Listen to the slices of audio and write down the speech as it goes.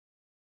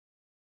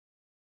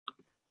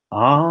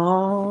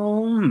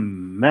Oh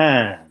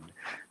man.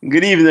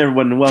 Good evening,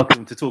 everyone, and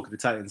welcome to Talk of the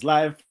Titans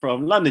live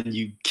from London,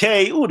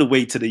 UK, all the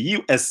way to the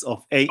US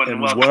of A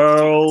and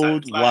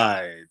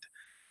worldwide.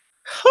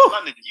 Whew.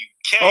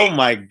 Oh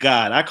my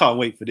God, I can't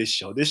wait for this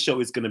show. This show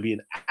is going to be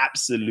an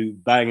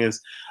absolute bangers.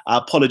 I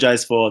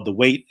apologize for the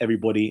wait,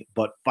 everybody,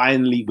 but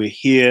finally we're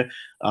here.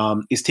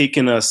 It's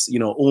taken us,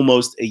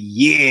 almost a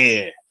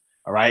year,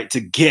 all right,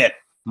 to get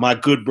my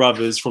good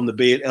brothers from the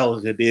Bayat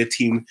Ghadeer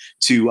team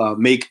to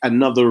make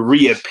another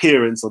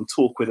reappearance on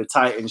Talk with the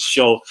Titans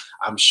show.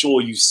 I'm sure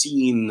you've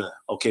seen.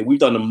 Okay, we've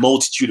done a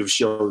multitude of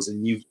shows,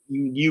 and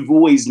you've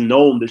always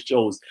known the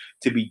shows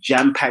to be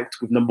jam packed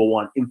with number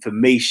one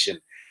information,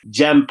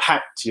 jam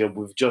packed here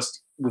with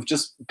just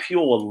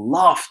pure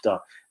laughter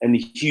and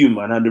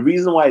humor. And the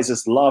reason why it's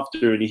just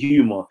laughter and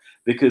humor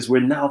because we're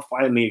now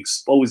finally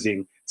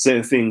exposing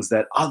certain things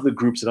that other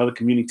groups and other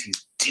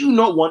communities do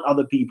not want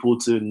other people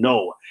to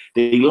know.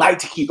 They like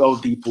to keep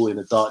other people in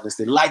the darkness.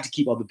 They like to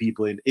keep other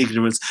people in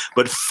ignorance.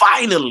 But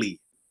finally,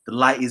 the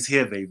light is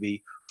here,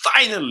 baby.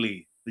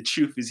 Finally, the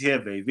truth is here,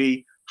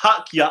 baby.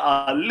 Hak ya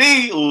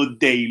Ali all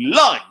day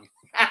long.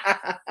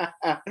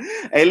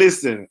 Hey,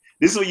 listen,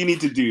 this is what you need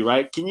to do,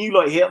 right? Can you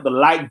hit up the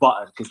like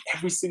button? Because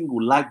every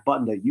single like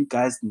button that you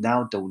guys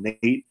now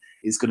donate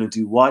is going to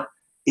do what?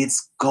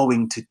 It's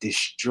going to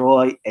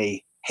destroy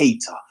a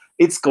hater.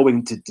 It's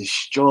going to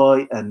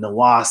destroy a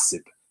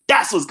nawasib.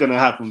 That's what's going to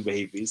happen,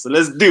 baby. So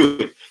let's do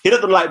it. Hit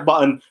up the like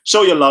button.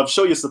 Show your love.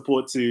 Show your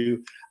support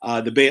to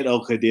the Bayat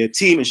Ghadeer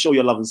team and show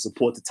your love and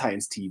support to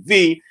Titans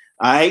TV.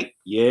 All right?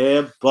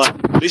 Yeah, but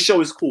this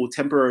show is called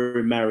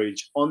Temporary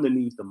Marriage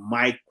Underneath the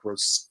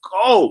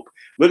Microscope.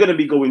 We're going to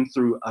be going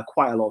through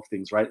quite a lot of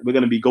things, right? We're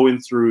going to be going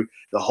through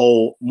the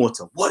whole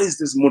Mutah. What is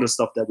this Mutah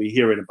stuff that we're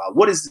hearing about?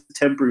 What is the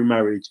temporary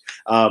marriage,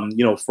 from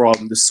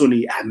the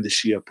Sunni and the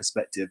Shia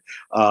perspective?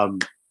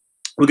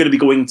 We're going to be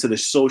going to the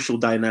social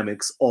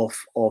dynamics of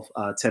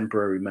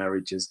temporary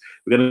marriages.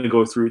 We're going to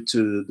go through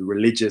to the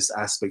religious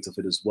aspect of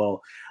it as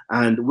well.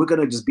 And we're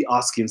going to just be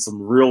asking some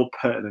real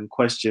pertinent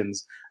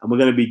questions. And we're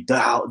going to be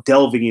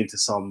delving into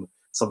some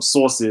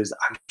sources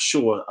I'm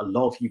sure a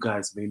lot of you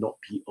guys may not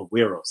be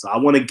aware of. So I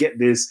want to get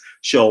this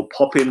show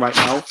popping right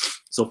now.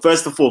 So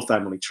first of all,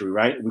 family tree,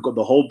 right? We've got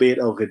the whole Bayat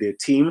Ghadeer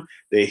team.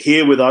 They're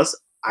here with us.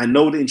 I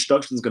know the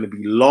introduction is going to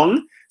be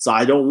long, so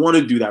I don't want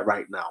to do that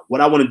right now.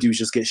 What I want to do is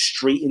just get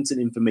straight into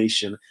the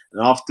information,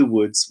 and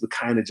afterwards we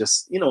kind of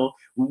just,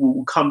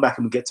 we'll come back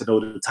and we'll get to know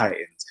the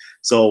Titans.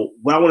 So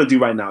what I want to do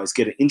right now is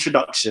get an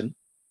introduction,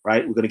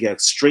 right? We're going to get a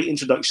straight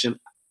introduction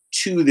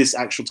to this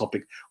actual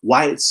topic,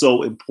 why it's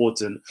so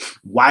important,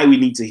 why we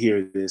need to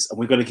hear this, and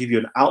we're going to give you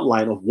an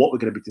outline of what we're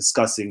going to be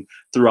discussing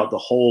throughout the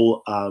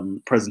whole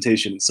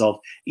presentation itself.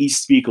 Each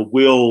speaker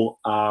will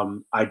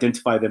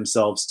identify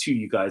themselves to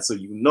you guys, so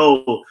you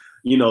know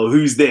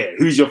who's there,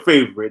 who's your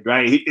favorite,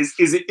 right? Is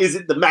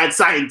it the mad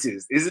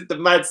scientist? Is it the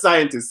mad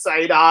scientist,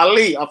 Said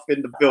Ali, up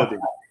in the building?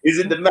 Is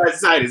it the mad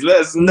scientist?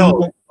 Let us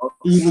know.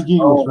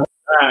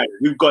 Right.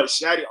 We've got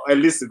Shadi.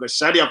 Listen, we've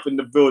got Shadi up in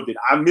the building.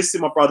 I'm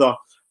missing my brother.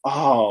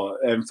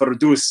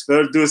 Ferdous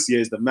here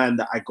is the man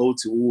that I go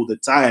to all the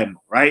time,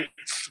 right?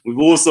 We've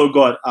also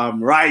got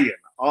Ryan.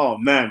 Oh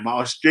man, my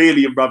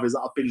Australian brothers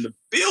are up in the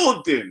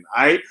building,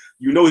 right?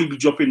 He be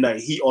dropping that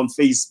heat on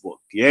Facebook,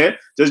 yeah?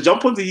 Just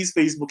jump onto his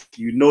Facebook,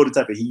 the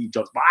type of heat he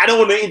drops. But I don't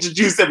want to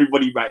introduce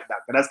everybody right now,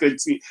 because that's going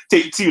to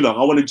take too long.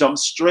 I want to jump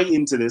straight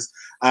into this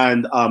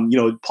and,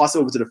 pass it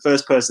over to the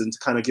first person to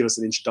kind of give us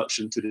an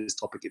introduction to this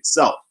topic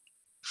itself.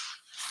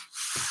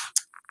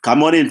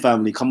 Come on in,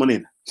 family, come on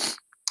in.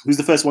 Who's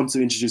the first one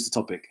to introduce the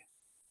topic?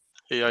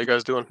 Hey, how you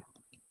guys doing?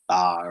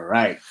 All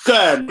right.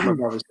 Good.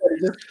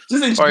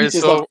 Just introduce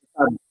yourself.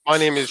 So, my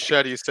name is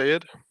Shadi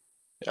Sayed.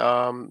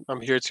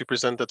 I'm here to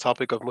present the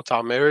topic of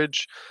Mutah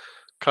marriage,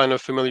 kind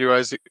of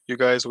familiarize you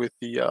guys with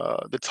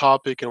the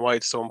topic and why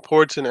it's so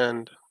important,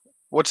 and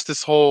what's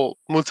this whole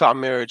Mutah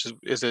marriage?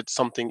 Is it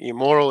something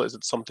immoral? Is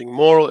it something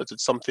moral? Is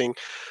it something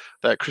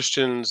that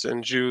Christians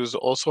and Jews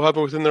also have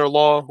within their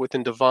law,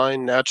 within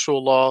divine,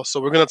 natural law? So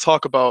we're going to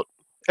talk about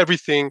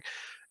everything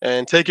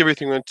and take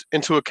everything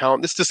into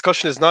account. This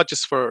discussion is not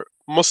just for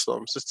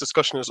Muslims. This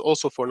discussion is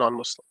also for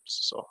non-Muslims.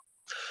 So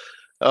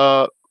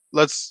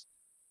let's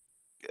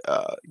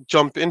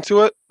jump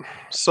into it.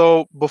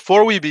 So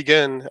before we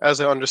begin,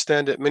 as I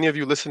understand it, many of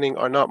you listening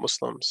are not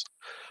Muslims.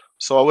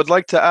 So I would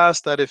like to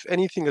ask that if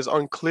anything is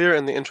unclear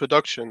in the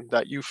introduction,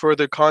 that you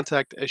further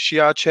contact a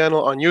Shia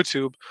channel on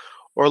YouTube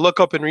or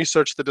look up and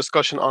research the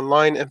discussion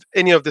online if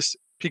any of this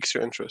piques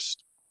your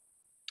interest.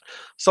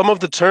 Some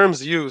of the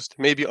terms used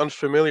may be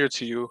unfamiliar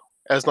to you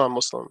as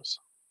non-Muslims.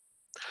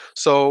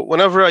 So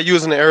whenever I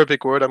use an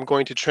Arabic word, I'm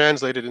going to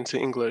translate it into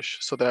English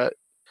so that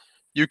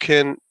you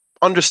can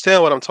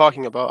understand what I'm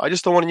talking about. I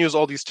just don't want to use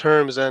all these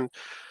terms and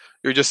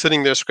you're just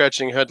sitting there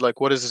scratching your head like,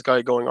 what is this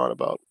guy going on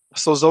about?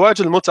 So Zawaj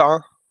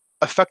al-Mut'ah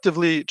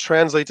effectively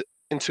translates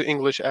into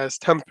English as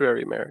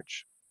temporary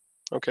marriage.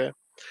 Okay.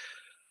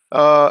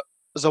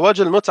 Zawaj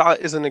al-Mut'ah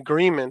is an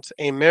agreement,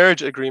 a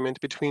marriage agreement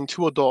between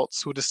two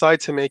adults who decide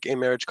to make a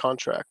marriage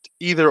contract,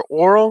 either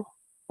oral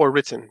or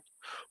written.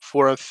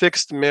 for a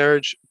fixed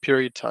marriage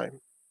period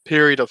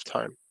of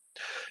time.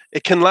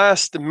 It can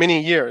last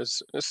many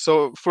years.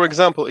 So, for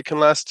example, it can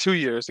last 2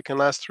 years, it can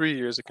last 3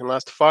 years, it can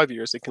last 5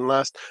 years, it can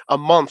last a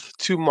month,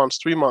 2 months,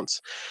 3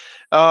 months.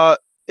 Uh,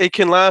 it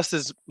can last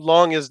as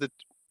long as the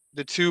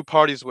two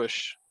parties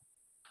wish.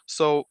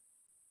 So,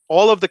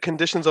 all of the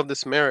conditions of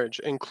this marriage,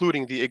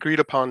 including the agreed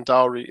upon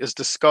dowry, is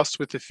discussed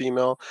with the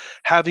female,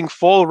 having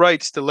full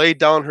rights to lay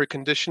down her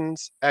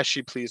conditions as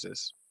she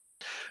pleases.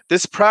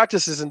 This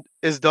practice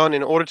is done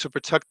in order to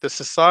protect the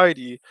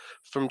society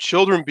from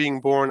children being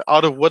born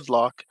out of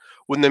wedlock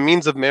when the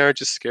means of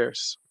marriage is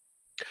scarce.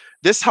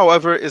 This,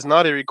 however, is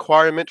not a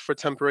requirement for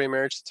temporary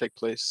marriage to take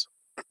place.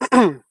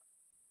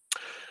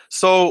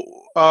 So,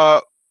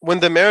 when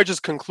the marriage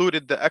is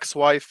concluded, the ex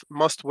wife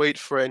must wait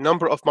for a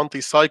number of monthly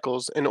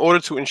cycles in order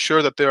to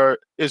ensure that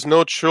is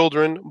no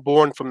children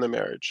born from the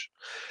marriage.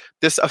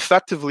 This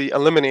effectively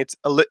eliminates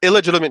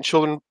illegitimate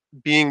children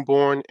being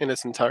born in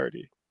its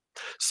entirety.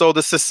 So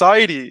the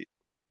society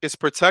is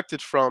protected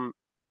from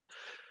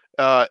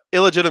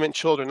illegitimate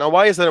children. Now,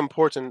 why is that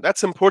important?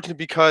 That's important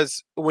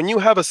because when you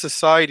have a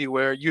society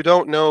where you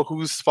don't know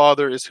whose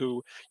father is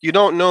who, you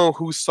don't know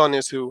whose son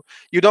is who,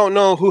 you don't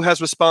know who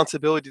has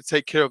responsibility to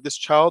take care of this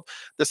child,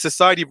 the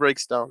society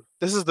breaks down.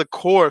 This is the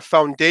core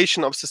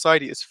foundation of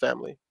society is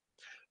family.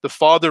 The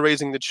father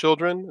raising the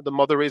children, the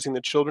mother raising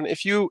the children.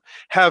 If you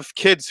have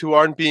kids who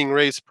aren't being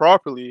raised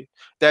properly,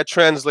 that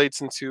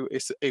translates into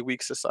a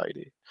weak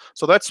society.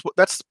 So that's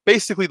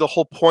basically the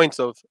whole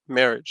point of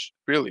marriage,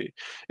 really,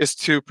 is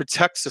to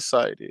protect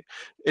society.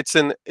 It's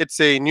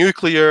a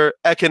nuclear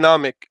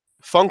economic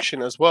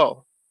function as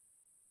well,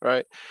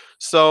 right?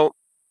 So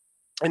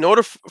in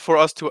order for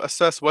us to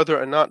assess whether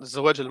or not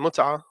zawaj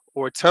al-mut'ah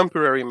or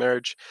temporary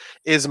marriage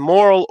is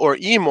moral or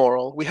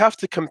immoral, we have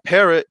to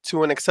compare it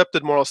to an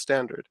accepted moral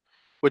standard,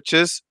 which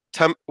is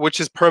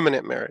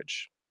permanent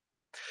marriage.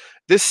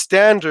 This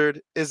standard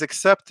is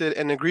accepted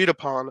and agreed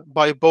upon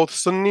by both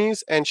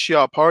Sunnis and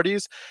Shia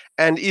parties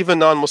and even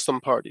non-Muslim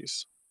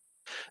parties.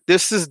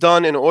 This is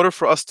done in order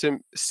for us to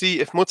see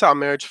if mut'ah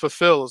marriage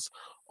fulfills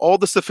all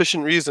the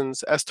sufficient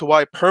reasons as to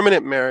why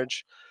permanent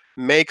marriage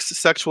makes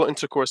sexual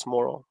intercourse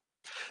moral.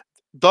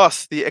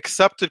 Thus, the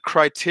accepted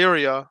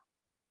criteria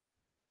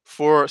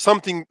for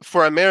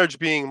a marriage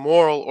being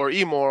moral or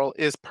immoral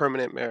is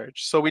permanent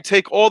marriage. So we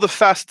take all the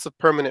facets of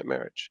permanent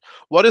marriage.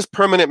 What does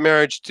permanent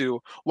marriage do?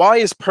 Why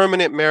is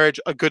permanent marriage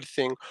a good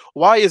thing?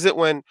 Why is it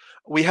when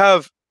we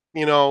have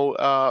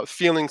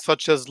feelings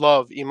such as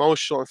love,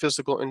 emotional and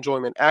physical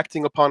enjoyment,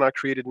 acting upon our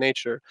created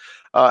nature,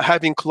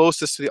 having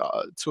closeness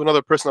to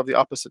another person of the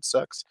opposite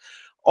sex?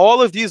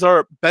 All of these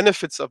are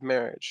benefits of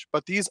marriage,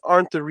 but these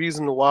aren't the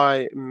reason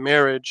why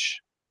marriage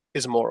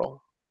is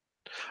moral.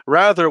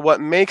 Rather, what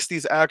makes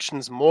these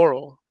actions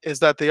moral is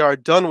that they are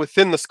done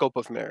within the scope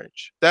of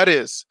marriage. That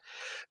is,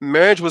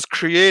 marriage was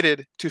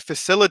created to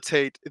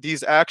facilitate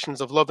these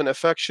actions of love and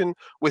affection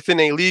within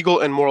a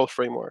legal and moral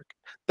framework.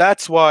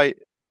 That's why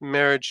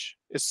marriage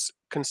is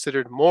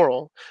considered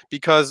moral,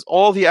 because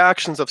all the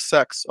actions of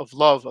sex, of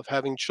love, of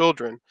having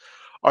children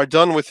are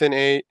done within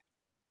a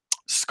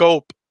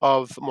scope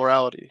of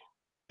morality.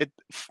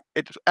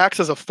 It acts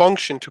as a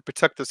function to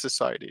protect the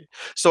society.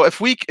 So if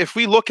we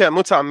look at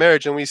mut'a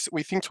marriage and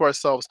we think to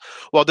ourselves,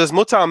 well, does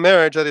mut'a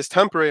marriage, that is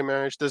temporary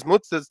marriage, does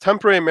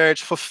temporary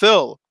marriage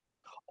fulfill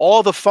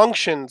all the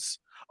functions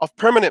of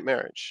permanent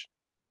marriage?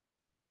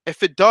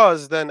 If it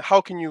does, then how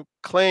can you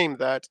claim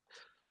that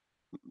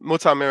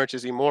mut'a marriage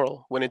is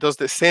immoral when it does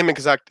the same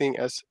exact thing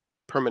as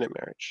permanent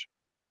marriage?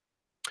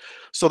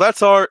 So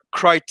that's our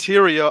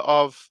criteria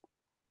of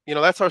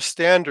that's our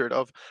standard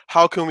of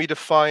how can we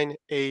define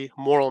a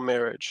moral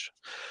marriage.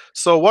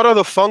 So what are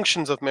the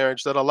functions of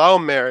marriage that allow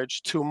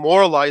marriage to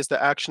moralize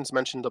the actions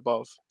mentioned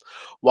above?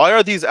 Why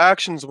are these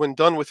actions, when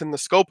done within the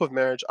scope of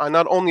marriage, are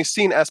not only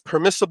seen as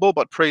permissible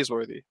but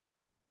praiseworthy?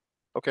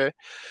 Okay,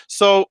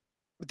 so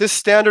this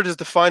standard is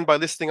defined by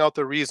listing out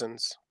the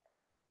reasons.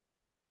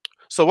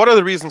 So what are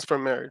the reasons for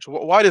marriage?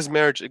 Why does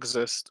marriage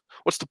exist?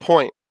 What's the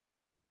point?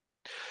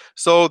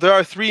 So there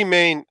are three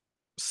main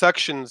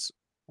sections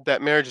that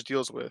marriage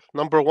deals with.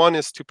 Number one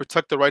is to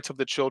protect the rights of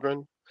the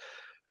children.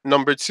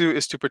 Number two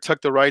is to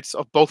protect the rights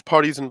of both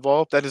parties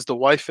involved, that is the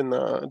wife and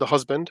the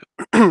husband.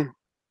 And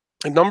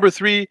number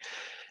three,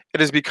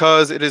 it is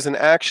because it is an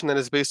action that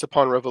is based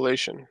upon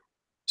revelation.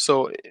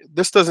 So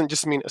this doesn't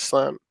just mean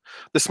Islam.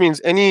 This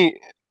means any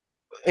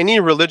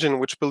religion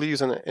which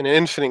believes in an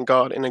infinite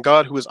God, in a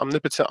God who is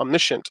omnipotent,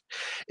 omniscient.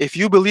 If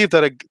you believe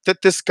that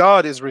this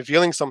God is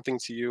revealing something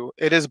to you,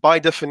 it is by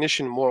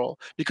definition moral,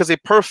 because a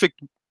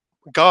perfect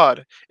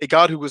God, a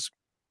God who is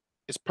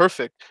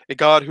perfect, a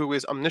God who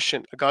is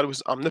omniscient, a God who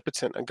is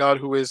omnipotent, a God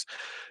who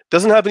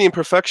doesn't have any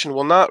imperfection,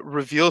 will not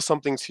reveal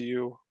something to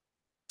you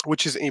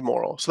which is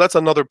immoral. So that's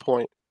another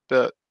point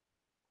that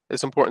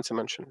is important to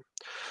mention.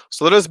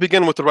 So let us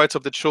begin with the rights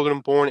of the children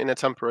born in a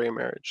temporary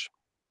marriage.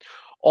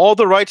 All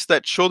the rights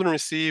that children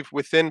receive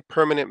within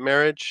permanent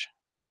marriage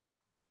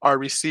are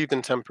received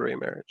in temporary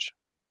marriage.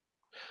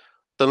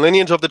 The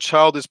lineage of the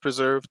child is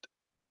preserved,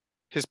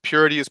 his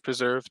purity is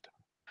preserved,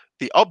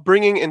 The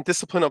upbringing and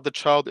discipline of the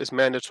child is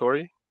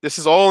mandatory. This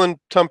is all in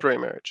temporary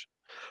marriage.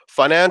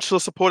 Financial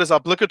support is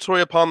obligatory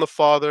upon the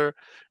father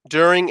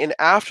during and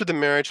after the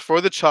marriage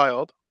for the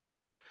child.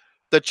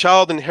 The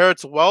child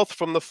inherits wealth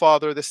from the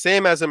father, the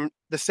same as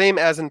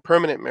in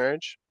permanent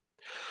marriage.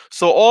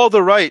 So all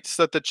the rights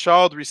that the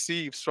child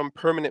receives from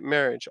permanent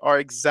marriage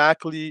are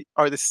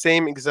the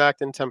same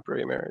exact in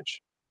temporary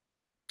marriage.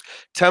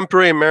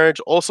 Temporary marriage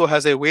also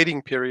has a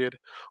waiting period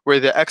where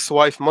the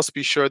ex-wife must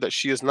be sure that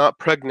she is not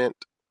pregnant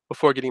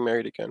before getting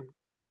married again.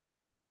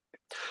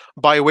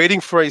 By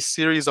waiting for a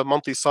series of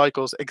monthly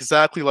cycles,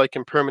 exactly like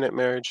in permanent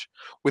marriage,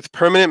 with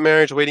permanent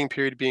marriage waiting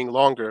period being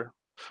longer.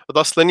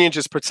 Thus, lineage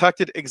is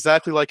protected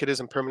exactly like it is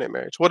in permanent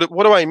marriage. What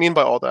do I mean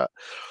by all that?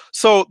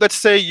 So let's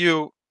say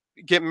you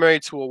get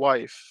married to a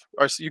wife,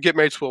 or you get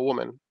married to a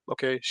woman.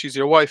 Okay, she's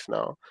your wife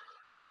now.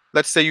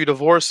 Let's say you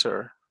divorce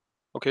her.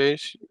 Okay,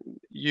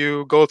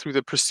 you go through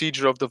the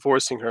procedure of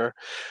divorcing her.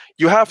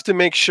 You have to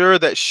make sure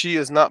that she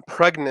is not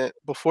pregnant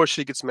before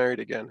she gets married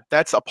again.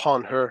 That's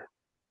upon her.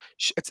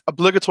 It's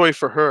obligatory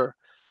for her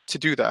to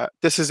do that.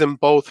 This is in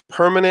both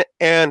permanent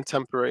and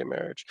temporary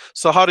marriage.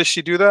 So how does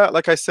she do that?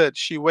 Like I said,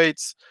 she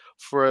waits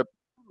for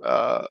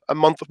a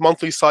month of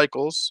monthly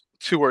cycles,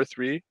 2 or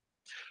 3,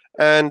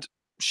 and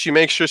she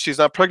makes sure she's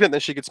not pregnant.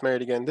 Then she gets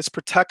married again. This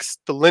protects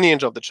the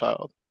lineage of the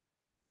child.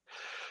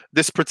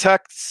 This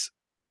protects,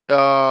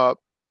 uh,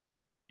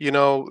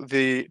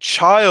 the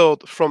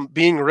child from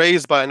being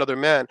raised by another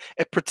man.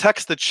 It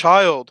protects the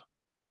child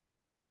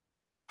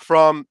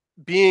from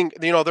being,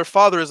 their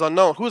father is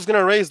unknown. Who's going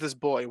to raise this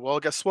boy? Well,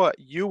 guess what?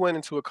 You went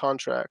into a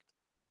contract,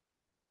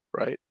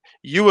 right?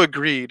 You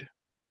agreed.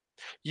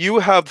 You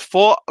have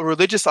full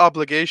religious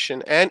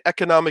obligation and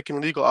economic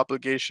and legal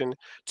obligation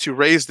to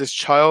raise this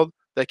child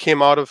that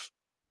came out of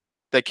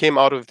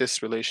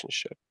this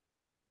relationship.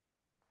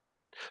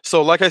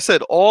 So, like I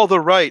said, all the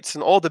rights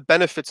and all the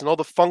benefits and all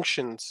the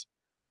functions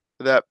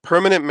that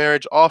permanent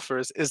marriage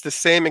offers is the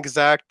same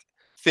exact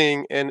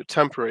thing in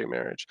temporary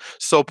marriage.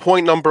 So,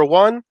 point number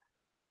one,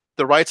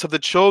 the rights of the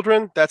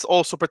children, that's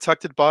also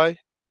protected by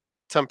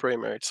temporary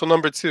marriage. So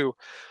number two,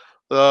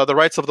 the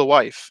rights of the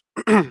wife.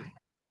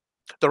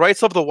 The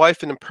rights of the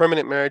wife in a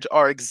permanent marriage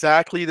are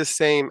exactly the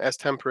same as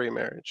temporary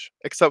marriage,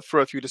 except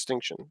for a few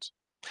distinctions.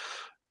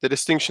 The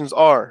distinctions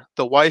are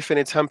the wife in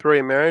a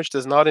temporary marriage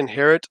does not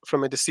inherit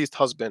from a deceased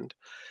husband.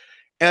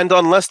 And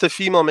unless the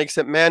female makes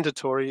it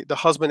mandatory, the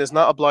husband is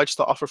not obliged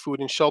to offer food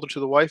and shelter to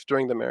the wife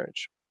during the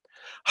marriage.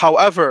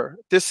 However,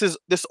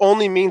 this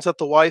only means that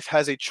the wife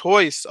has a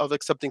choice of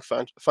accepting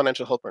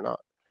financial help or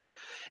not.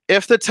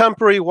 If the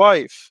temporary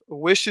wife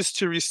wishes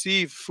to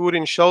receive food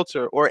and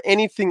shelter or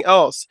anything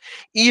else,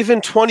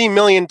 even $20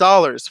 million,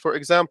 for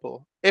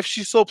example, if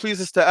she so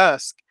pleases to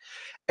ask,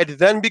 it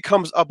then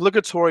becomes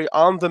obligatory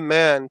on the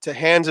man to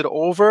hand it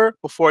over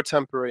before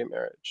temporary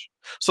marriage.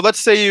 So let's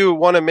say you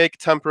want to make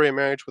temporary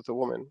marriage with a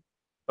woman.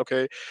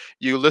 Okay,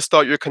 you list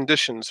out your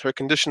conditions. Her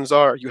conditions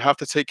are: you have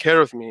to take care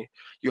of me.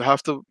 You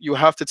have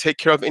to take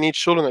care of any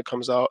children that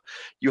comes out.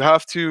 You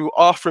have to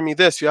offer me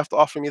this. You have to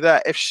offer me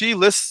that. If she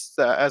lists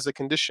that as a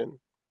condition,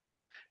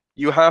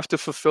 you have to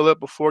fulfill it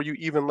before you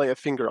even lay a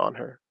finger on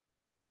her.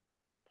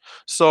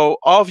 So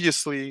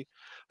obviously,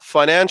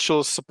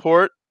 financial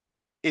support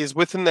is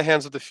within the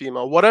hands of the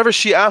female. Whatever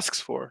she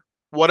asks for,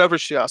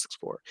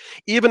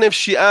 even if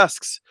she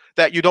asks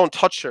that you don't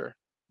touch her.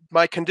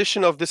 My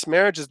condition of this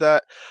marriage is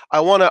that I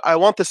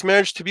want this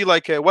marriage to be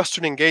like a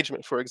Western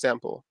engagement, for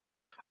example.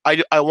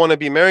 I want to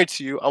be married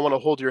to you. I want to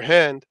hold your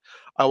hand.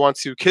 I want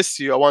to kiss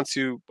you. I want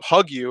to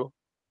hug you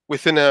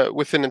within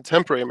a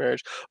temporary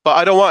marriage, but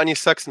I don't want any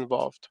sex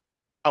involved.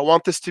 I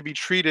want this to be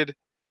treated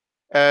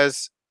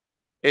as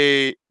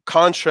a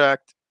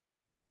contract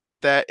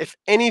that if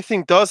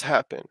anything does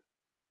happen,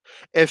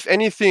 if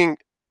anything,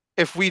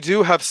 if we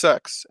do have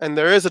sex and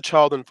there is a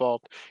child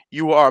involved,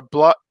 you are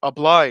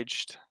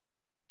obliged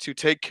to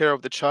take care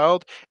of the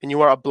child and you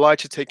are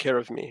obliged to take care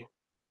of me.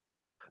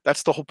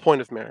 That's the whole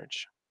point of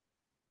marriage.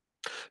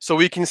 So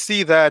we can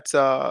see that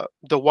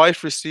the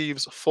wife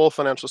receives full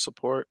financial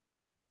support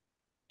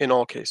in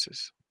all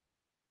cases.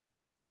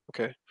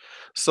 Okay,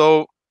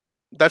 so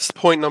that's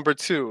point number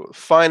two.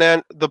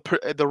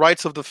 The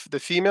rights of the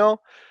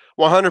female,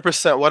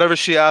 100%, whatever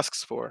she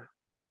asks for.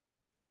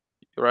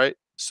 Right.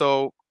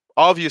 So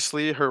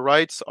obviously her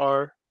rights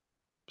are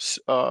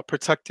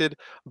protected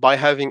by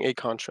having a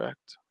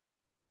contract.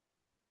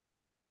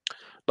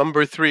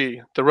 Number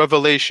three, the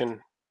revelation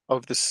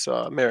of this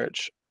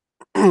marriage.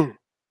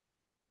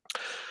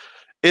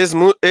 Is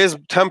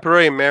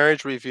temporary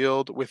marriage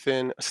revealed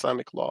within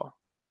Islamic law?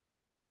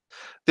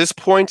 This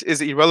point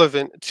is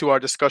irrelevant to our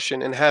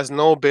discussion and has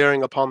no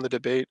bearing upon the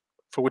debate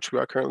for which we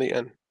are currently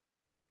in.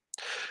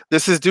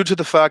 This is due to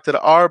the fact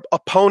that our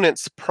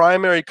opponent's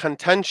primary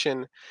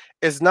contention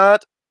is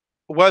not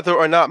whether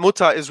or not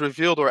Mutah is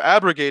revealed or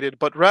abrogated,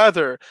 but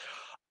rather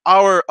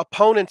our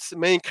opponent's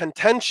main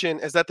contention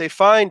is that they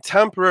find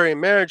temporary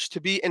marriage to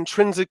be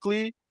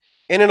intrinsically,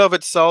 in and of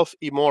itself,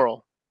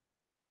 immoral.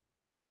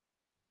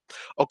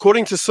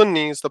 According to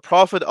Sunnis, the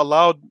Prophet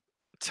allowed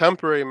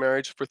temporary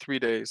marriage for 3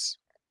 days.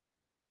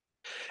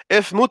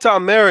 If Mutah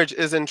marriage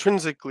is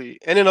intrinsically,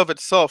 in and of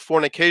itself,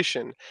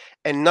 fornication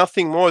and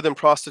nothing more than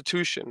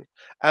prostitution,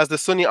 as the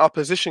Sunni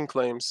opposition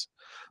claims,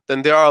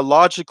 then they are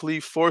logically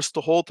forced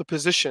to hold the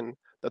position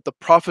that the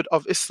Prophet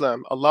of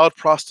Islam allowed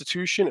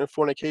prostitution and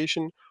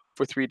fornication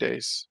for 3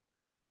 days.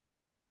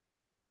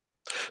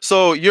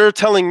 So you're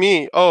telling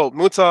me, oh,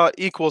 Mutah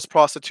equals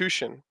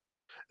prostitution.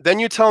 Then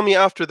you tell me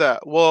after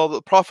that, well,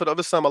 the Prophet of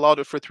Islam allowed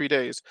it for 3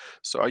 days.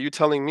 So are you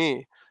telling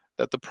me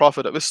that the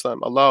Prophet of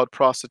Islam allowed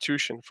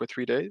prostitution for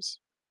 3 days?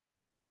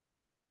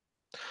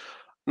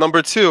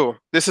 Number two,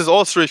 this is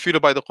also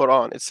refuted by the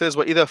Quran. It says,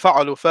 وَإِذَا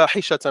فَعَلُوا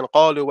فَاحِشَةً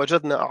قَالُوا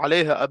وَجَدْنَا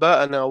عَلَيْهَا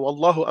أَبَاءَنَا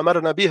وَاللَّهُ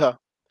أَمَرْنَا بِهَا.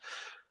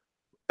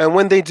 And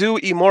when they do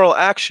immoral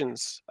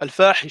actions,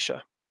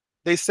 al-fahisha,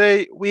 they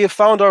say, we have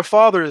found our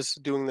fathers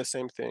doing the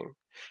same thing.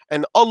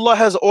 And Allah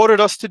has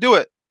ordered us to do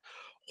it.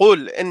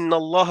 قُلْ إِنَّ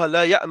اللَّهَ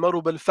لَا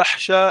يَأْمَرُ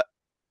بِالْفَحْشَاءِ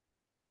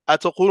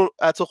أَتَقُولُونَ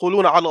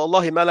عَلَى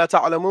اللَّهِ مَا لَا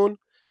تَعْلَمُونَ.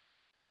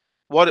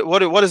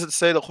 What does it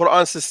say? The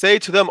Quran says, say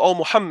to them, O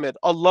Muhammad,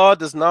 Allah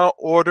does not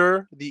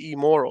order the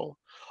immoral.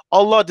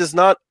 Allah does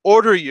not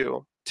order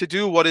you to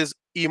do what is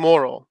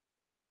immoral.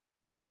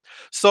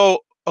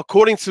 So,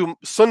 according to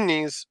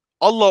Sunnis,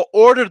 Allah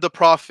ordered the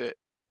Prophet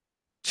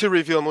to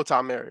reveal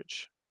Mutah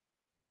marriage.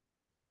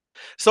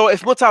 So,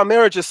 if Mutah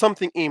marriage is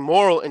something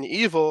immoral and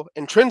evil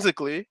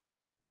intrinsically,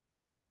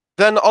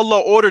 then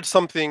Allah ordered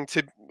something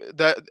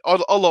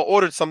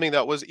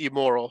that was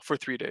immoral for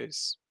 3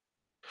 days.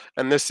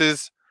 And this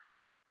is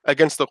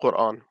against the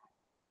Quran.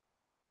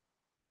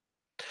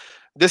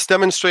 This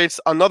demonstrates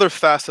another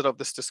facet of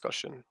this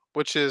discussion,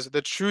 which is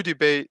the true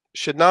debate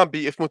should not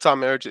be if Mutah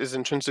marriage is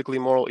intrinsically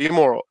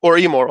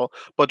immoral,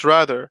 but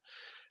rather,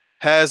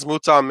 has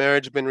Mutah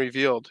marriage been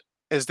revealed?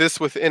 Is this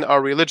within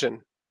our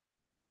religion?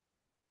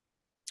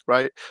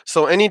 Right?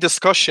 So any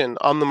discussion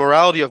on the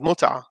morality of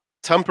Mutah,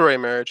 temporary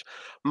marriage,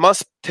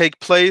 must take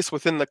place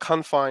within the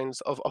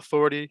confines of the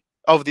authority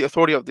of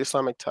the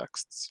Islamic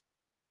texts.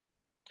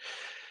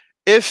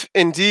 If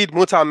indeed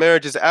Mutah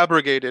marriage is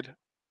abrogated,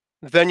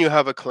 then you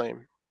have a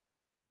claim.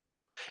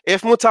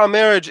 If Mutah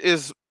marriage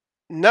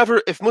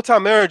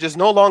is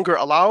no longer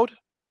allowed,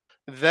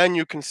 then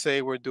you can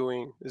say we're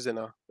doing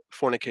zina,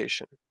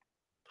 fornication.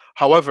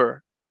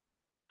 However,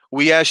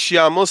 we as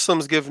Shia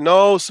Muslims give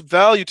no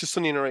value to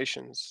Sunni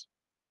narrations.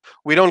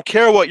 We don't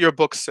care what your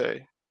books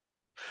say.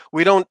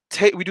 Nor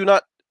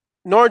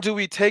do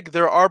we take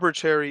their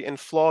arbitrary and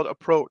flawed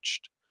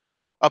approach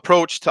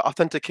to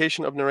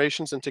authentication of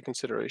narrations into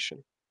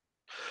consideration.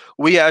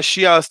 We as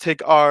Shias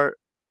take our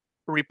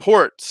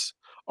reports,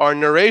 our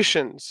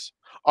narrations,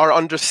 our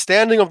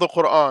understanding of the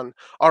Quran,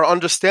 our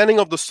understanding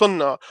of the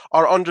Sunnah,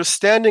 our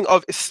understanding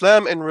of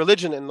Islam and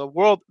religion in the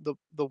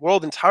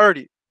world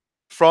entirety,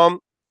 from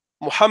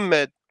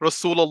Muhammad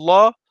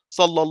Rasulullah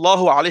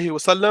sallallahu alaihi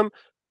wasallam,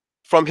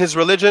 from his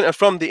religion, and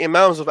from the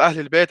Imams of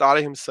Ahlul Bayt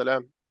alayhim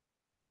salam.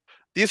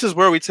 This is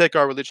where we take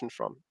our religion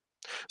from.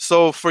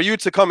 So for you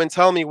to come and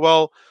tell me,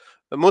 well,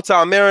 the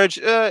Mutah marriage,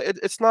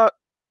 it's not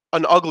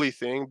an ugly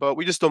thing, but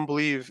we just don't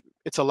believe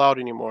it's allowed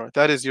anymore.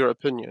 That is your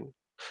opinion.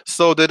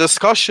 So the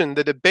discussion,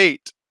 the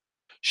debate,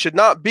 should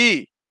not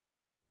be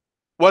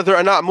whether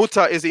or not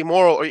Mutah is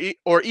immoral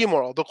or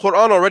immoral. The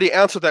Quran already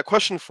answered that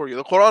question for you.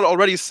 The Quran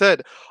already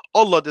said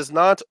Allah does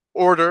not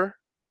order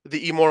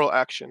the immoral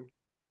action.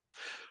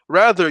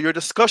 Rather, your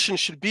discussion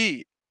should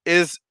be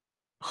is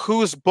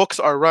whose books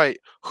are right,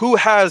 who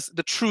has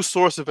the true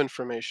source of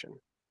information.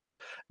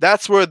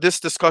 That's where this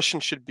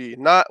discussion should be,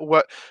 not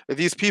what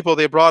these people,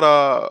 they brought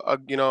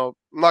I'm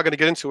not going to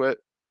get into it.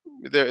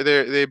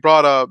 They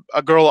brought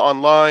a girl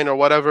online or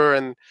whatever,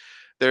 and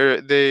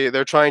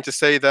they're trying to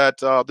say that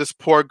this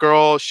poor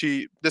girl,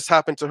 this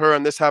happened to her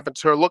and this happened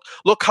to her.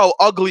 Look how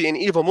ugly and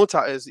evil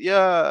Mutah is.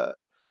 Yeah,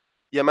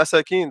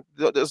 masakin.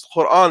 This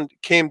Quran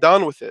came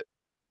down with it.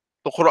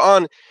 The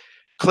Quran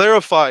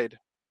clarified.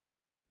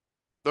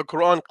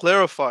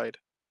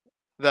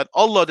 That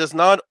Allah does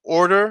not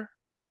order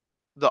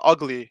the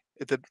ugly,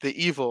 the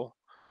evil,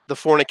 the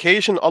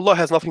fornication. Allah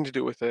has nothing to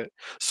do with it.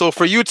 So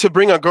for you to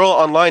bring a girl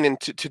online and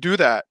to do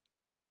that,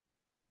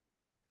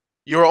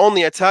 you're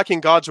only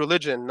attacking God's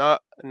religion,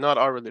 not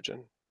our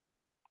religion.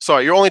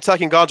 Sorry, you're only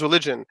attacking God's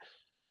religion,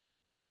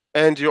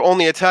 and you're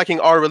only attacking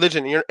our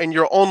religion, and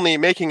you're only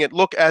making it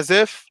look as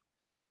if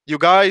you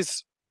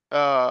guys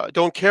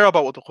don't care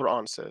about what the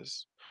Quran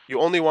says. You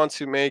only want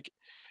to make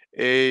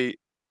a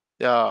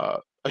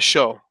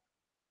show.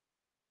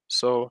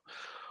 So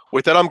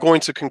with that, I'm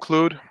going to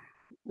conclude.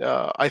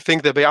 I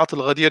thank the Bayat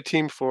al-Ghadeer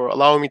team for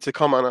allowing me to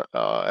come on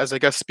as a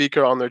guest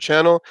speaker on their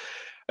channel.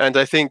 And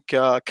I thank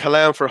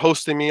Kalam for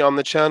hosting me on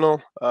the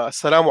channel.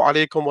 Assalamu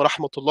alaikum wa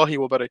rahmatullahi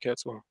wa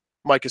barakatuh.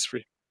 Mic is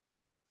free.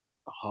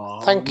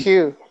 Thank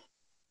you.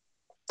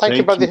 Thank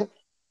you, brother.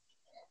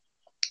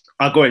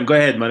 Go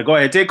ahead, man. Go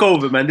ahead. Take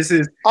over, man. This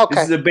is a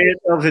Bayat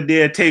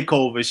al-Ghadeer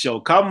takeover show.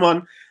 Come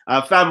on,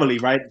 family,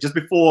 right? Just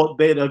before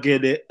Bayat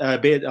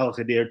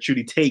al-Ghadeer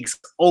truly takes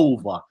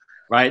over,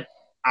 right?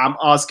 I'm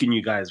asking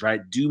you guys, right?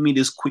 Do me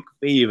this quick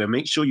favor.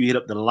 Make sure you hit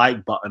up the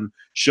like button,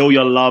 show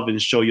your love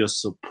and show your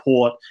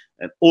support.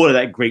 and all of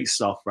that great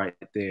stuff right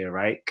there,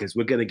 right? Because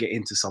we're gonna get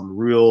into some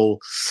real,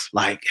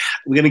 like,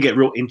 we're gonna get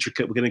real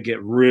intricate, we're gonna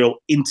get real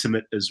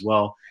intimate as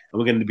well, and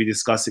we're gonna be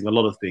discussing a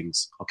lot of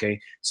things. Okay,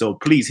 so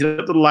please hit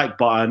up the like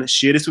button,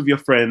 share this with your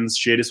friends,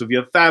 share this with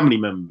your family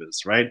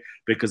members, right?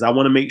 Because I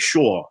want to make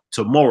sure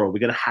tomorrow we're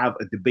gonna have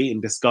a debate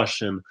and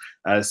discussion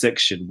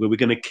section where we're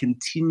gonna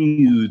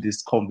continue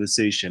this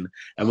conversation,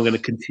 and we're gonna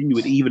continue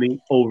it even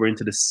over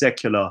into the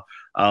secular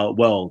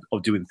world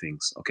of doing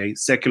things. Okay,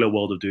 secular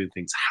world of doing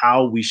things,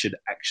 how we should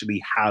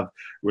actually have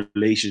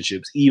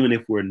relationships even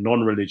if we're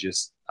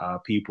non-religious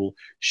people.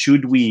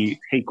 Should we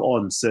take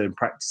on certain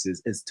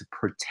practices as to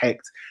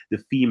protect the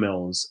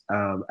females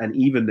and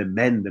even the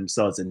men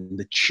themselves and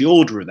the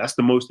children? That's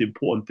the most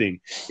important thing,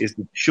 is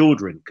the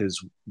children,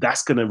 because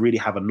that's going to really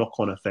have a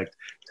knock-on effect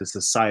to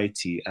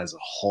society as a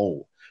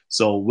whole.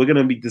 So we're going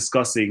to be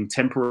discussing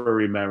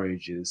temporary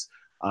marriages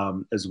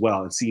as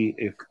well, and see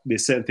if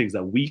there's certain things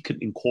that we can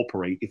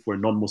incorporate if we're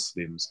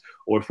non-Muslims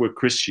or if we're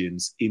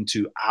Christians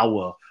into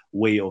our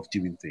way of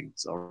doing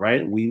things. All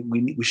right,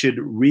 we should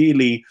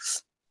really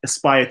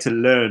aspire to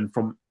learn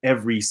from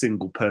every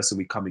single person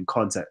we come in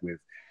contact with.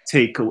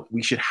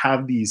 We should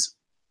have these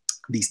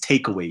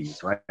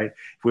takeaways, right? If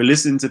we're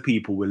listening to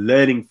people, we're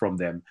learning from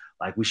them.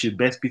 Like, we should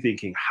best be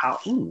thinking,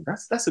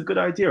 that's a good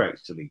idea.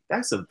 Actually,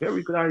 that's a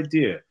very good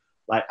idea.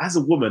 Like, as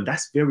a woman,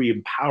 that's very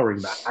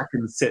empowering that I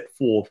can set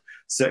forth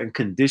certain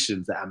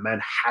conditions that a man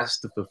has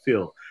to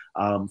fulfill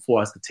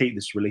for us to take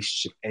this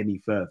relationship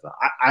any further.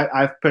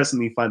 I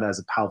personally find that as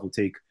a powerful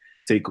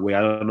takeaway.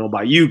 I don't know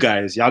about you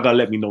guys. Y'all gotta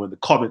let me know in the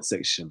comment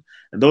section.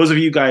 And those of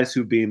you guys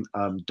who've been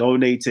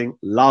donating,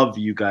 love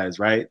you guys,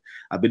 right?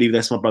 I believe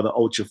that's my brother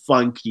Ultra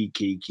Funky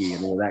Kiki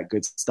and all that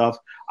good stuff.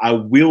 I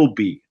will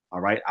be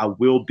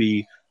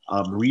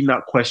reading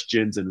out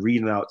questions and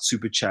reading out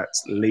super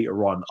chats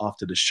later on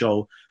after the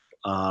show.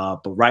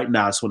 But right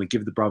now, I just want to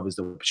give the brothers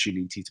the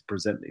opportunity to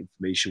present the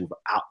information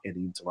without any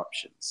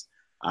interruptions.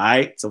 All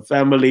right, so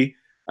family,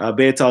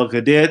 Bayat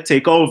Ghadeer,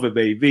 take over,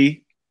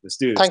 baby. Let's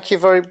do this. Thank you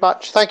very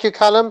much. Thank you,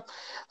 Kalam,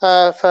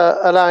 for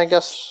allowing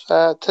us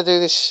to do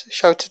this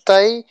show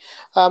today.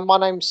 My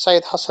name's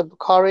Sayyid Hassan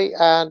Bukhari,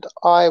 and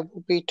I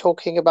will be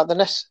talking about the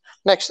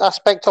next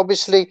aspect.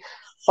 Obviously,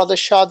 Brother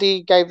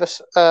Shadi gave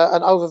us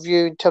an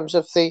overview in terms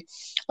of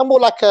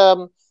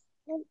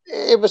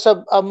it was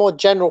a more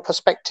general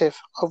perspective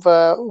of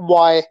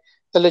why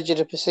the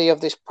legitimacy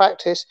of this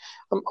practice.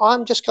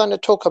 I'm just going to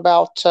talk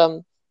about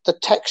the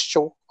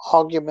textual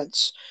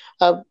arguments.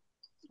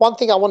 One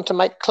thing I want to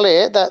make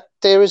clear, that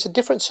there is a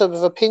difference of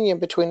opinion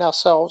between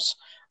ourselves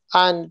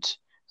and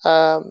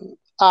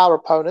our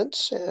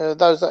opponents,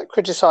 those that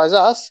criticize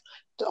us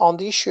on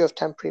the issue of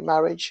temporary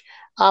marriage.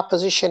 Our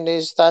position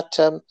is that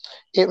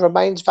it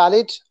remains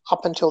valid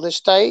up until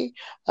this day.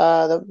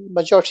 The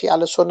majority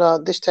of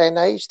Al-Sunnah this day and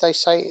age, they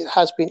say it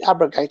has been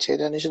abrogated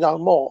and is no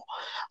more.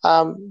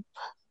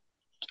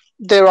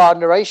 There are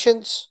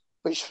narrations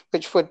which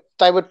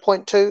they would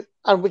point to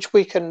and which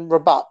we can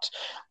rebut.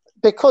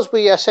 Because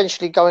we are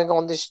essentially going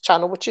on this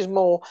channel, which is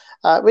more,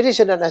 it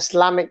isn't an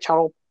Islamic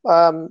channel.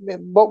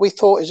 What we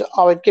thought is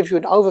I would give you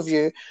an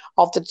overview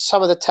of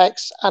some of the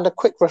texts and a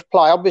quick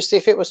reply. Obviously,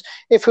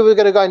 if we were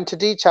going to go into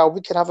detail, we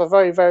could have a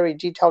very, very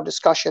detailed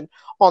discussion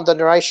on the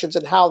narrations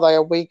and how they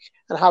are weak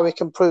and how we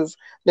can prove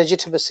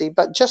legitimacy.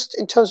 But just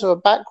in terms of a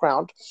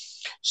background,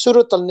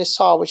 Surah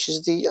Al-Nisa, which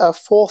is the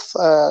fourth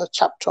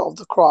chapter of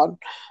the Quran,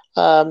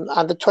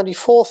 and the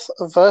 24th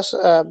verse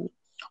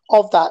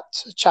of that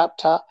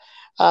chapter,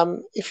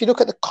 if you look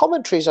at the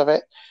commentaries of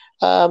it,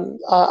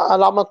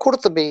 Alama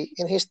Qurtubi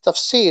in his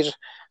tafsir,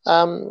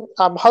 I'm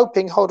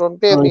hoping, hold on,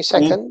 bear me a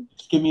second.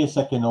 Just give me a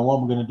second. And what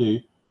I'm going to do,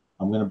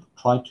 I'm going to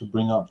try to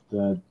bring up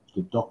the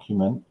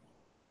document.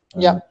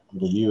 Yeah.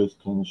 The viewers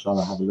can,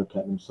 inshallah, have a look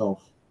at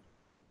themselves.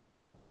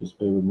 Just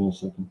bear with me a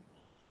second.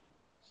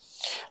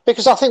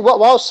 Because I think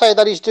while Sayyid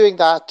Ali's doing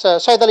that,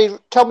 Sayyid Ali,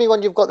 tell me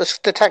when you've got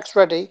the text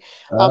ready.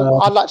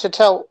 I'd like to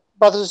tell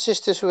brothers and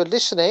sisters who are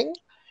listening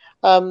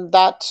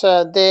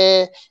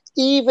that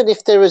even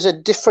if there is a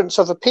difference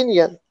of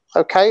opinion,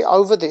 okay,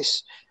 over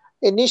this,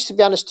 it needs to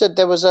be understood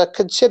there was a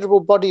considerable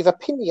body of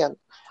opinion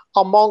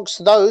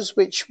amongst those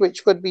which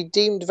would be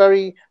deemed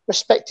very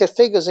respected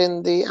figures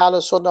in the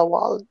Ahl-Sunnah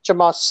wal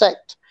Jama'ah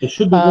sect. It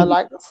should be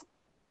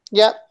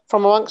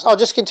from amongst,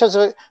 just in terms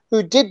of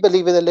who did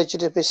believe in the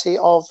legitimacy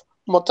of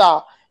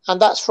Mutah, and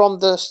that's from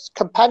the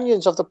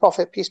companions of the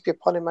Prophet, peace be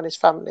upon him, and his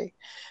family.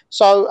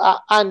 So,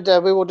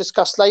 we will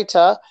discuss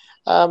later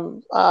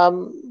who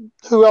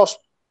else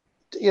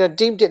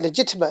deemed it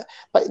legitimate,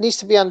 but it needs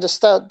to be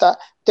understood that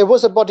there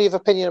was a body of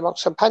opinion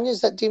amongst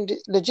companions that deemed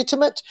it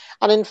legitimate,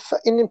 and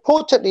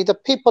importantly, the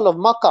people of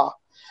Makkah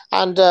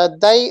and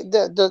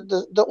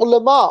the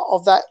ulama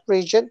of that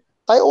region,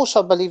 they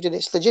also believed in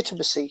its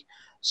legitimacy.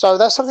 So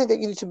that's something that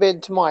you need to bear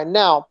into mind.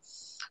 Now,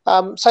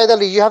 Sayyid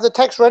Ali, you have the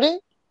text ready?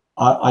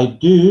 I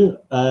do.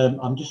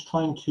 I'm just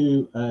trying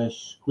to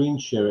screen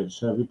share it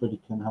so everybody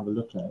can have a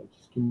look at it.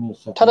 Just give me a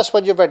second. Tell us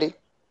when you're ready.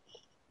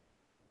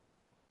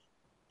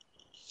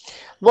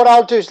 What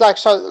I'll do is, like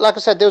I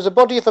said, there was a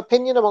body of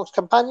opinion amongst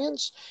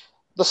companions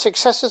the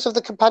successors of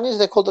the companions,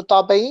 they're called the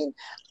Tabi'in,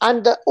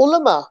 and the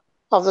ulama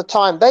of the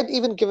time, they'd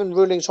even given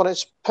rulings on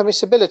its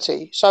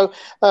permissibility. So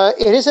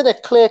it isn't a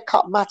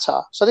clear-cut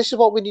matter. So this is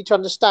what we need to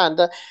understand.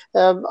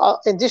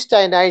 In this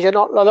day and age, a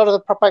lot of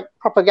the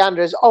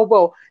propaganda is, oh,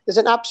 well, there's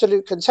an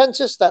absolute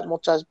consensus that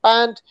Mutah is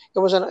banned. It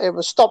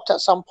was stopped at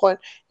some point.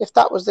 If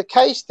that was the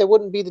case, there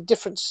wouldn't be the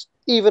difference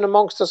even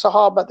amongst the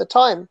Sahaba at the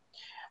time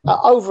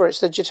over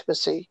its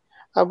legitimacy,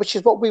 which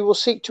is what we will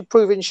seek to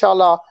prove,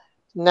 inshallah.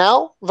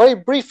 Now, very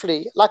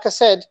briefly, like I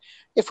said,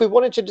 if we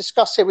wanted to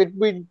discuss it,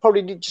 we'd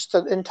probably need just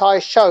an entire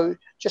show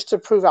just to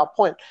prove our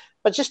point.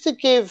 But just to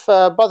give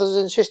brothers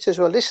and sisters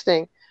who are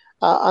listening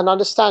an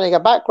understanding, a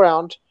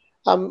background,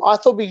 I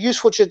thought it'd be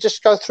useful to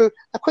just go through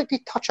and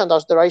quickly touch on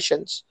those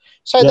narrations.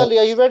 Sayyid Ali,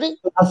 are you ready?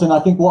 Hassan, I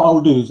think what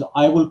I'll do is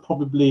I will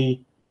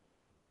probably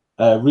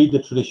read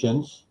the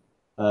traditions,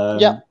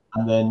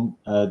 and then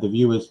the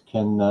viewers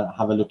can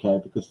have a look at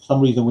it, because for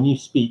some reason when you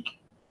speak,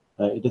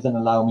 it doesn't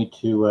allow me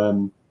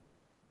to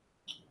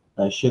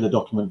share the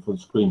document for the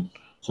screen.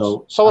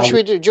 So what should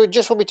we do? Do you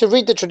just want me to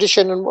read the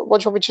tradition, and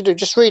what do you want me to do?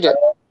 Just read it?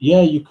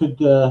 Yeah, you could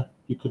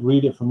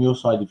read it from your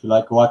side if you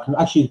like, or I can.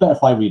 Actually, it's better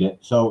if I read it.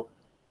 So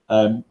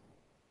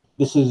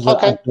this is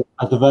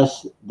as the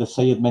verse the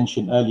Sayyid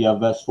mentioned earlier,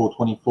 verse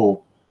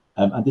 424,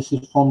 and this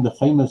is from the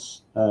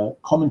famous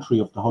commentary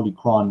of the Holy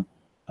Quran,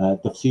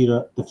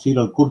 Tafsir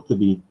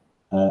al-Qurtubi,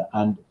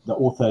 and the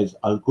author is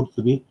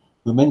al-Qurtubi,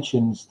 who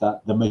mentions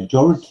that the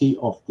majority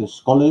of the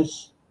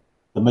scholars,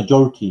 the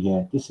majority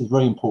here, this is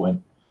very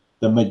important,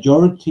 the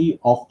majority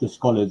of the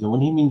scholars, and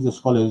when he means the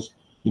scholars,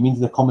 he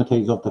means the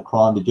commentators of the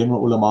Quran, the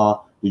general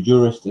ulama, the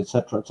jurists,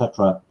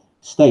 etc.,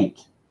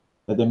 state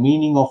that the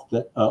meaning of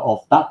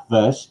that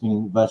verse,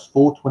 meaning verse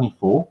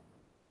 424,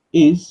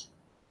 is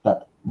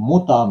that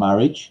Mutah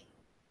marriage,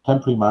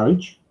 temporary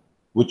marriage,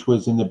 which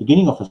was in the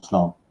beginning of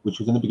Islam,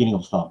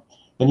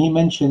 Then he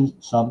mentions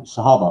some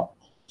Sahaba.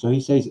 So he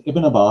says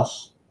Ibn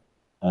Abbas,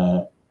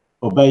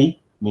 Ubay,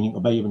 meaning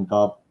Ubay ibn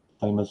Ka'b,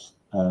 famous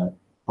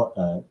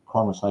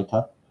Quran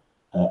reciter,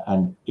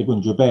 and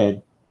Ibn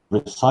Jubair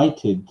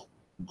recited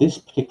this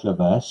particular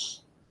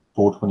verse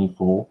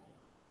 424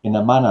 in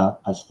a manner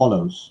as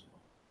follows: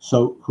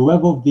 so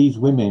whoever of these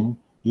women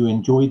you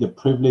enjoy the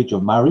privilege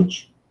of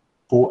marriage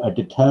for a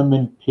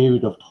determined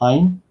period of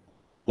time,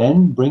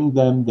 then bring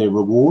them their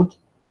reward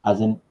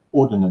as an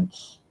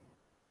ordinance.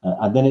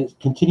 And then it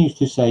continues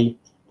to say,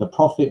 the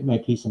Prophet, may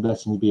peace and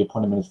blessings be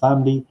upon him and his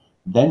family,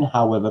 then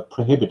however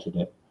prohibited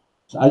it.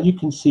 So as you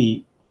can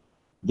see,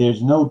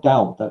 there's no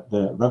doubt that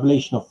the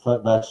revelation of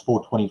verse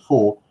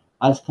 424,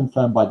 as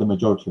confirmed by the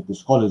majority of the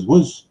scholars,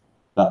 was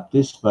that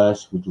this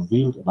verse was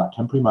revealed about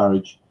temporary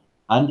marriage,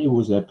 and it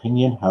was an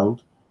opinion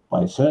held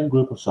by a certain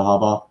group of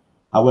Sahaba.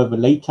 However,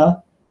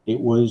 later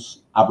it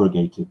was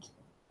abrogated.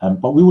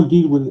 But we will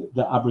deal with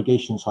the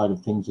abrogation side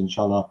of things,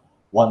 inshallah,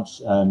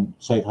 once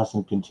Sayyid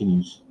Hassan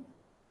continues.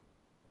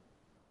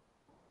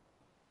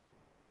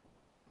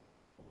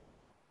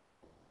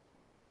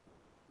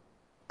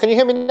 Can you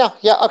hear me now?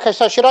 Yeah, okay.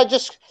 So should I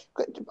just,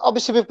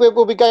 obviously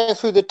we'll be going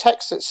through the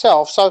text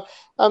itself. So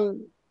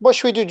what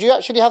should we do? Do you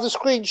actually have the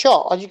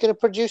screenshot? Are you going to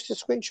produce the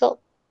screenshot?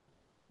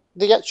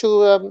 The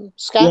actual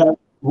scan? Yeah,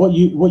 what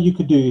you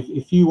could do,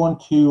 if you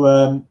want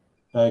to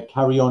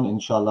carry on,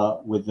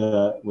 inshallah, with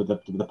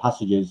the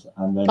passages,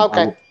 and then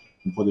okay.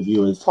 For the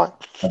viewers. Fine.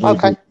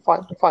 Okay,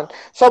 fine.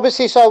 So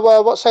obviously,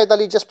 what Sayyid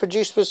Ali just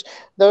produced was,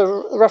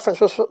 the reference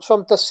was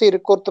from Tafsir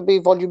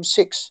al-Qurtubi, volume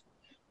 6,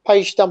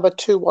 page number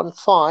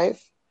 215.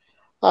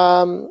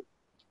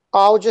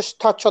 I'll just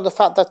touch on the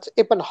fact that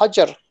Ibn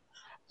Hajar,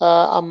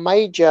 a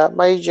major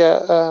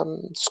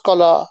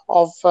scholar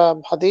of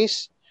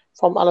hadith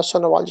from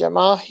Al-Sunnah wal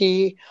Jama'ah,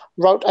 he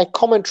wrote a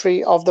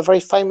commentary of the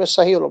very famous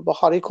Sahih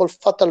al-Bukhari called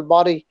Fath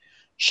al-Bari,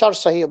 Sharh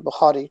Sahih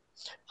al-Bukhari.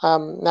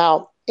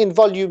 Now, in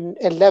volume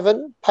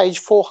 11, page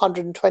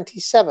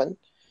 427,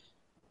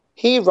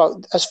 he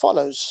wrote as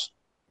follows: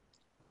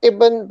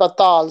 Ibn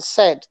Battal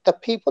said, the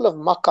people of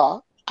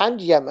Makkah and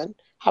Yemen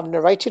have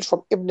narrated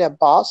from Ibn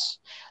Abbas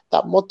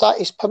that Mutah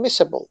is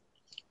permissible,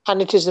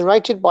 and it is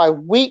narrated by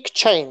weak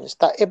chains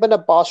that Ibn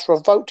Abbas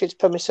revoked its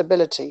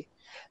permissibility.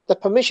 The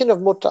permission of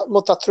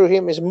Mutah through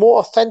him is more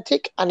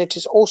authentic, and it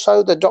is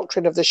also the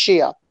doctrine of the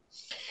Shia.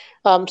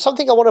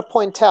 Something I want to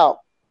point out.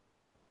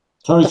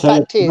 Sorry,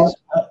 Sayyid,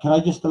 can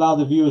I just allow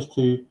the viewers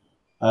to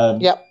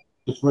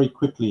just very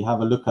quickly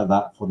have a look at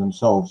that for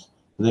themselves,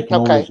 so they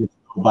can always just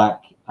go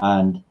back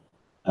and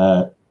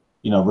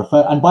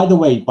refer. And by the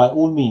way, by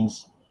all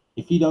means,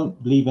 if you don't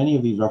believe any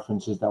of these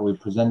references that we're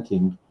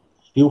presenting,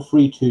 feel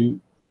free to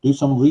do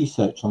some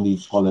research on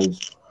these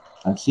scholars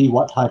and see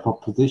what type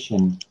of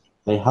position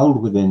they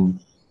held within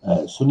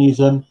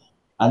Sunnism.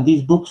 And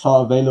these books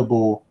are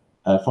available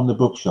from the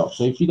bookshop.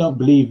 So if you don't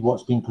believe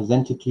what's being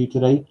presented to you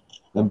today,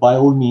 then by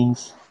all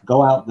means,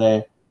 go out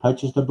there,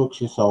 purchase the books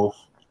yourself,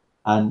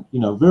 and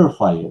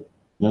verify it.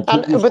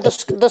 And with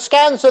the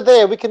scans are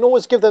there, we can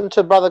always give them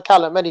to Brother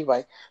Kalam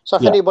anyway. So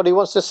if anybody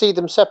wants to see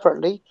them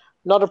separately,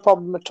 not a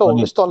problem at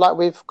all. It's not like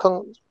we've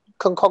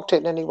concocted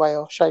in any way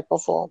or shape or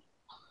form.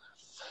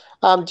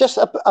 Just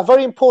a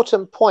very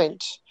important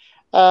point.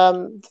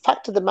 The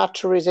fact of the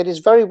matter is, it is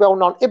very well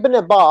known. Ibn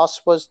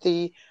Abbas was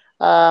the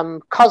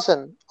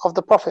cousin of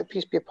the Prophet,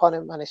 peace be upon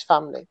him, and his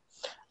family.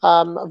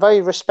 A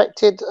very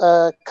respected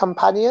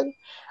companion,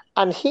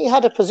 and he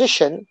had a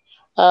position.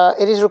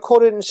 It is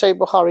recorded in Sahih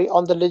Bukhari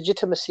on the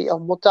legitimacy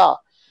of Mutah.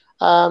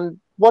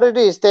 What it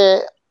is,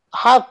 there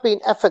have been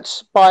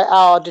efforts by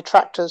our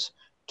detractors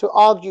to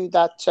argue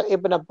that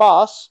Ibn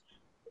Abbas,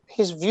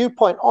 his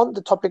viewpoint on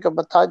the topic of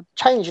Mutah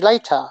changed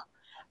later,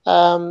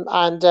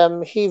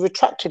 and he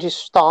retracted his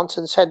stance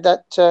and said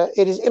that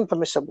it is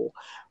impermissible.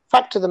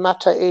 Fact of the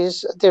matter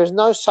is, there is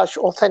no such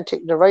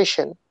authentic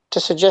narration to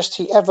suggest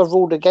he ever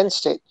ruled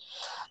against it.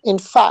 In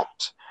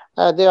fact,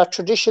 there are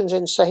traditions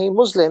in Sahih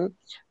Muslim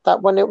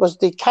that when it was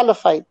the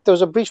caliphate, there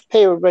was a brief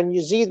period when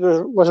Yazid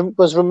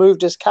was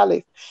removed as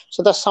caliph.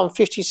 So that's some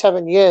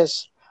 57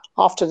 years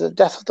after the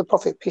death of the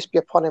Prophet, peace be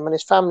upon him, and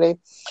his family.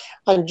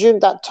 And during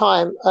that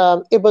time,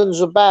 Ibn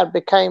Zubair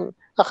became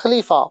a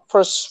khalifa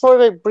for a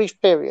very brief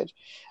period.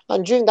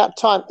 And during that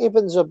time,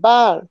 Ibn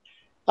Zubair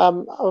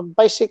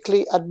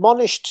basically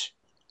admonished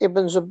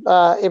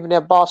Ibn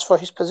Abbas for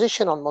his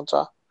position on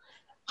Mutah,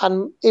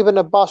 and Ibn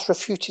Abbas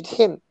refuted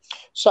him.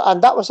 So,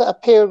 and that was at a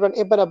period when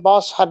Ibn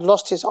Abbas had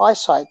lost his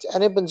eyesight,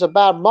 and Ibn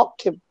Zubair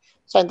mocked him,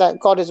 saying that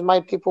God has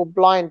made people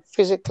blind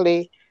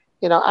physically,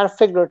 and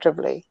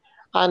figuratively.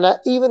 And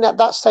even at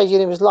that stage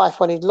in his life,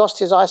 when he lost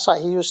his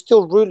eyesight, he was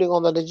still ruling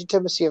on the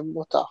legitimacy of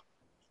Mutah.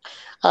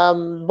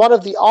 One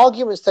of the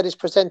arguments that is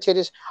presented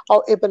is,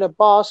 Ibn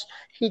Abbas,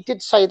 he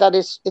did say that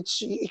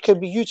it can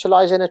be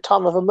utilized in a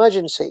time of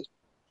emergency.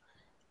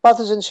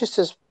 Brothers and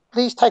sisters,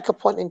 please take a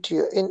point in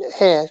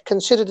here.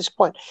 Consider this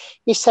point.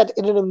 He said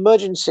in an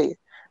emergency.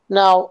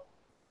 Now,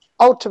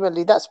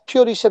 ultimately, that's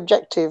purely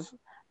subjective.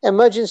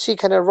 Emergency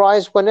can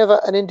arise whenever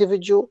an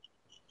individual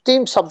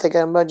deems something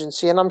an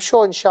emergency. And I'm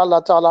sure,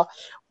 inshallah ta'ala,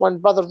 when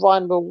Brother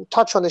Ryan will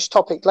touch on this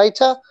topic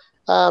later,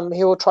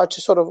 he will try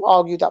to sort of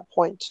argue that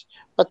point.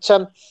 But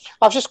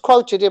I've just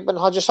quoted Ibn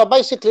Hajar. So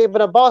basically,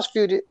 Ibn Abbas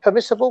viewed it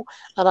permissible,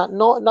 and at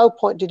no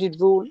point did he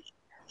rule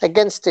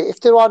against it.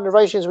 If there are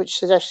narrations which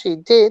suggest he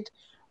did,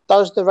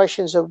 those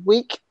narrations are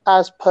weak,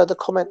 as per the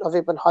comment of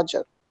Ibn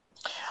Hajar.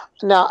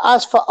 Now,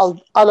 as for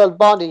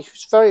Al-Albani,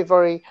 who's very,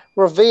 very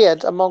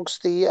revered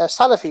amongst the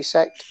Salafi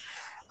sect,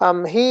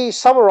 he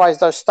summarized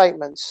those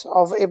statements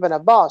of Ibn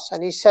Abbas,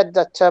 and he said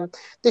that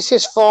this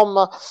is from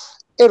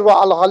Irwa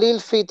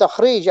al-Ghalil fi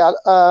Takhrij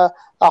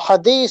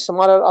al-Hadith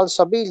Marar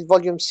al-Sabil,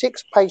 volume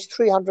 6, page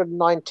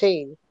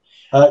 319.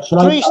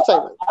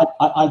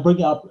 I'll bring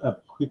it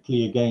up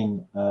quickly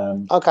again.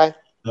 Okay.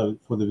 So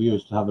for the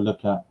viewers to have a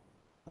look at.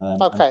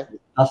 Okay.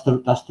 That's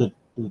the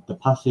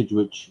passage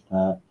which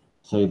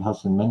Sayyid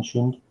Hassan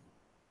mentioned.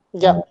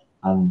 Yeah.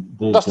 And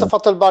that's the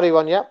Fath al-Bari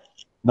one, yeah?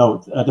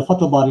 No, the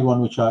Fath al-Bari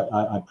one, which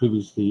I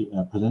previously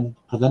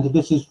presented.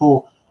 This is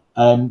for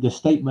the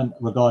statement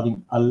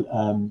regarding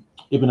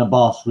Ibn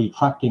Abbas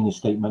retracting his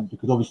statement,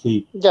 because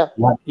obviously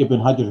Ibn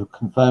Hajar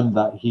confirmed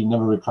that he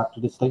never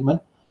retracted his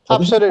statement. So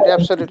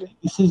absolutely.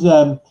 This is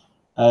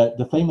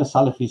the famous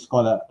Salafi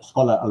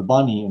scholar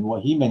Albani, and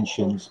what he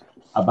mentions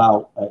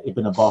about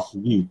Ibn Abbas'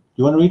 view. Do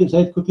you want to read it,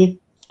 Zaid, quickly?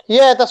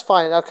 Yeah, that's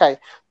fine. Okay.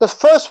 The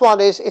first one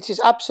is, it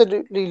is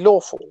absolutely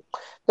lawful.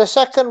 The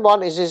second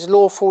one is, his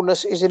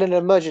lawfulness is in an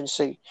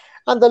emergency.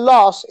 And the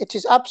last, it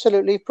is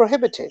absolutely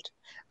prohibited.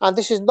 And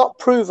this is not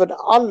proven,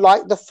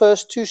 unlike the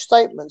first two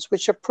statements,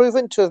 which are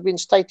proven to have been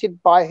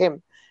stated by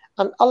him.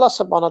 And Allah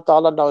subhanahu wa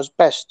ta'ala knows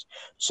best.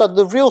 So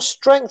the real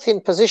strength in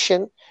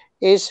position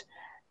is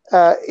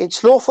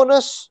its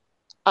lawfulness,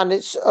 and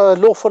its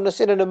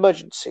lawfulness in an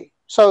emergency.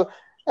 So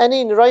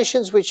any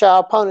narrations which our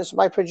opponents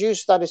may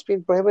produce that has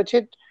been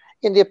prohibited,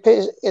 in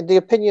the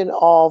opinion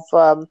of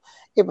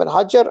Ibn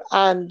Hajar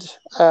and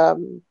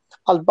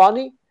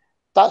Albani,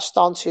 that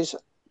stance is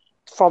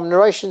from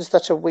narrations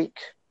that are weak.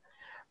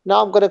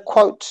 Now I'm going to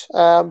quote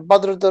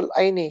Badr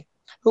al-Aini,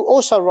 who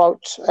also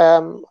wrote,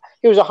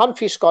 he was a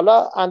Hanfi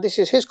scholar, and this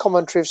is his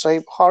commentary of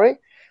Sahih Bukhari,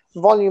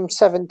 volume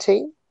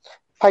 17,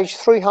 page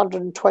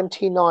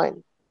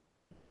 329.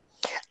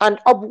 And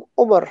Abu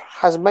Umar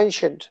has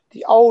mentioned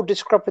the old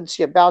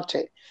discrepancy about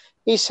it.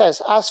 He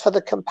says, as for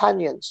the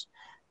companions,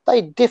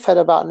 they differed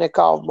about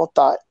Nikah of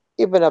Mutah.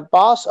 Ibn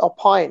Abbas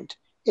opined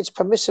its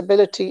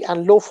permissibility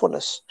and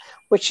lawfulness,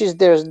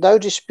 there is no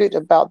dispute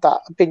about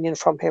that opinion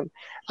from him.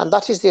 And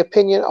that is the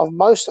opinion of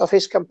most of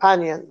his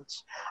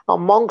companions,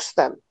 amongst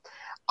them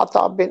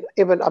Atta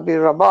ibn Abi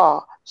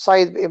Rabah,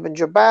 Sayyid ibn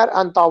Jubair,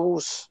 and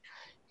Tawus.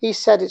 He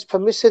said its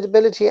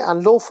permissibility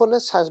and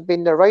lawfulness has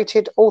been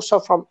narrated also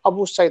from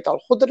Abu Sayyid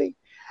al-Khudri,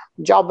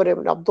 Jabir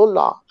ibn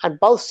Abdullah, and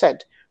both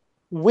said,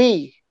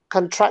 we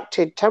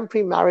contracted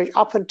temporary marriage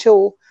up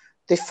until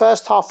the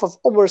first half of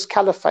Umar's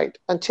caliphate,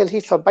 until he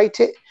forbade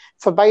it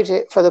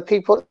for the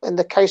people in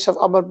the case of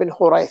Amr bin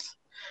Hurayth.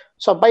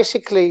 So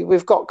basically,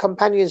 we've got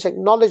companions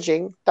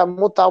acknowledging that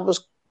Mutah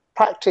was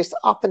practiced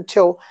up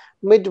until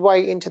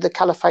midway into the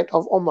caliphate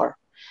of Umar.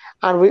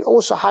 And we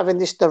also have in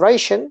this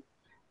narration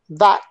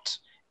that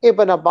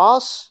Ibn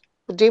Abbas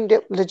deemed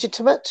it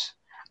legitimate,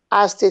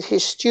 as did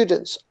his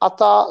students,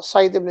 Ata,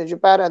 Sayyid ibn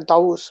Jubair, and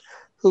Tawus,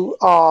 who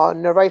are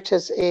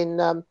narrators in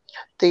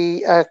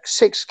the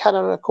 6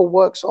 canonical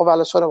works of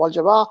Al-Sunnah wal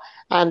Jama'ah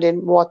and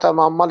in Muwatta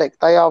Imam Malik.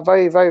 They are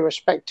very, very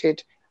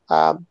respected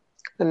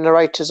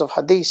narrators of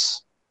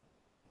hadith.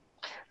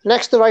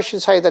 Next narration,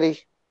 Sayyid Ali,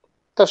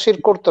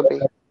 Tafsir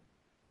Qurtubi.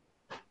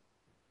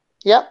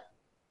 Yeah?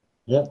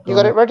 Yeah, You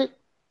got it ready?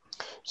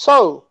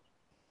 So,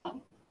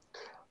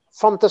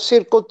 from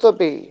Tafsir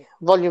Qurtubi,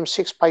 volume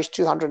 6, page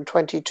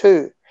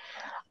 222,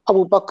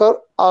 Abu Bakr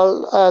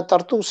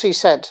al-Tartusi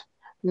said,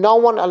 no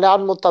one allowed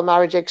Mutah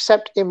marriage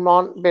except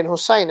Imran bin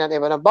Hussein and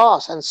Ibn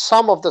Abbas and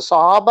some of the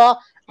Sahaba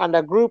and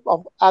a group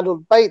of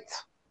Ahlul Bayt.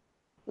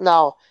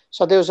 Now,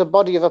 so there was a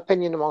body of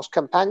opinion amongst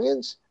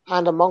companions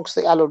and amongst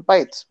the Ahlul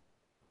Bayt.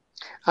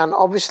 And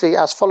obviously,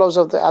 as followers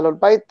of the Ahlul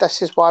Bayt,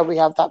 this is why we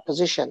have that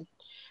position.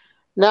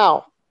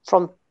 Now,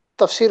 from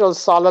Tafsir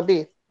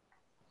al-Salabi,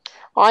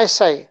 I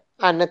say,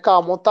 and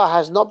Nikah Mutah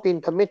has not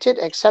been permitted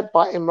except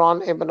by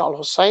Imran ibn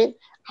al-Hussein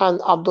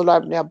and Abdullah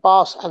ibn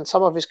Abbas and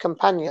some of his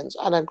companions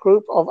and a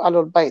group of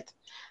Ahlul Bayt.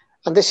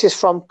 And this is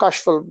from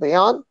Kashf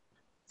al-Bayan,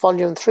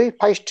 volume 3,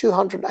 page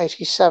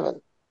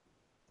 287.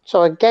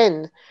 So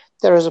again,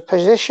 there is a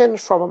position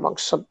from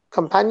amongst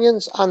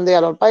companions and the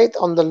Ahlul Bayt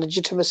on the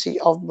legitimacy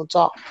of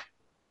Mutah.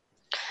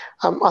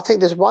 I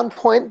think there's one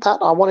point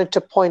that I wanted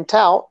to point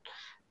out.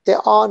 There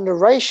are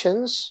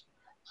narrations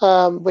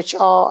which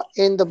are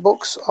in the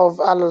books of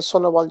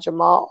Al-Sunnah wal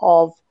Jama'ah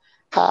of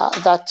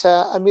that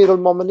Amir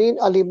al-Mu'mineen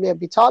Ali ibn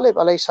Abi Talib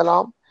alayhi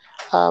salam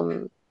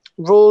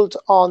ruled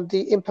on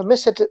the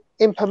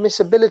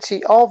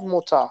impermissibility of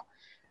Mutah,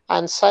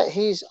 and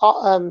he's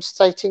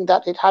stating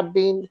that it had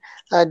been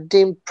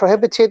deemed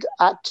prohibited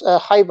at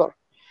Khaybar.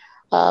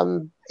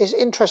 It's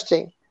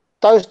interesting.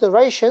 Those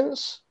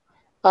narrations,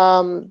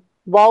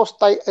 whilst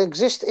they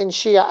exist in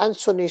Shia and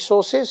Sunni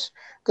sources,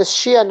 the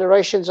Shia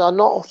narrations are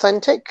not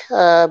authentic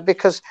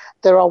because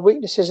there are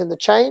weaknesses in the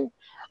chain.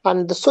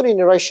 And the Sunni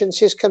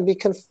narrations can be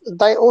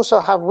they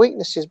also have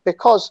weaknesses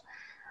because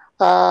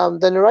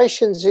the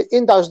narrations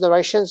in those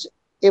narrations,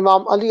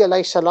 Imam Ali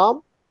alayhi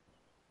salam.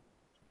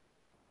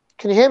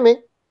 Can you hear me?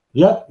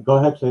 Yeah, go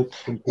ahead, Sayyid.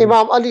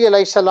 Imam Ali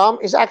alayhi salam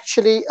is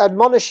actually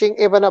admonishing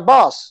Ibn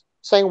Abbas,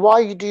 saying,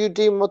 "Why do you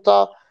deem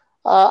Mutah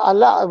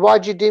Allah? Why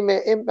do you deem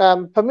it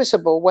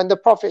permissible when the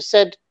Prophet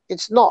said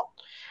it's not?"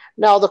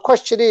 Now the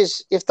question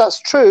is, if that's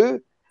true,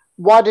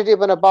 why did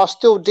Ibn Abbas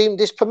still deem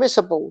this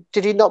permissible?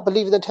 Did he not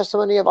believe in the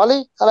testimony of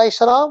Ali alayhi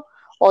salam,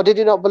 or did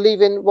he not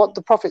believe in what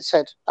the Prophet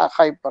said at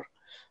Khaybar?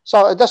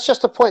 So that's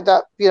just a point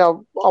that I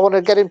want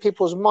to get in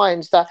people's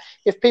minds, that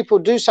if people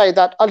do say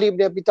that Ali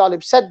ibn Abi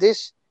Talib said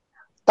this,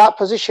 that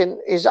position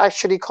is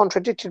actually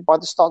contradicted by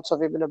the stance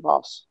of Ibn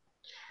Abbas.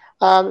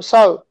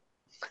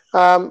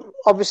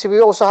 Obviously we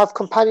also have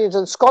companions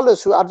and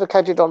scholars who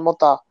advocated on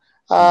Mutah.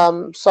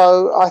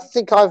 So I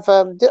think I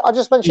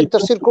just mentioned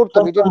Tafsir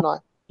Qurtubi, didn't I?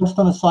 Just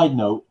on a side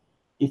note,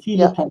 if you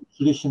look at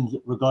traditions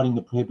regarding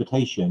the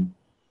prohibition,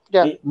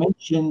 it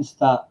mentions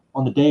that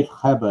on the day of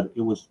Khaybar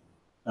it was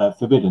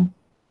forbidden,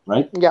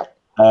 right?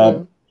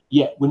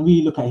 Yet when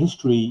we look at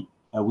history,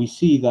 we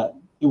see that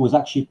it was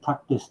actually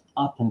practiced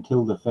up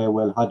until the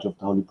farewell Hajj of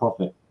the Holy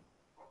Prophet.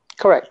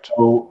 Correct.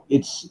 So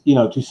it's,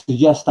 to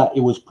suggest that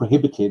it was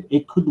prohibited,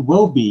 it could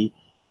well be,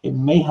 it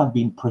may have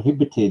been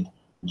prohibited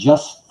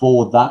just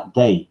for that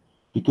day,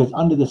 because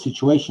under the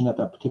situation at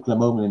that particular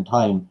moment in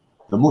time,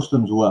 the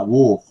Muslims were at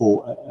war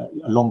for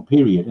a long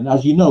period. And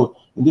as you know,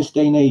 in this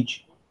day and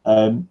age,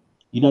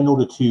 in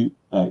order to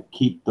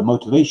keep the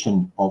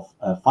motivation of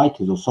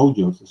fighters or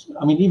soldiers,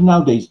 I mean, even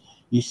nowadays,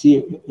 you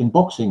see in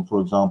boxing,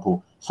 for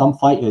example, some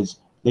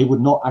fighters, they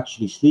would not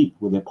actually sleep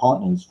with their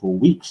partners for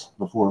weeks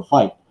before a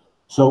fight.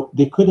 So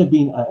there could have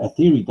been a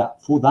theory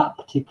that for that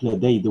particular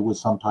day, there was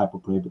some type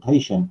of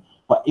prohibition.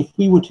 But if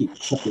we were to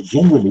accept it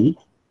generally,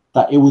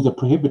 that it was a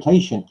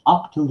prohibition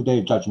up till the Day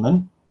of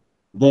Judgment,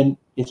 then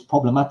it's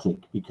problematic,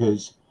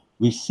 because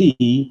we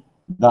see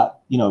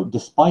that,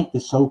 despite the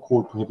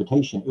so-called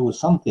prohibition, it was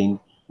something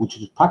which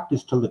was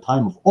practiced till the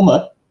time of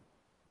Umar,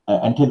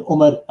 until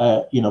Umar,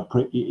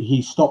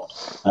 he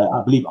stopped,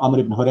 I believe, Amr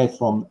ibn Hurayth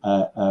from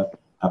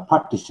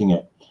practicing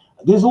it.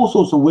 There's all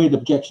sorts of weird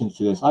objections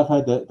to this. I've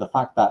heard the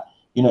fact that,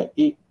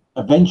 it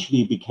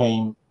eventually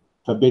became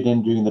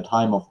forbidden during the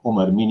time of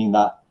Umar, meaning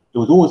that it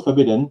was always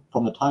forbidden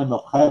from the time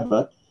of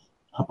Khaybar,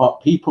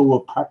 but people were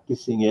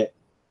practicing it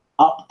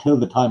up till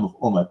the time of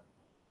Umar,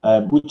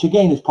 which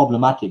again is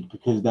problematic,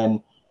 because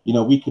then,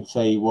 we could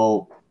say,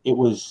 well, it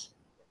was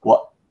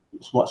what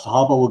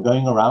Sahaba were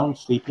going around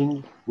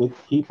sleeping with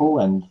people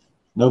and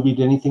nobody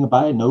did anything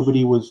about it.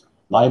 Nobody was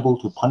liable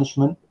to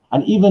punishment.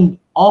 And even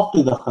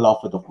after the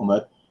Khilafat of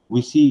Umar,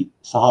 we see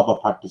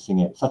Sahaba practicing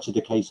it, such as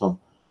the case of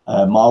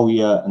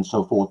Muawiyah and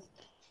so forth.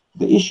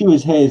 The issue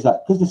is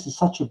that because this is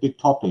such a big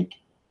topic,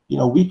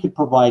 we could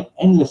provide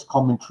endless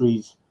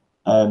commentaries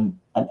and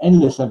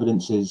endless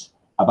evidences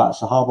about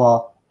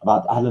Sahaba,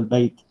 about Ahlul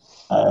Bayt,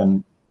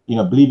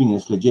 believing in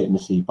its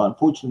legitimacy. But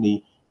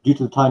unfortunately, due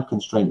to the time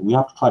constraint, we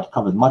have to try to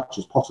cover as much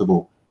as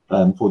possible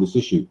for this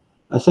issue.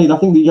 Sayyid, I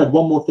think that you had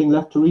one more thing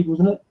left to read,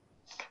 wasn't it?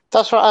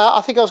 That's right.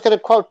 I think I was going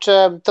to quote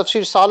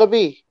Tafsir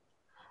Salabi.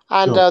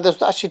 And Sure.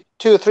 there's actually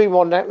 2 or 3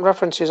 more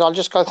references. I'll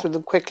just go through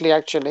them quickly,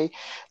 actually.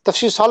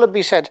 Tafsir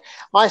Salabi said,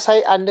 I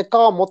say, and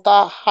nikah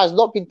mutah has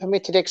not been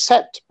permitted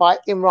except by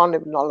Imran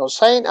ibn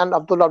al-Hussein and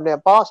Abdullah ibn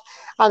Abbas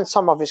and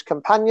some of his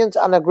companions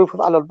and a group of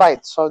Ahlul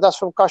Bayt. So that's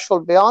from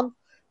Kashful Bayan,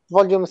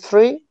 volume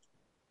 3,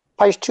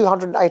 page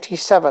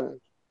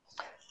 287.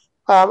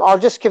 I'll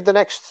just give the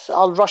next,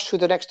 I'll rush through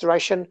the next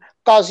narration.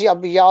 Qazi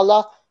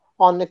Abiyala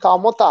on nikah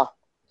mutah.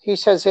 He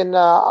says in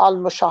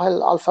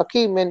Al-Mushahil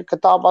al-Faqih min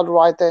Kitab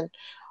al-Ruwaitain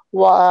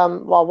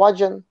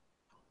Wajhan,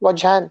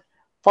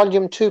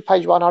 volume 2,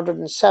 page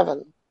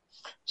 107.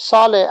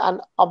 Saleh and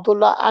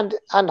Abdullah and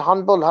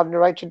Hanbal have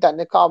narrated that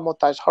nikah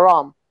mutah is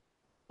haram.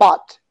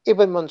 But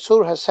Ibn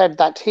Mansur has said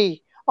that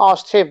he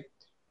asked him,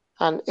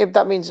 and if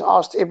that means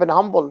asked Ibn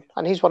Hanbal,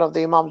 and he's one of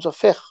the Imams of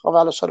Fiqh of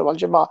Al-Sunnah wal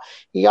Jama'ah,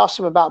 he asked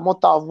him about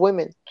mutah of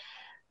women.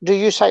 Do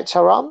you say it's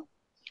haram?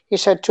 He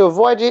said, to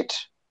avoid it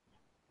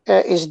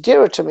is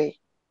dearer to me.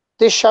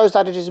 This shows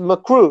that it is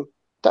makruh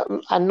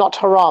and not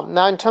haram.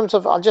 Now, in terms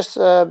of, I'll just,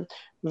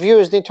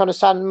 viewers need to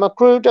understand,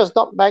 makruh does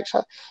not make,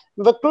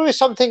 makruh is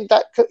something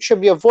that should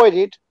be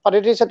avoided, but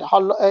it isn't,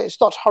 it's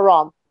not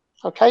haram.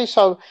 Okay,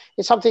 so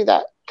it's something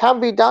that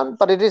can be done,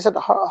 but it isn't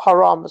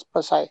haram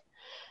per se.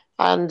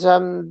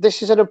 And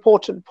this is an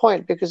important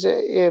point because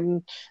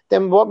then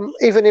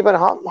even Ibn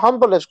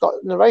Hanbal has got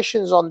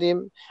narrations on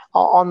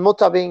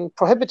mutah being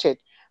prohibited,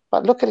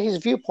 but look at his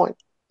viewpoint.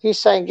 He's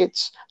saying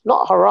it's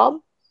not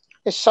haram,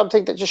 it's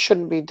something that just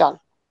shouldn't be done.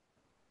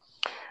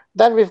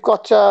 Then we've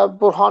got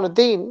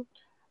Burhanuddin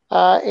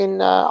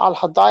in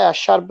Al-Hadaya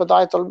Shar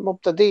Badayat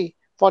al-Mubtadi,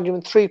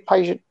 volume 3,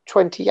 page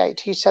 28.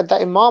 He said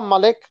that Imam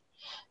Malik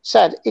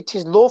said it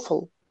is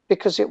lawful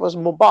because it was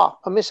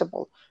mubah,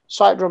 permissible.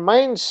 So it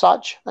remains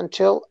such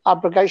until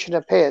abrogation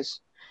appears.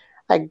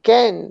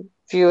 Again,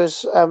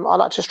 viewers, I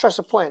like to stress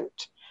a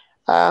point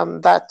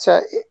that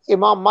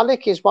Imam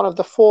Malik is one of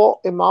the 4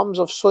 Imams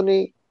of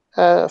Sunni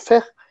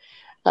fiqh,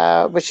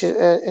 which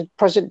is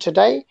present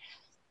today.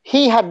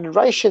 He had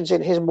narrations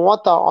in his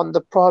Muwatta on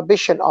the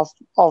prohibition of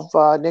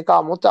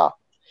nikah mutah.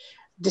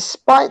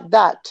 Despite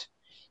that,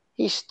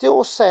 he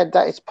still said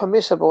that it's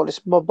permissible, it's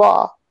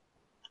mubah,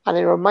 and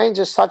it remains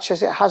as such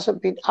as it hasn't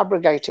been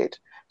abrogated.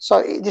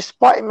 So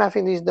despite him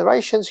having these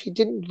narrations, he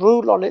didn't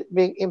rule on it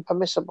being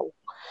impermissible.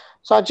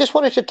 So I just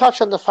wanted to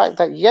touch on the fact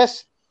that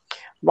yes,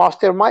 whilst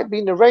there might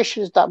be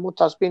narrations that mutah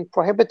has been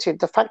prohibited,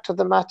 the fact of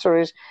the matter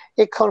is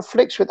it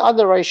conflicts with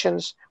other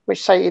narrations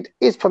which say it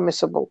is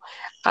permissible.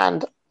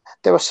 And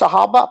there were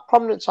Sahaba,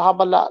 prominent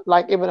Sahaba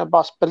like Ibn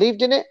Abbas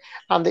believed in it,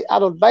 and the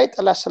Ahlul Bayt,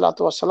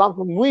 salatu wasalam,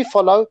 whom we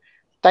follow,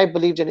 they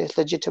believed in its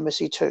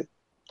legitimacy too.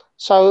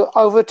 So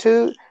over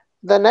to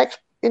the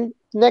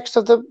next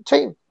of the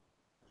team.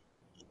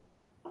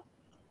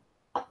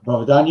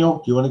 Brother Daniel,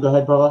 do you want to go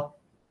ahead, brother,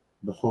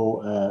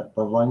 before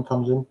Brother Ryan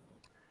comes in?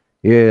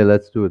 Yeah,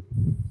 let's do it.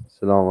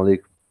 Assalamu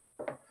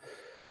alaikum.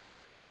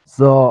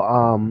 So,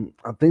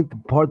 I think the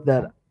part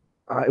that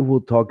I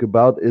will talk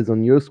about is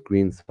on your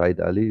screen, Said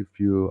Ali. If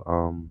you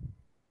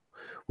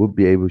would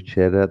be able to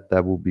share that,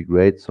 that would be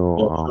great. So,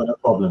 sure, no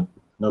problem.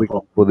 No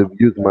problem. For the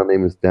views, my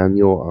name is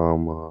Daniel.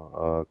 I'm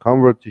a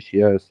convert to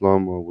Shia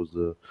Islam. I was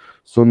a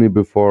Sunni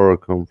before. I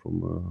come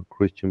from a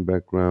Christian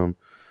background,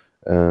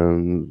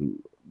 and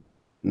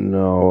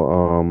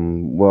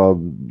well,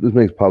 this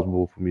makes it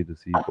possible for me to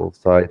see both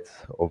sides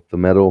of the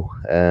medal.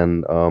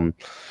 And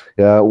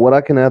yeah, what I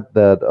can add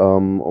that,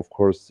 of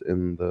course,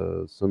 in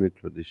the Sunni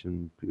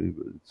tradition,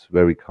 it's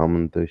very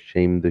common to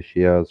shame the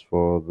Shias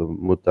for the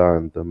Mutah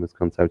and the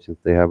misconceptions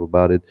they have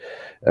about it.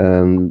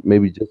 And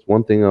maybe just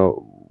one thing I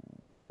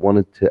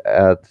wanted to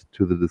add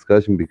to the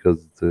discussion,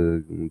 because it's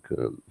a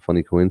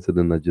funny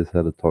coincidence. I just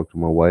had a talk to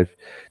my wife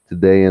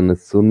today, and a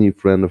Sunni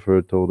friend of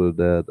her told her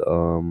that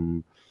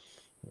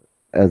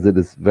as it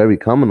is very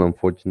common,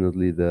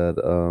 unfortunately, that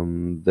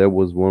there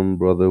was one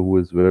brother who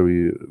is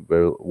very,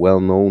 very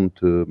well known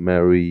to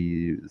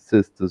marry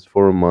sisters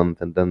for a month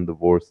and then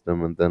divorce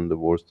them and then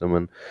divorce them.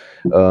 And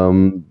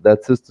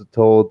that sister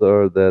told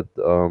her that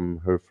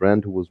her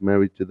friend who was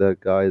married to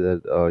that guy,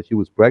 that she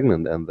was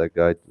pregnant, and that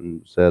guy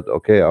said,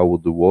 "Okay, I will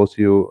divorce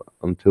you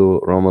until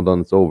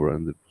Ramadan is over."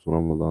 And it was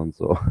Ramadan,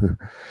 so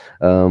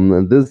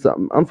and this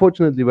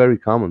unfortunately very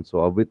common. So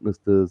I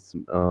witnessed this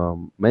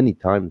many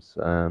times,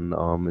 and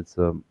it's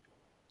a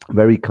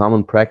very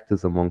common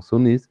practice among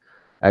Sunnis,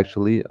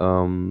 actually,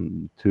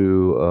 to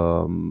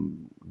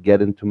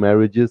get into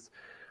marriages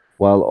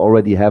while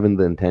already having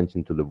the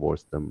intention to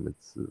divorce them.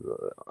 It's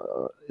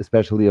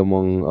especially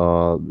among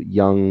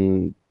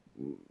young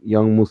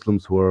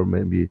Muslims who are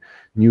maybe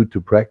new to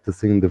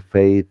practicing the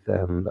faith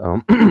and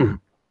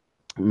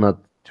not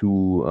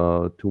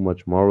too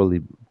much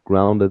morally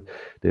grounded.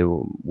 They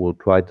will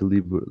try to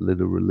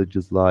live a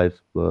religious life,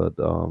 but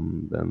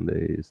then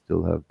they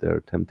still have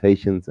their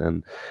temptations.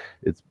 And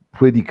it's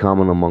pretty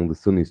common among the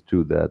Sunnis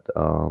too that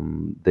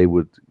they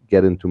would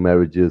get into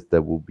marriages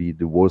that will be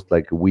divorced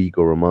like a week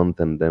or a month,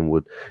 and then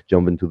would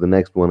jump into the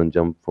next one and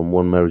jump from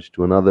one marriage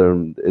to another.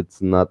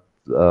 It's not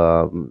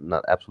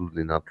not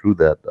absolutely not true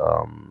that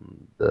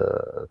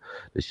the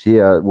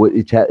Shia,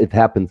 it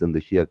happens in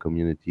the Shia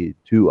community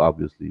too.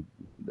 Obviously,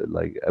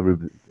 like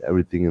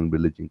everything in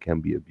religion can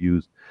be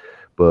abused,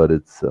 but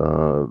it's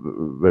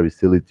very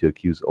silly to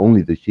accuse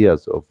only the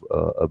Shias of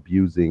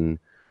abusing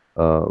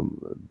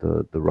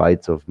the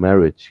rights of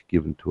marriage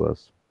given to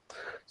us.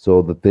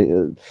 So the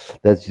thing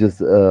that's just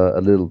a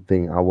little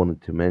thing I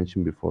wanted to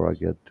mention before I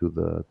get to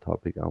the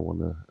topic I want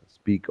to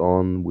speak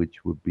on,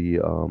 which would be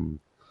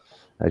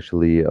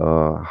actually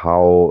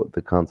how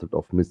the concept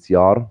of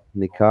misyar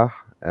nikah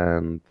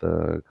and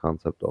the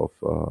concept of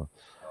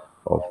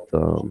the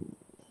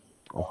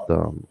of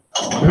the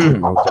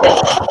oh,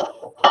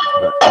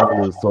 sorry,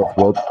 I'm in a sore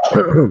throat.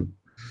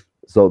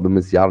 So the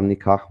misyar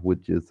nikah,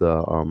 which is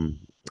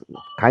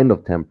kind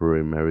of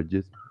temporary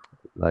marriages,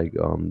 like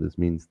this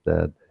means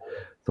that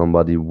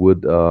somebody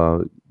would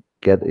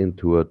get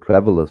into a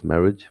traveler's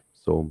marriage.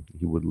 So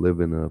he would live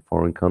in a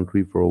foreign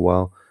country for a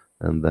while,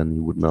 and then he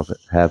would not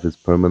have his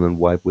permanent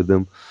wife with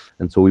him.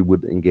 And so he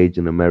would engage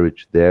in a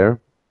marriage there.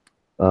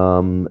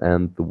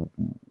 And the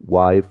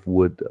wife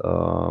would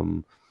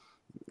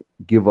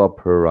give up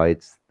her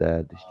rights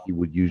that she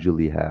would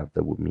usually have.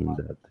 That would mean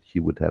that she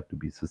would have to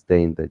be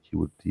sustained, that she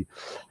would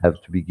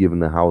have to be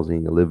given a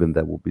housing, a living.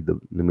 That would be the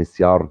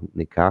misyar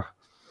nikah.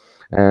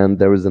 And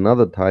there is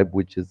another type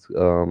which is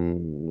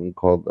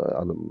called,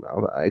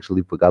 I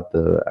actually forgot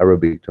the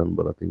Arabic term,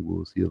 but I think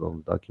we'll see it on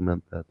the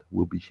document that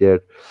will be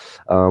shared.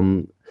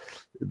 Um,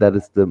 that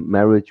is the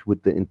marriage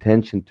with the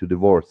intention to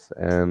divorce.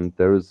 And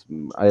there is,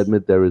 I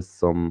admit, there is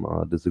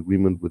some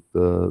disagreement with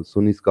the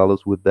Sunni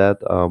scholars with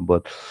that,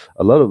 but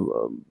a lot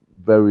of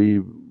very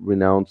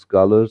renowned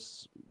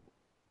scholars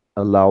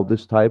allow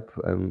this type,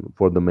 and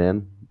for the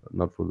men,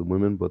 not for the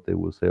women, but they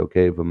will say,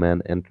 okay, if a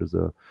man enters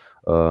a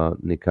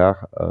nikah,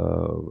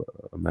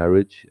 a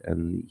marriage,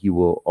 and he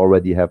will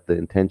already have the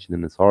intention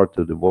in his heart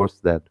to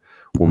divorce that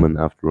woman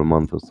after a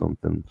month or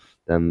something,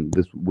 then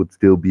this would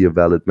still be a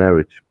valid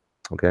marriage.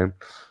 Okay,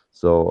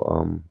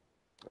 so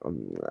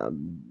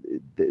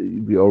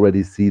we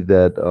already see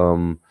that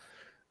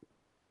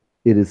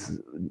it is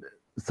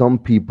some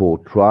people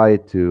try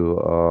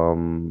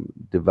to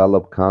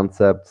develop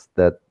concepts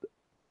that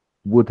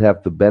would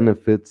have the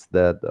benefits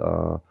that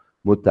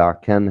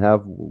Mutah can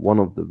have,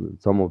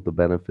 some of the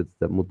benefits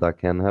that Mutah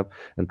can have,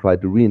 and try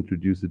to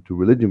reintroduce it to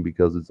religion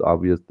because it's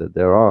obvious that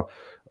there are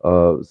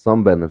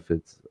some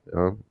benefits.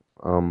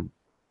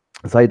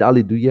 Said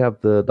Ali, do you have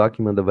the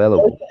document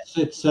available? Yes,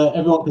 it's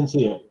everyone can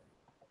see it.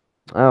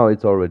 Oh,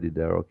 it's already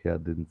there. Okay, I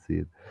didn't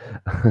see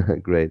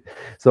it. Great.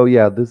 So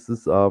yeah, this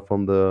is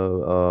from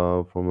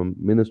a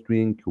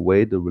ministry in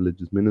Kuwait, a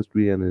religious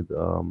ministry, and it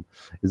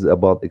is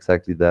about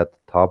exactly that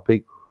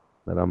topic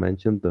that I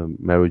mentioned, the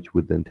marriage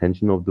with the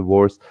intention of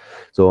divorce.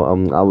 So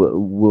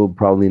will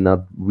probably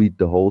not read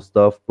the whole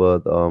stuff,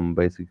 but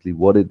basically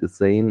what it is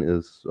saying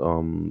is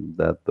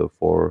that the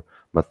four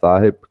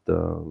madhahib,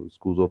 the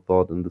schools of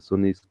thought in the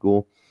Sunni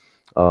school,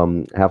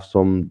 have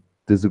some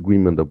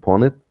disagreement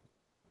upon it,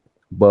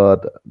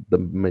 but the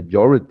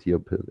majority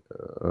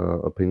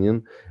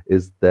opinion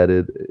is that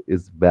it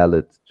is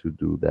valid to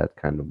do that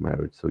kind of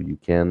marriage. So you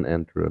can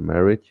enter a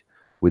marriage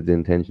with the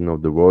intention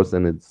of divorce,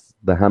 and it's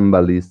the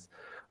Hanbalis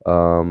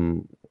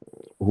who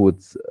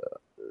would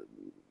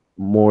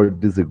more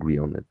disagree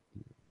on it.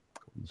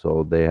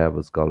 So they have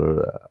a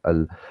scholar,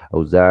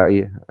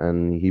 Al-Awza'i,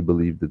 and he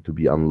believed it to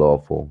be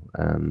unlawful,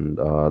 and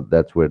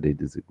that's where they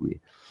disagree.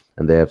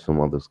 And they have some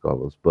other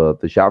scholars, but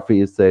the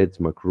Shafi'is say it's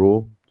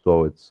makruh,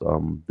 so it's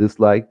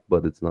disliked,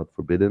 but it's not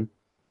forbidden.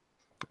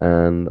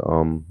 And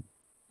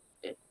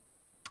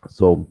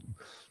so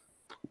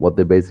what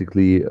they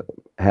basically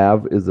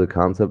have is a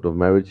concept of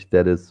marriage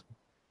that is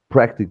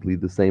practically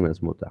the same as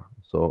Mutah.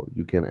 So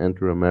you can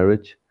enter a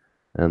marriage,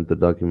 and the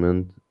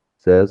document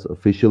says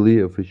official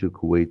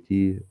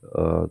Kuwaiti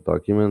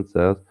document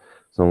says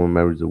someone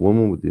marries a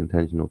woman with the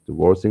intention of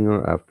divorcing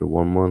her after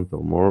 1 month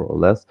or more or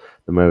less.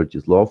 The marriage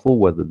is lawful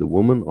whether the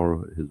woman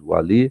or his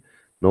wali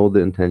know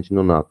the intention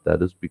or not.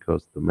 That is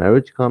because the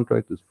marriage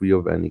contract is free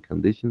of any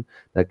condition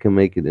that can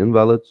make it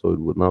invalid. So it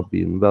would not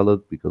be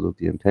invalid because of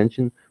the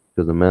intention,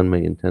 because a man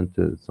may intend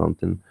to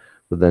something,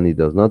 but then he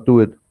does not do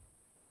it,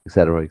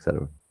 etc.,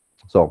 etc.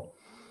 So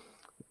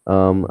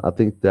I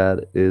think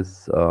that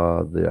is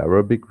the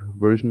Arabic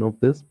version of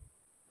this.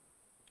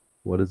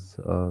 What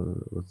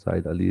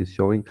Said Ali is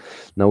showing.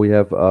 Now we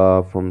have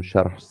from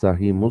Sharh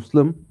Sahih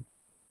Muslim.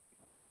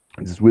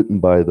 This is written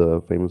by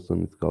the famous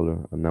Sunni scholar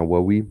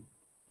Nawawi,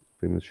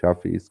 famous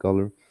Shafi'i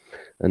scholar,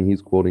 and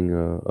he's quoting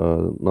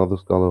another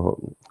scholar,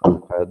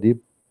 Al-Qadi,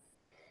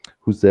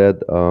 who said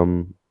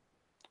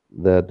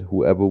that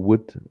whoever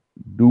would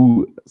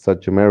do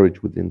such a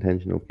marriage with the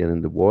intention of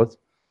getting divorced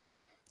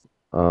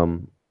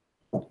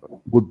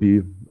would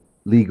be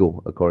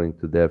legal according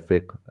to their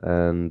fiqh.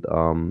 And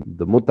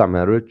the Mutah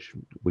marriage,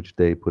 which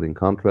they put in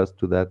contrast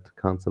to that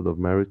concept of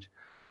marriage,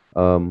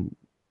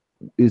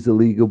 is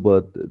illegal,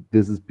 but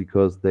this is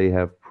because they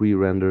have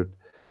pre-rendered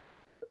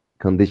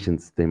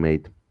conditions they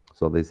made.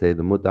 So they say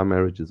the Mutah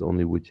marriage is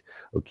only which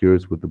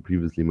occurs with the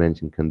previously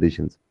mentioned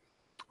conditions.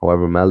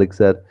 However, Malik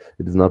said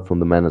it is not from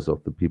the manners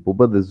of the people,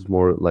 but this is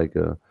more like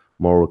a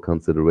moral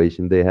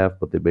consideration they have.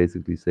 But they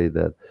basically say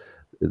that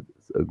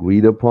it's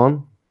agreed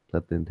upon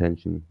that the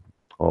intention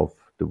of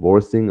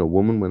divorcing a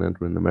woman when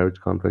entering a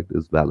marriage contract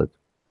is valid.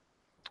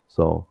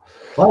 So,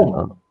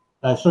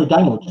 sorry,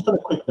 Daniel, just on a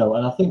quick note,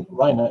 and I think,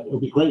 Rainer, it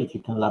would be great if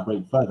you can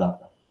elaborate further.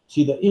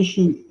 See, the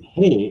issue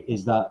here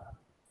is that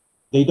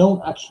they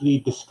don't actually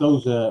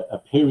disclose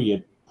a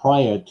period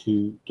prior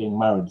to getting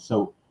married.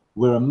 So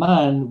where a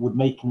man would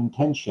make an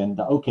intention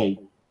that, okay,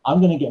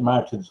 I'm going to get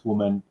married to this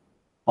woman,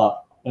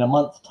 but in a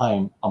month's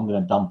time, I'm going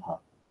to dump her.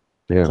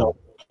 yeah. So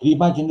can you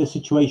imagine the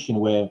situation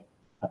where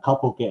a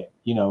couple get,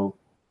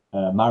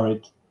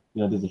 married,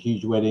 there's a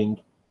huge wedding,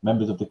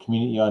 members of the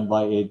community are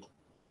invited,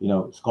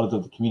 scholars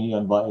of the community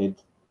are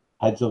invited,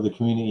 heads of the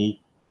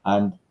community,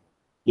 and,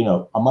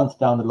 a month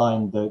down the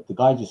line, the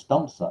guy just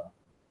dumps her.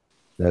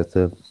 That's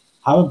it.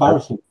 How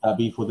embarrassing would that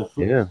be for the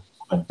Yeah.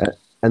 woman?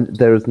 And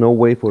there is no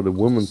way for the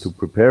woman to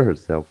prepare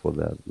herself for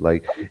that.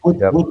 Like,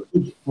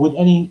 would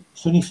any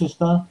Sunni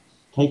sister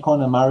take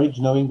on a marriage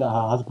knowing that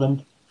her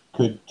husband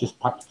could just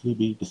practically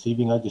be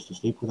deceiving her just to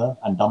sleep with her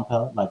and dump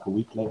her like a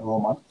week later or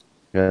a month?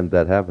 and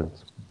that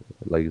happens.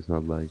 Like, it's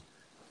not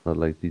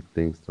like these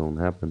things don't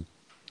happen.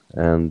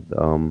 And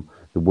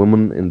the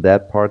woman in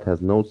that part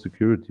has no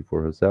security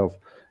for herself.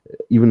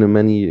 Even in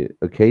many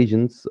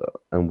occasions,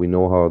 and we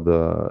know how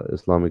the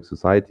Islamic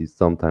societies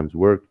sometimes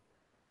work,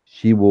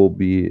 she will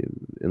be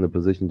in a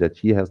position that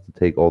she has to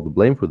take all the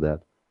blame for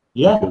that.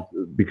 Yeah.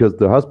 Because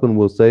the husband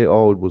will say,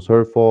 "Oh, it was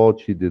her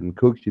fault. She didn't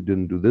cook. She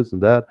didn't do this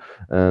and that,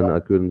 and I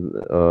couldn't."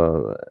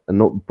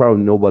 And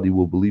probably nobody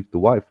will believe the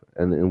wife.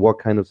 And in what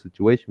kind of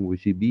situation will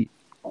she be?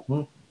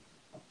 Mhm.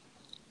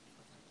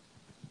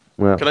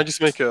 Well, Can I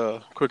just make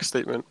a quick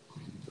statement?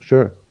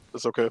 sure.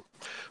 That's okay.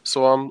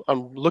 So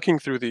I'm looking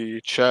through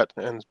the chat,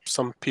 and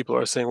some people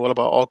are saying, "What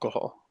about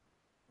alcohol?"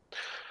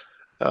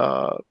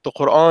 The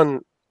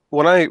Quran,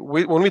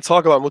 when we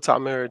talk about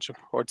mutah marriage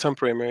or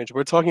temporary marriage,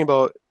 we're talking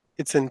about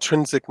its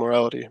intrinsic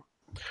morality.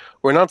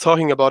 We're not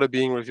talking about it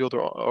being revealed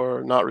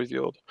or not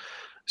revealed.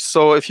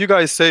 So if you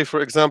guys say,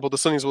 for example, the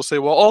Sunnis will say,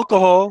 "Well,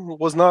 alcohol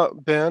was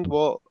not banned."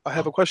 Well, I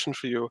have a question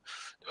for you.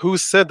 Who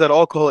said that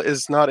alcohol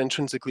is not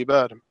intrinsically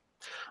bad?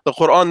 The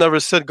Quran never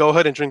said go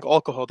ahead and drink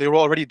alcohol. They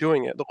were already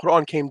doing it. The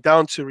Quran came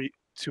down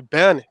to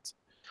ban it.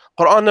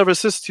 Quran never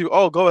says to you,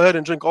 "Oh, go ahead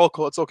and drink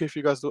alcohol. It's okay if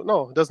you guys do it."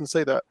 No, it doesn't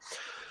say that.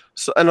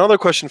 So another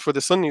question for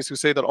the Sunnis who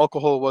say that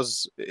alcohol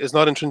is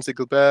not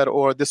intrinsically bad,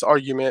 or this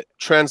argument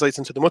translates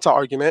into the Mutah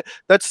argument.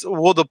 That's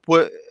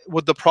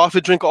would the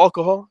Prophet drink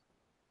alcohol?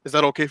 Is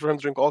that okay for him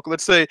to drink alcohol?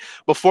 Let's say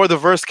before the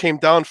verse came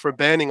down for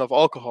banning of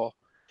alcohol,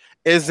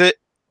 is it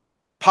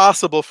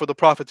possible for the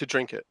Prophet to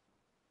drink it?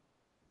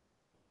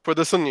 For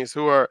the Sunnis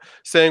who are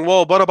saying,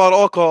 "Well, what about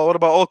alcohol? What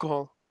about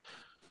alcohol?"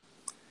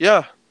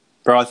 Yeah.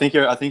 Bro, I think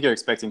you're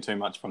expecting too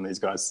much from these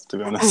guys, to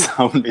be honest.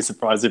 I wouldn't be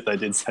surprised if they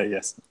did say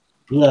yes.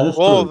 Yeah, that's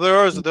Well,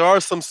 true. there are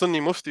some Sunni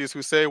muftis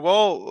who say,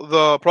 "Well,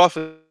 the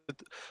Prophet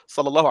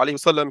sallallahu alaihi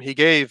wasallam, he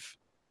gave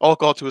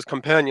alcohol to his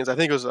companions. I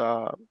think it was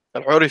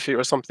Al-Urifi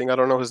or something. I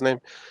don't know his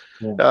name.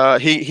 Yeah.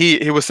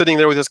 He was sitting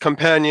there with his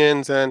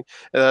companions, and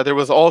there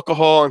was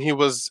alcohol, and he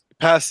was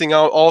passing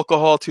out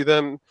alcohol to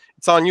them.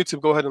 It's on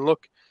YouTube. Go ahead and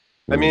look.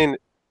 I mean,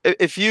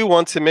 if you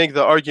want to make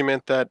the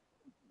argument that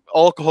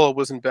alcohol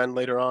wasn't banned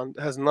later on,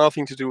 it has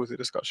nothing to do with the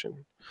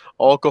discussion.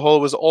 Alcohol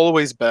was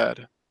always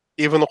bad.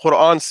 Even the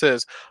Quran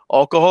says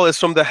alcohol is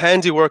from the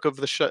handiwork of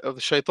the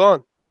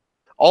shaitan.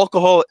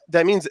 Alcohol,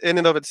 that means in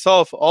and of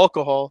itself,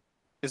 alcohol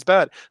is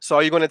bad. So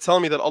are you going to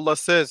tell me that Allah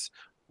says,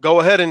 go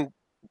ahead and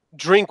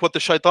drink what the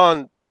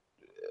shaitan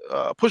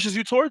pushes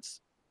you towards?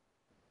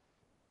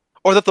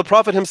 Or that the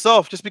Prophet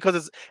himself, just because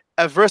it's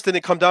a verse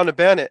didn't come down to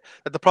ban it,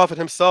 that the Prophet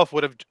himself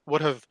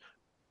would have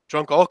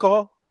drunk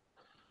alcohol?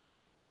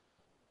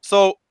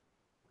 So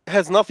it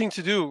has nothing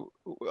to do,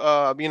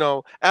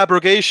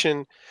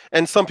 abrogation.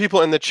 And some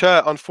people in the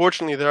chat,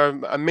 unfortunately, there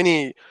are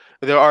many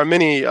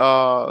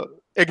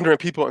ignorant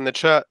people in the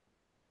chat.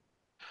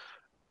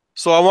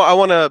 So I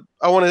want to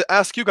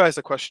ask you guys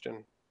a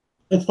question.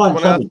 It's fine,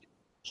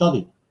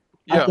 Shadi.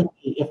 Yeah.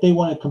 If they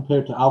want to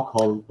compare to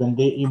alcohol, then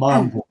the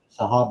Imams and the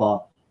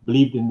Sahaba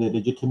believed in the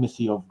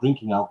legitimacy of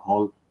drinking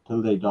alcohol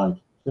till they died.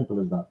 Simple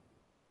as that.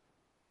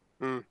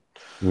 Yeah.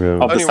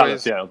 Of the Anyways.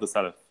 Salaf, yeah, of the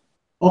Salaf.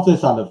 Of the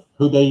Salaf,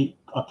 who they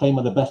claim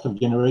are the best of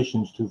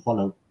generations to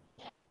follow.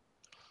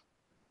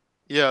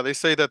 Yeah, they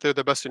say that they're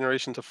the best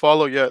generation to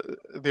follow, yet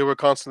they were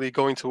constantly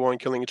going to war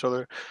and killing each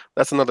other.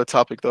 That's another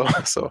topic, though.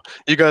 So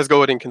you guys go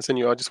ahead and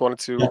continue. I just wanted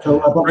to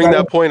bring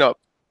that point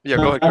up. Yeah,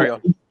 go ahead, carry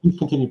on. Please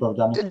continue, Brother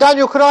Daniel.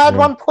 Daniel, could I add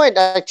one point,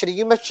 actually?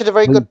 You mentioned a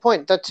very good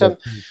point that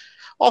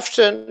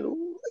often,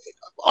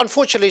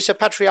 unfortunately, it's a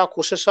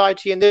patriarchal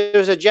society, and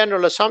there's a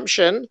general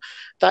assumption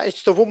that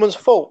it's the woman's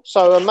fault.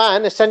 So a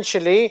man,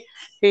 essentially,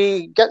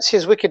 he gets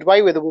his wicked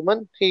way with a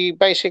woman. He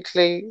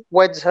basically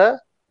weds her.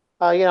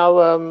 It's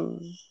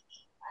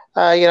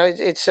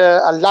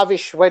a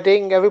lavish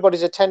wedding.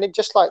 Everybody's attending,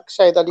 just like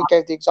Sayyid Ali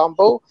gave the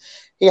example.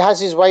 he has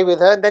his way with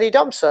her, and then he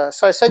dumps her.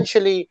 So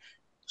essentially,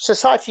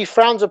 society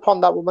frowns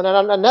upon that woman.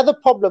 And another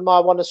problem I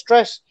want to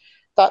stress,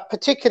 that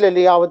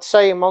particularly I would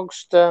say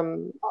amongst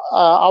the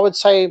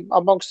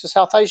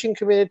South Asian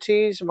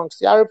communities, amongst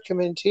the Arab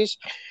communities,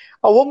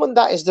 a woman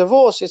that is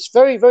divorced, it's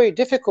very, very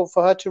difficult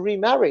for her to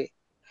remarry.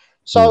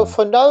 So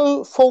for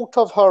no fault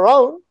of her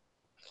own,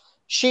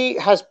 she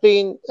has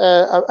been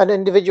an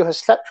individual has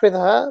slept with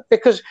her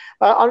because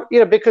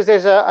because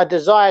there's a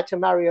desire to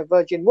marry a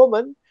virgin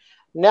woman.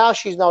 Now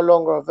she's no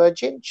longer a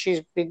virgin.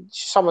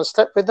 Someone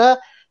slept with her.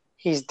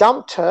 He's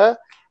dumped her.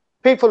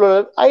 People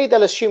will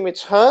they'll assume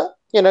it's her.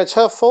 It's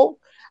her fault.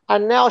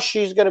 And now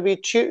she's going to be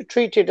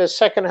treated as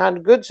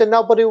second-hand goods, and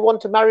nobody will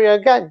want to marry her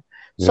again.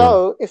 Yeah.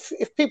 So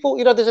if people,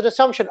 there's an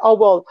assumption, oh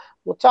well,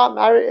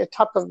 Mutah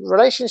type of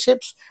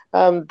relationships,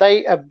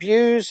 they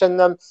abuse and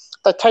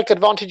they take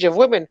advantage of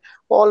women.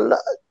 Well,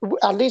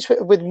 at least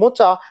with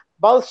Mutah,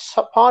 both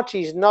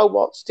parties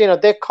know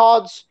their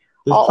cards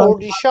are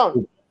already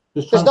shown.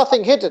 There's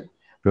nothing hidden.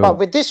 Sure. But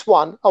with this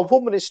one, a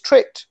woman is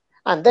tricked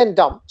and then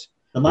dumped.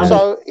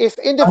 So if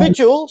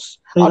individuals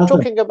are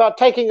talking about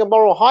taking a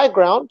moral high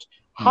ground,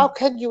 how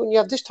can you, when you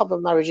have this type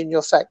of marriage in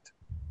your sect?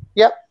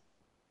 Yep.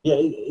 Yeah,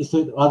 I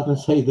was going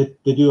to say that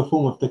they do a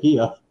form of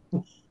taqiyya.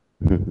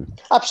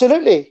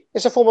 Absolutely,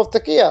 it's a form of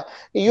taqiyya.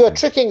 You are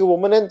tricking a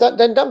woman and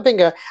then dumping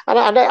her, and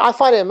I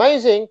find it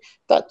amazing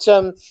that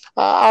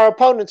our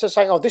opponents are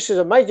saying, "Oh, this is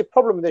a major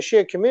problem in the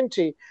Shia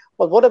community."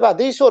 But what about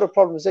these sort of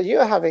problems that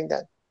you're having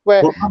then,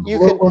 where you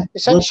can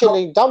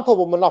essentially dump a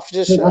woman after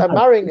just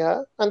marrying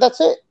her, and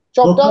that's it,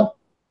 job done?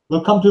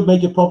 We'll come to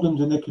major problems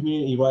in the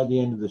community right at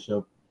the end of the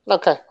show.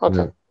 Okay.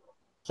 Yeah.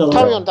 So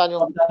carry on,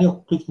 Daniel.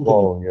 Daniel, please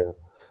continue.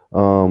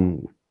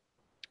 Well,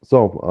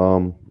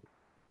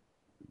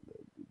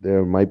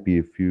 there might be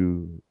a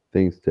few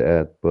things to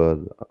add, but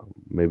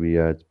maybe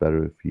it's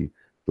better if we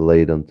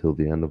delay it until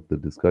the end of the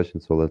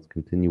discussion. So let's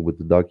continue with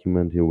the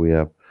document. Here we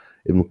have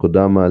Ibn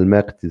Qudama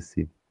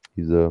al-Maqdisi.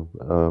 He's a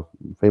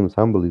famous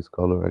Hanbali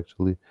scholar,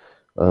 actually.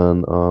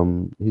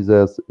 And he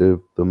says if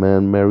the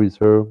man marries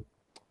her,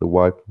 the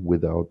wife,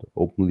 without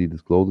openly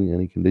disclosing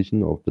any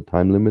condition of the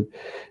time limit,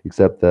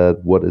 except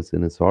that what is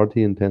in his heart,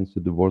 he intends to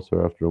divorce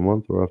her after a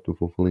month or after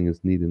fulfilling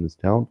his need in his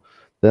town,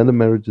 then the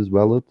marriage is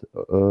valid,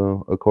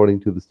 according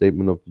to the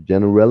statement of the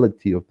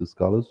generality of the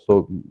scholars.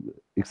 So,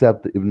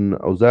 except Ibn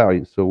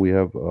Awza'i. So we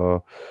have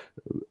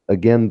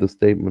again the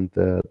statement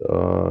that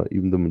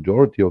even the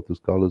majority of the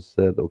scholars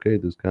said, okay,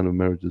 this kind of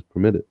marriage is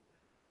permitted.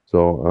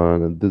 So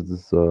this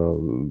is,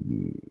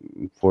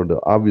 for the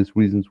obvious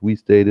reasons we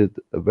stated,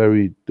 a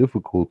very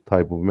difficult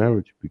type of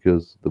marriage,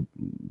 because the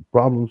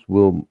problems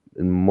will,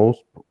 in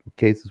most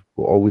cases,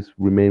 will always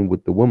remain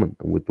with the woman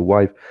and with the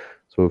wife.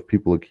 So if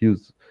people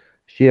accuse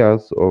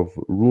Shias of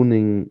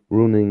ruining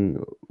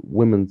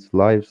women's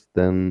lives,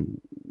 then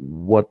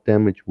what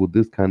damage will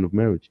this kind of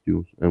marriage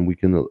do? And we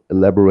can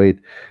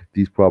elaborate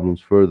these problems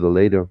further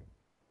later.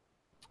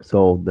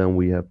 So then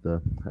we have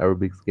the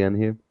Arabic scan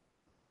here.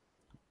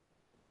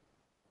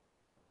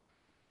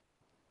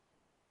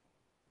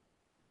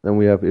 Then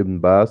we have Ibn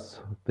Baz,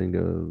 I think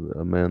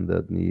a man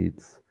that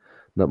needs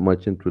not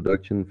much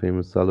introduction,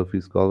 famous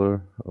Salafi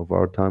scholar of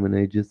our time and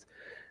ages.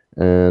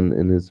 And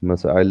in his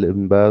Masail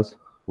Ibn Baz,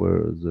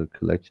 where is a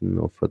collection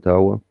of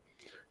fatwa,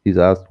 he's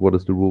asked what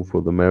is the rule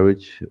for the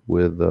marriage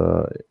with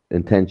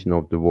intention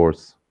of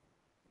divorce.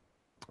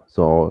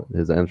 So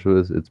his answer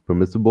is it's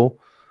permissible.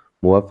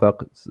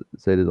 Muwafaq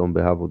said it on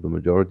behalf of the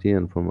majority,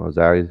 and from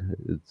Awza'i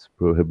it's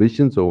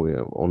prohibition. So we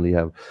only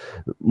have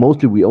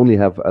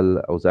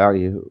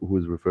Al-Awza'i who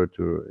is referred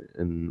to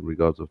in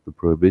regards of the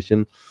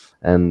prohibition.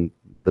 And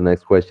the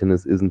next question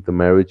is, isn't the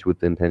marriage with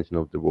the intention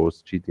of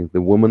divorce cheating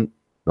the woman?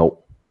 No,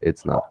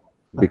 it's not.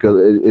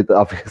 Because it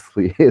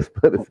obviously is,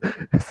 but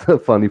it's a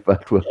funny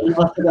fatwa. It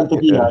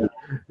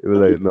was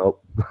like, no,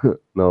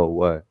 no,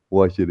 why?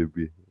 Why should it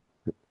be?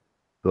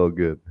 It's all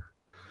good.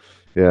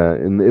 Yeah,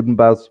 in Ibn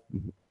Baz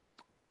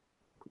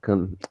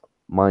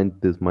mind,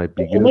 this might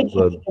be good,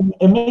 but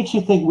it makes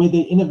you think where they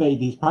innovate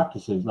these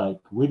practices. Like,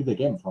 where did they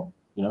get them from?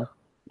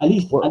 At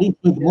least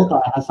with Mutah,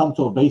 it has some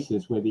sort of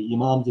basis where the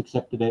Imams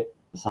accepted it,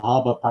 the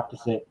Sahaba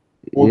practiced it.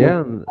 All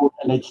the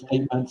alleged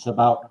statements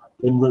about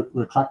them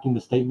retracting the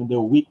statement, they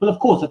were weak. But of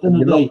course, at the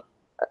end of the day,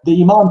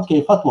 the Imams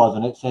gave fatwas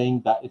on it,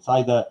 saying that it's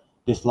either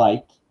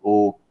disliked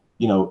or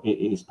it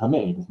is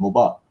permitted, it's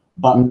mubah.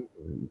 But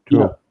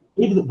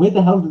where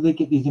the hell do they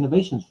get these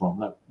innovations from?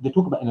 Like, they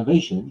talk about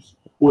innovations,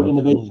 or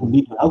innovations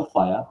lead to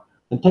hellfire,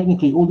 and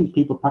technically all these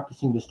people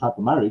practicing this type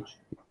of marriage.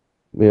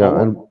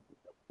 Yeah, and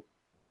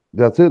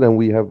that's it. And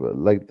we have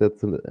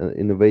that's an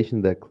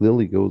innovation that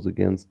clearly goes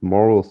against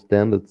moral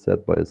standards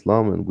set by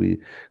Islam, and we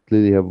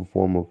clearly have a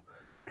form of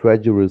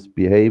treacherous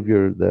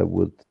behavior that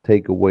would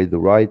take away the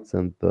rights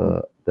and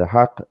the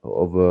haqq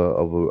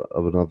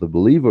of another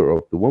believer,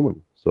 of the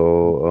woman.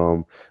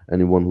 So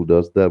anyone who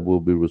does that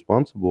will be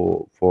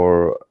responsible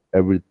for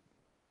every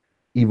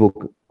evil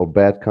or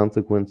bad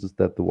consequences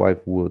that the wife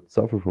would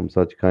suffer from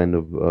such kind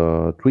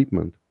of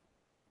treatment.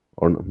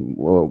 Or,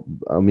 well,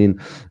 I mean,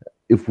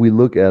 if we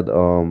look at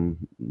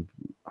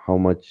how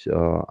much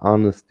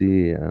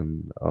honesty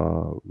and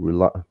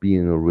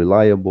being a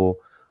reliable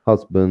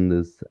husband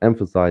is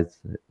emphasized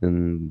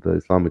in the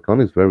Islamic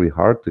country. It's very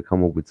hard to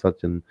come up with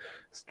such a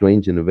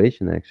strange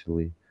innovation,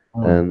 actually.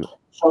 And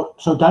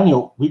so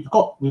Daniel, we've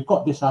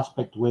got this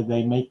aspect where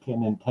they make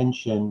an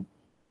intention,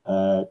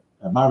 a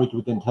marriage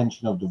with the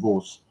intention of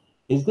divorce.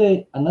 Is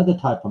there another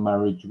type of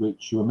marriage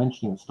which you were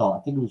mentioning at the start?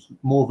 I think it was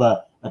more of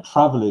a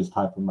traveler's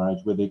type of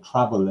marriage where they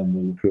travel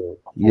and they. True.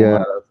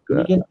 Yeah,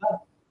 You get that?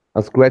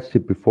 I scratched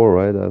it before,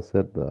 right? I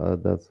said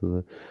that's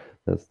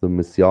the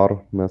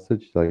misyar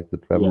message, like the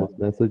traveler's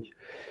message,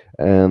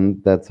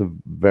 and that's a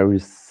very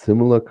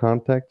similar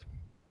contact.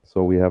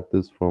 So we have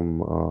this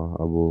from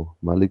Abu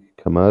Malik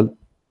Kamal.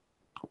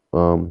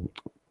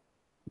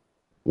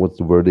 What's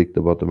the verdict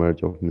about the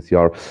marriage of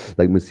misyar?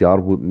 Like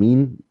misyar would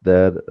mean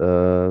that,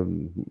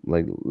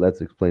 like,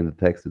 let's explain the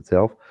text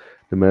itself.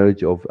 The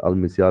marriage of al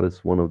misyar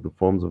is one of the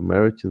forms of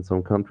marriage in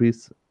some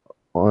countries,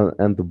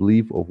 and the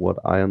belief of what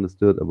I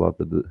understood about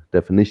the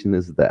definition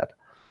is that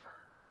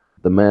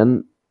the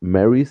man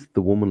marries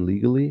the woman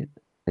legally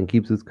and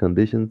keeps its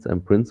conditions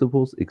and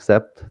principles,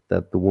 except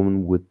that the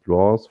woman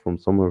withdraws from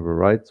some of her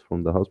rights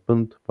from the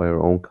husband by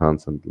her own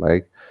consent,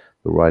 like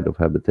the right of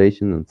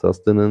habitation and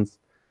sustenance,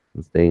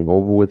 and staying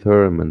over with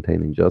her and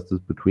maintaining justice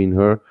between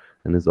her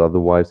and his other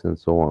wives, and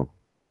so on.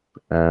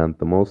 And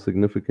the most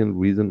significant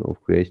reason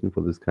of creation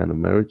for this kind of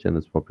marriage and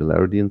its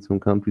popularity in some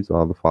countries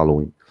are the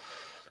following: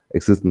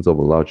 existence of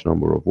a large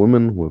number of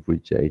women who have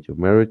reached the age of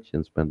marriage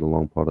and spent a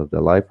long part of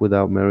their life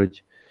without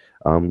marriage.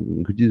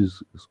 Could you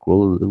just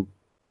scroll a little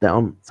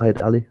down,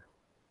 Said Ali?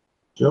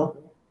 Sure.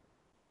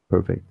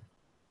 Perfect.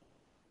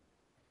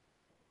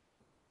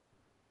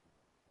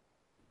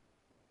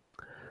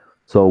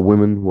 So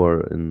women who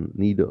are in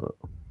need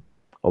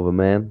of a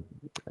man,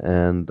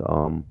 and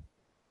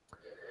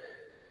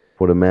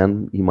for the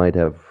man, he might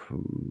have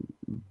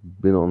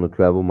been on a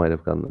travel, might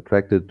have gotten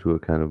attracted to a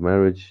kind of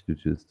marriage due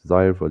to his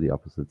desire for the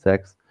opposite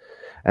sex,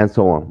 and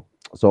so on.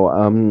 So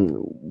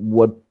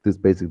what this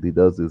basically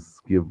does is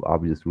give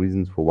obvious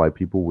reasons for why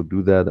people would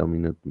do that. I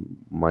mean, it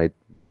might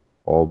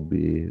all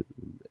be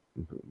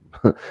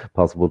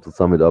possible to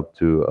sum it up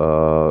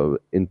to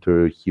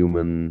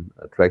interhuman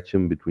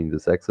attraction between the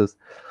sexes.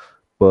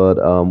 But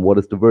what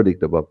is the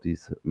verdict about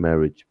this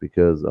marriage?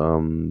 Because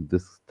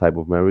this type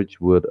of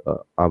marriage would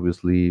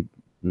obviously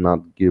not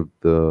give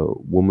the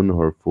woman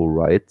her full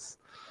rights,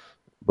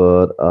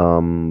 but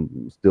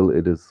still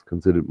it is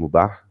considered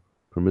mubah,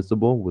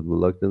 permissible with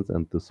reluctance,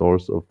 and the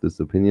source of this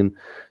opinion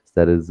is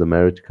that it is a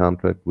marriage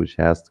contract which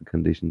has the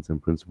conditions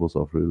and principles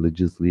of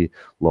religiously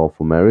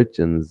lawful marriage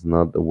and is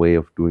not a way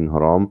of doing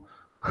haram.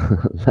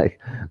 like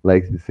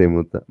they say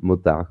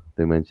Mutah,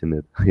 they mention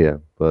it. Yeah,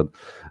 but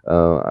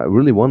I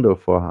really wonder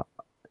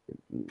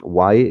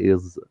why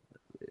is,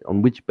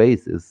 on which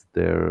base is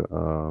there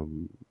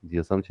the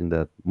assumption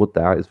that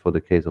Mutah is for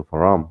the case of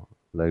haram?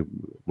 Like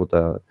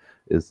Mutah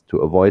is to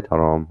avoid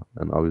haram,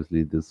 and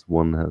obviously this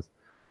one has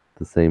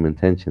the same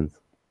intentions.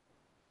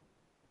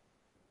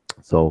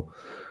 So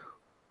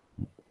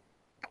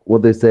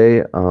what they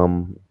say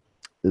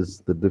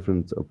is the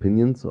different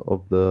opinions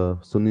of the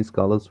Sunni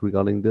scholars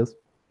regarding this,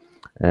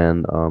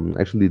 and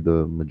actually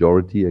the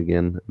majority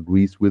again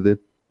agrees with it,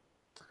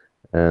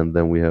 and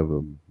then we have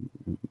a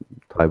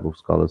type of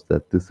scholars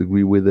that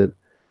disagree with it,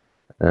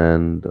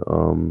 and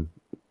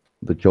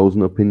the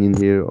chosen opinion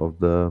here of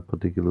the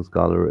particular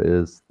scholar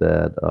is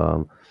that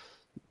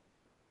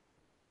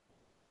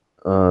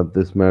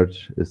this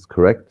marriage is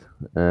correct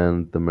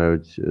and the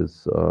marriage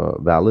is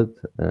valid,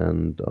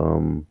 and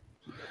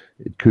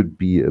it could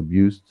be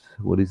abused.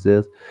 What he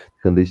says,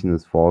 the condition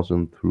is false,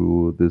 and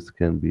through this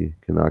can be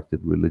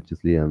conducted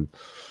religiously. And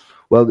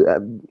well,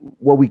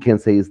 what we can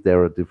say is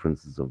there are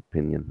differences of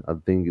opinion. I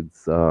think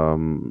it's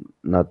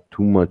not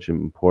too much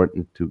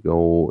important to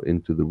go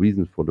into the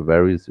reasons for the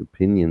various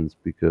opinions,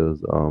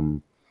 because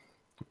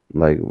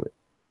like,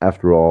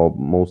 after all,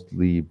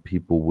 mostly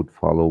people would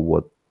follow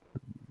what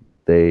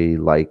they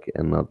like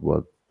and not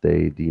what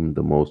they deem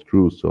the most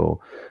true. So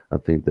I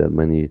think that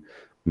many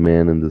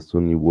men in the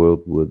Sunni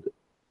world would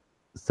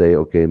say,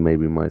 okay,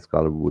 maybe my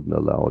scholar wouldn't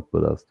allow it,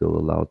 but I'll still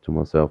allow it to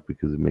myself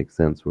because it makes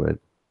sense, right?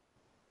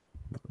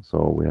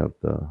 So we have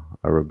the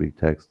Arabic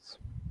texts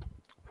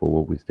for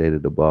what we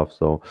stated above.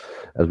 So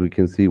as we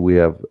can see, we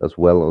have, as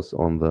well as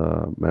on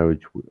the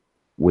marriage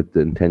with the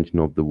intention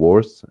of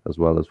divorce, as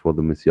well as for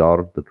the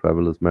misyar, the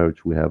traveler's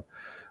marriage, we have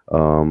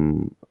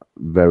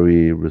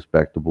very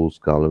respectable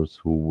scholars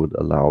who would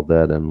allow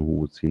that and who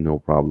would see no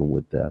problem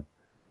with that.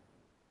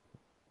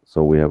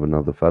 So we have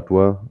another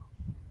fatwa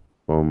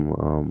from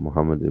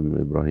Muhammad ibn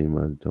Ibrahim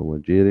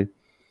al-Tawajiri.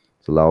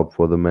 It's allowed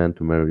for the man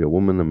to marry a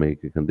woman and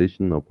make a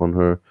condition upon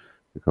her.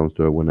 He comes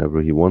to her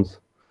whenever he wants.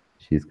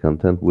 She's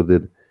content with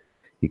it.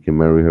 He can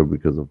marry her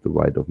because of the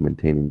right of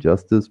maintaining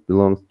justice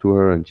belongs to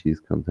her, and she's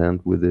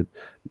content with it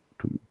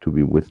to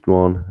be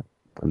withdrawn.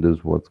 And this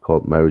is what's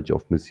called marriage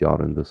of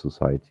misyar in the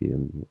society.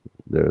 And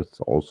there's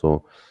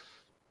also,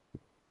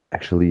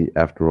 actually,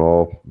 after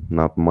all,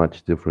 not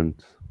much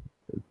different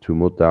to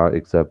Mutah,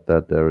 except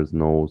that there is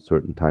no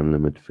certain time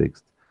limit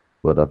fixed.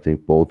 But I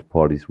think both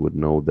parties would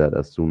know that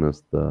as soon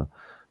as the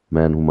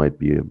man who might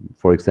be,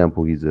 for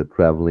example, he's a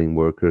traveling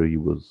worker, he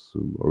was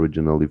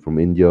originally from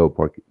India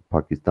or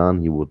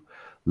Pakistan, he would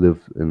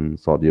live in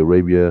Saudi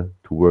Arabia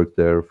to work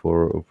there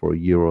for a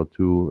year or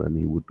two, and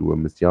he would do a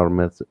misyar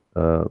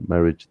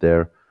marriage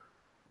there,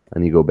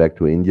 and he go back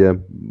to India,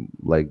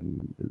 like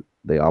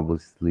they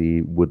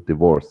obviously would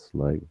divorce,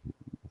 like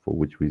for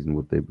which reason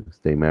would they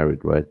stay married,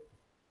 right?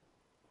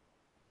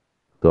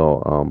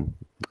 So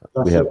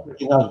we have. I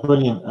think that was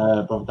brilliant,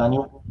 Brother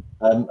Daniel.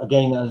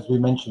 Again, as we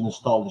mentioned at the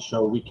start of the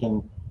show, we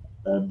can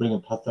bring a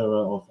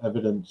plethora of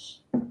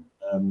evidence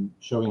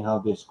showing how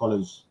the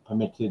scholars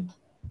permitted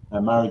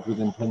marriage with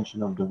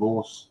intention of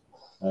divorce,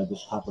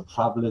 this type of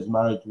traveller's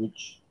marriage,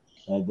 which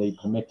they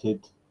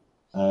permitted.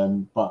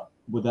 But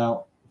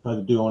without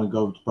further ado, I want to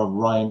go to Brother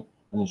Ryan,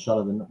 and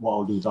inshallah, then what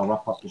I'll do is I'll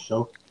wrap up the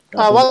show.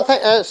 One thing,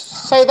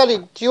 Sayyid Ali,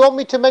 do you want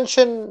me to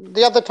mention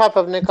the other type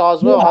of nikah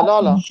as well, Yeah,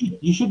 halala?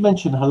 you should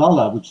mention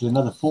halala, which is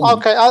another form.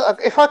 Okay,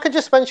 if I could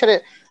just mention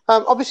it.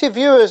 Obviously,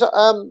 viewers,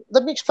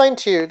 let me explain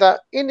to you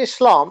that in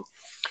Islam,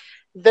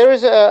 there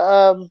is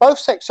both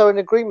sects are in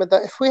agreement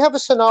that if we have a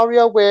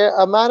scenario where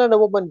a man and a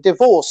woman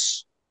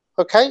divorce,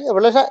 okay, a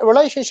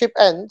relationship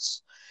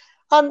ends,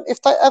 and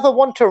if they ever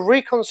want to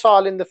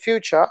reconcile in the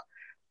future,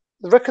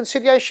 the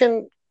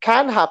reconciliation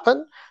can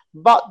happen,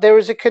 but there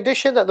is a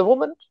condition that the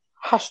woman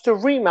has to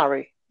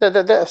remarry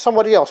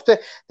somebody else,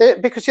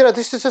 because you know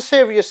this is a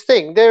serious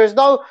thing. There is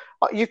no,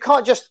 you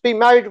can't just be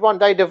married one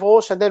day,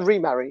 divorce, and then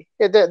remarry.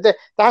 There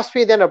has to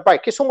be then a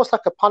break. It's almost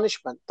like a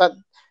punishment that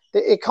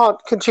it can't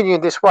continue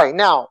in this way.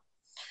 Now,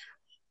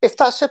 if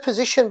that's a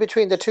position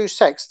between the two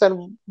sects,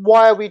 then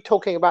why are we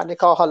talking about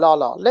nikah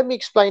halala? Let me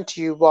explain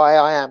to you why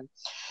I am.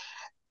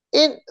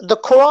 In the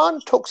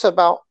Quran talks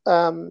about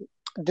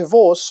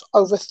divorce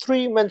over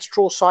 3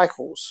 menstrual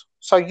cycles.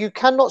 So you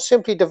cannot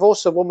simply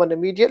divorce a woman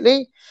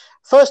immediately.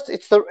 First,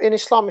 in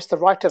Islam, it's the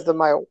right of the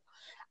male.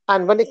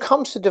 And when it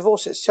comes to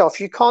divorce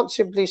itself, you can't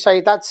simply say,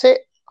 that's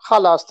it,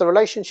 khalas, the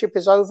relationship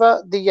is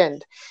over, the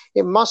end.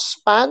 It must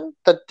span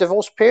the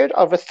divorce period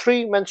over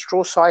 3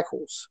 menstrual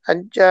cycles.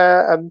 And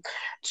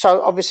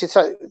so obviously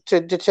to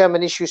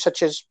determine issues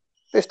such as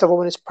if the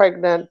woman is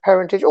pregnant,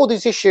 parentage, all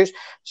these issues.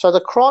 So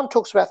the Quran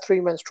talks about 3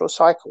 menstrual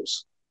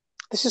cycles.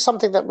 This is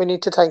something that we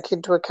need to take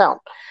into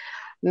account.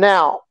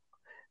 Now,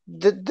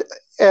 the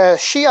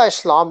Shia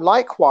Islam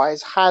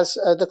likewise has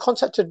the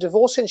concept of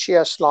divorce in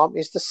Shia Islam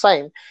is the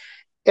same.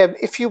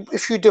 If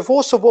you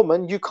divorce a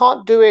woman, you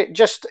can't do it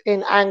just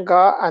in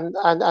anger and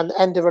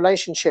end the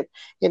relationship.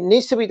 It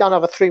needs to be done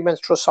over 3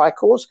 menstrual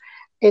cycles.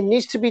 It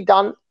needs to be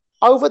done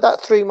over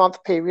that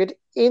 3-month period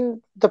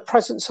in the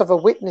presence of a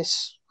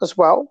witness as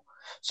well.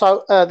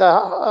 So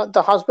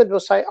the husband will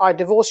say, I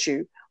divorce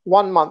you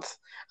 1 month,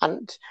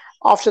 and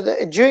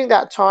during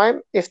that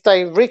time, if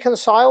they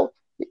reconcile,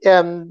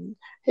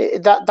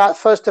 that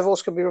first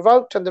divorce can be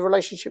revoked and the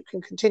relationship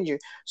can continue.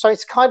 So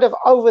it's kind of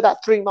over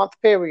that 3-month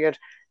period.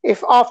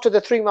 If after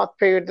the 3-month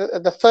period,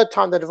 the third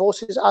time the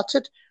divorce is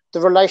uttered, the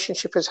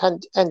relationship has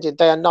ended,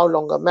 they are no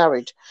longer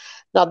married.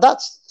 Now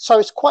so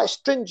it's quite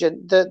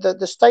stringent.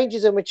 The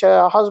stages in which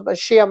a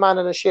Shia man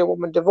and a Shia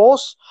woman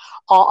divorce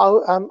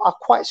are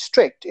quite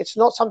strict. It's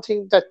not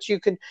something that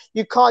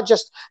you can't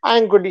just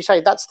angrily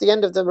say that's the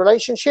end of the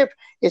relationship.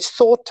 It's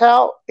thought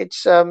out.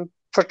 It's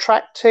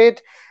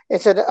protracted.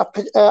 It's an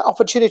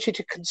opportunity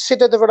to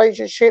consider the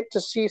relationship to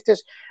see if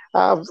this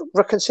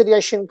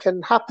reconciliation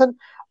can happen.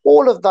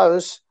 All of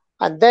those,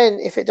 and then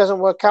if it doesn't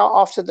work out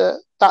after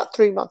that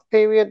 3-month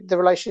period, the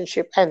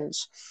relationship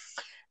ends.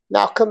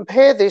 Now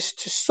compare this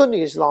to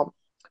Sunni Islam.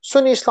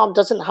 Sunni Islam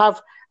doesn't have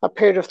a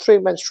period of 3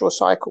 menstrual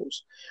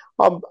cycles.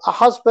 A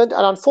husband,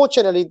 and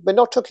unfortunately, we're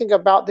not talking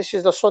about this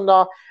is the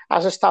Sunnah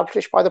as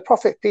established by the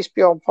Prophet, peace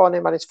be upon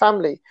him and his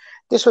family.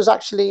 This was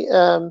actually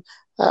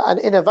an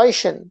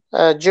innovation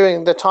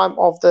during the time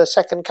of the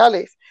second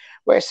caliph,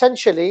 where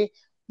essentially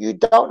you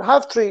don't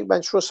have 3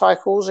 menstrual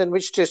cycles in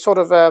which to sort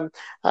of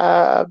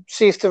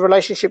see if the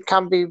relationship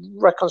can be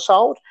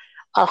reconciled.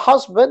 A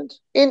husband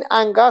in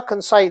anger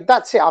can say,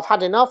 that's it, I've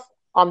had enough,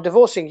 I'm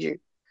divorcing you.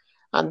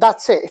 And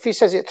that's it. If he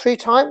says it 3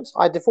 times,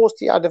 I divorce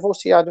thee, I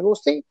divorce thee, I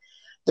divorce thee,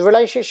 the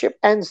relationship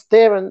ends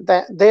there and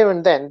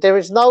then. There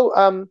is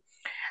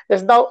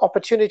there's no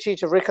opportunity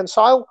to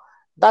reconcile.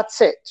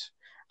 That's it.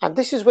 And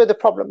this is where the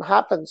problem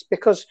happens,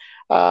 because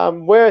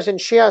whereas in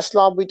Shia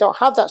Islam, we don't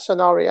have that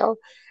scenario.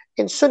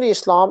 In Sunni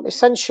Islam,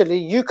 essentially,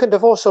 you can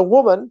divorce a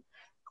woman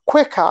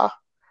quicker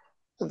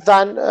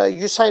than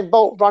Usain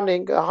Bolt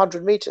running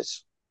 100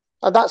 meters.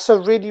 And that's a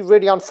really,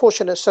 really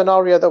unfortunate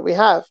scenario that we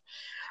have.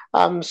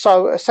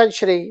 So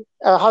essentially,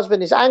 a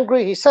husband is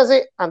angry, he says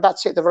it, and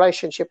that's it, the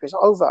relationship is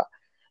over.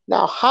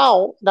 Now,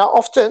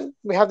 often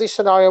we have this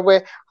scenario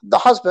where the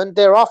husband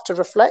thereafter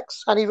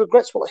reflects and he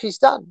regrets what he's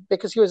done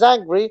because he was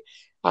angry,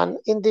 and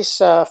in this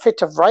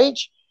fit of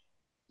rage,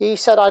 he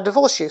said, I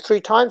divorce you 3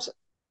 times,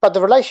 but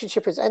the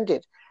relationship is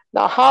ended.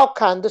 Now, how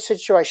can the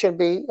situation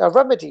be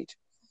remedied?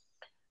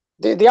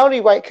 The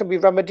only way it can be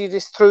remedied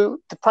is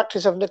through the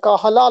practice of nikah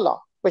halala,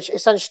 which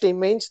essentially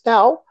means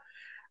now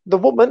the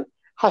woman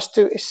has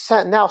to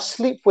now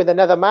sleep with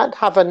another man,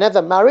 have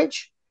another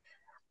marriage,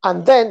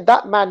 and then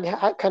that man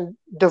can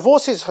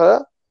divorces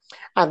her,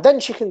 and then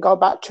she can go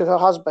back to her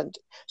husband.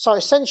 So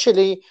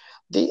essentially,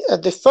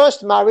 the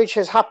first marriage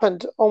has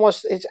happened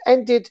almost, it's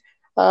ended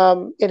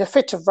in a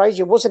fit of rage.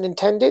 It wasn't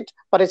intended,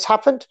 but it's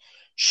happened.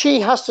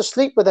 She has to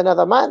sleep with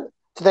another man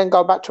to then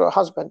go back to her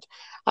husband.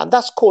 And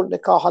that's called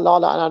nikah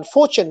halala. And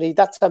unfortunately,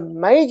 that's a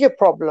major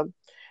problem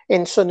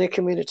in Sunni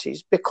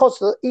communities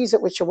because of the ease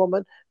at which a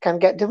woman can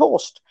get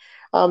divorced.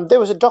 There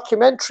was a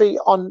documentary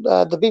on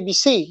the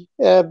BBC,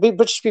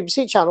 British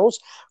BBC channels,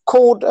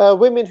 called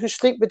Women Who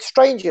Sleep with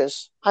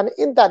Strangers. And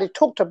in that, it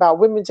talked about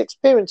women's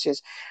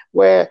experiences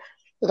where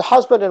the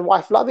husband and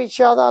wife love each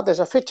other. There's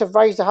a fit of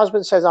rage. The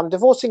husband says, I'm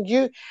divorcing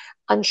you.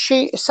 And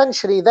she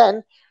essentially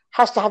then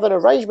has to have an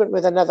arrangement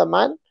with another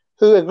man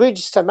who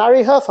agrees to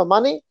marry her for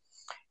money.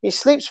 He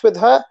sleeps with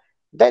her.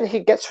 Then he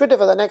gets rid of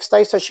her the next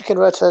day so she can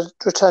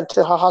return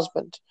to her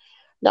husband.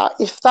 Now,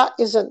 if that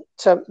isn't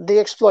the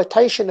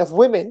exploitation of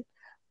women,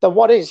 then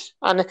what is?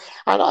 And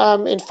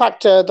in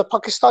fact, the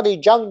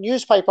Pakistani Jung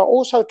newspaper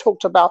also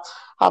talked about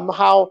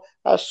how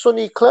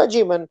Sunni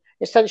clergymen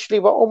essentially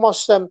were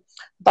almost,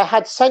 they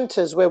had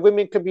centers where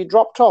women could be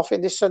dropped off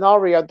in this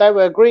scenario. They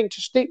were agreeing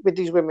to sleep with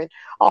these women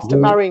after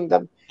marrying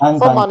them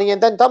for money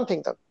and then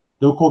dumping them.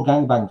 They were called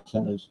gangbang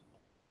centers.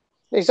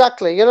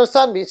 Exactly. You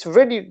understand me? It's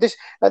really this.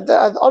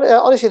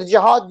 Honestly, the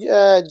Jihad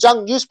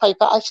Jung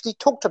newspaper actually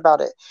talked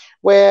about it,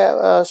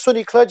 where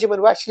Sunni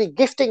clergymen were actually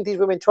gifting these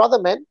women to other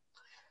men,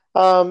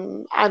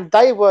 and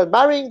they were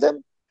marrying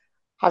them,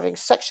 having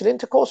sexual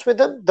intercourse with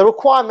them. The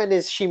requirement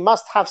is she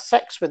must have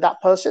sex with that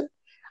person,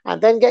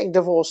 and then getting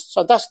divorced.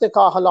 So that's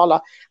nikah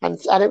halala, and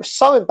it was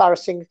so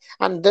embarrassing.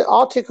 And the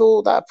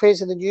article that appears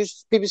in the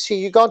news, BBC,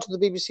 you go onto the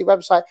BBC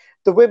website,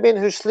 the women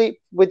who sleep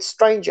with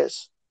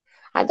strangers.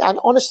 And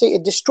honestly,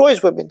 it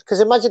destroys women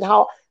because imagine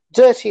how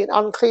dirty and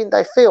unclean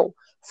they feel.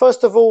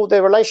 First of all,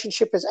 their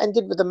relationship has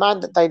ended with the man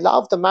that they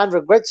love. The man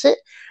regrets it.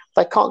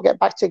 They can't get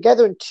back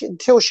together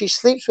until she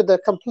sleeps with a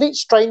complete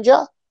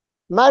stranger,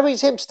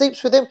 marries him,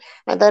 sleeps with him,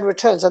 and then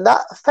returns. And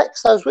that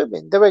affects those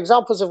women. There are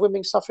examples of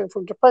women suffering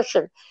from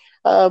depression,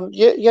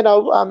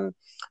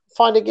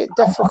 finding it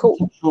difficult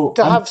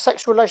to have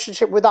sexual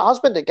relationship with their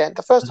husband again,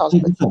 the first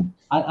husband.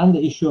 And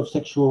the issue of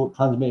sexual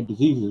transmitted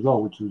disease as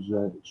well, which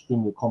was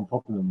extremely common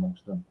problem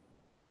amongst them.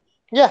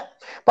 Yeah,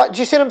 but do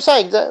you see what I'm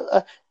saying?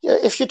 That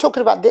if you're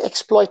talking about the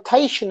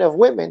exploitation of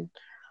women,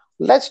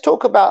 let's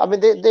talk about, I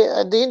mean,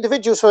 the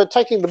individuals who are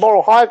taking the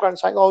moral high ground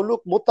saying, oh,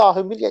 look, Mutah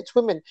humiliates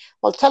women.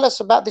 Well, tell us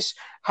about this,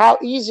 how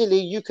easily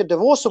you could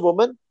divorce a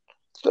woman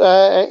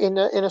in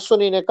a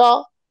Sunni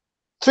nikah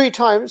 3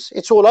 times,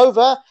 it's all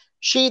over.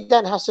 She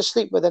then has to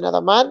sleep with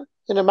another man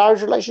in a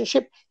marriage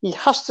relationship. He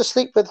has to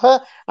sleep with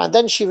her, and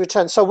then she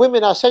returns. So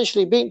women are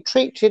essentially being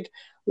treated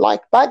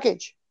like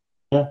baggage.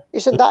 Yeah.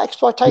 Isn't that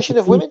exploitation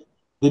of women?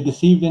 They're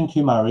deceived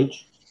into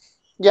marriage.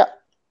 Yeah.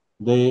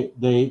 They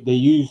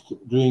used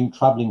during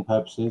traveling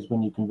purposes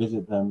when you can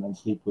visit them and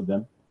sleep with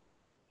them.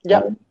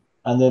 Yeah.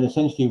 And then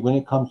essentially when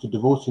it comes to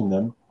divorcing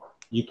them,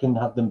 you can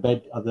have them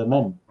bed other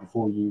men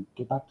before you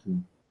get back to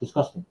them.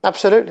 Disgusting.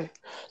 Absolutely.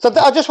 So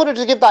I just wanted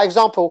to give that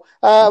example.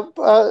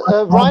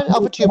 Ryan,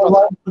 over to you,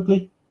 brother.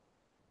 Quickly.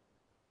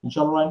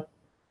 Inshallah, Ryan.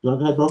 You want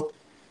to go ahead, bro?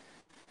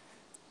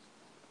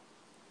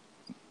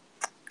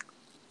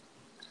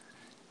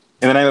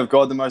 In the name of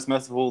God, the most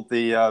merciful,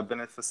 the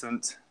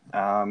beneficent,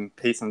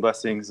 peace and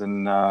blessings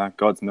and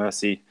God's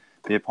mercy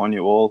be upon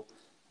you all.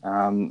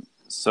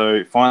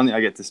 So finally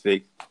I get to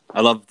speak. I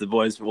love the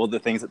boys for all the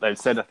things that they've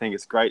said. I think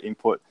it's great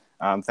input.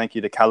 Thank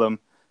you to Kalam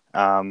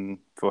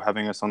for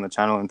having us on the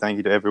channel, and thank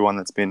you to everyone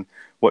that's been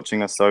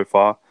watching us so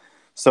far.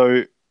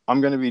 So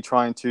I'm going to be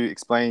trying to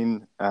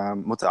explain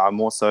Mutah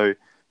more so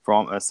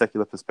from a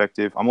secular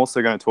perspective. I'm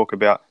also going to talk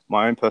about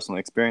my own personal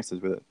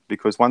experiences with it,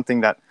 because one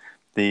thing that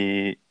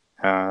the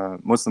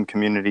Muslim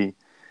community,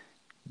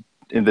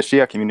 in the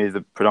Shia community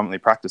that predominantly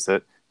practice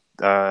it,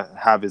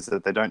 have is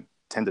that they don't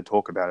tend to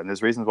talk about it. And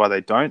there's reasons why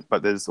they don't,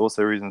 but there's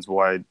also reasons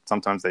why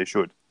sometimes they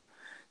should.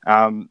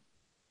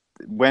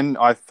 When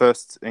I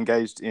first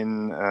engaged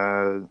in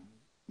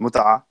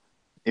Mutah,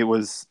 it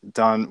was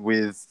done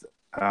with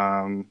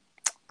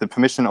the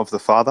permission of the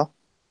father,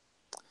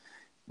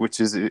 which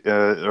is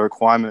a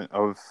requirement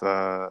of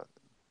the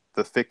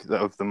fiqh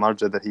of the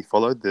marja that he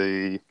followed,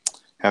 the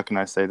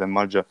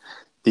marja,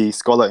 the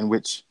scholar in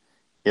which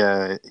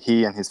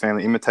he and his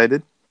family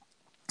imitated.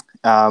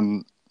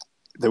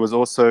 There was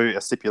also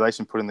a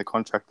stipulation put in the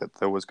contract that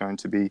there was going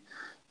to be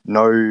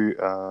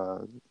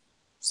no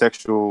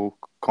sexual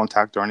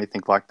contact or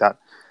anything like that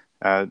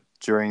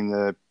during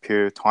the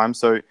period of time.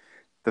 So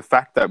the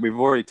fact that we've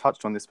already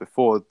touched on this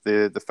before,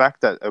 the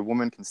fact that a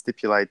woman can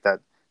stipulate that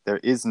there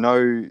is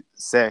no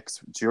sex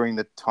during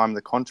the time of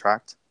the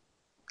contract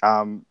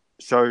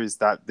shows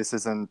that this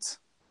isn't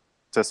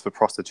just for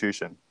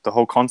prostitution. The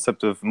whole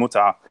concept of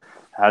Mutah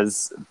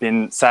has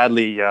been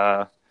sadly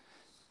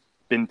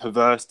been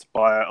perversed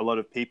by a lot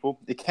of people.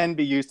 It can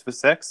be used for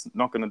sex,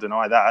 not going to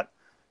deny that,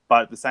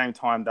 but at the same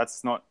time,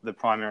 that's not the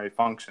primary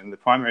function. The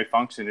primary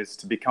function is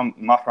to become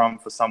mahram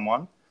for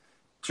someone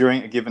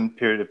during a given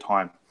period of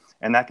time,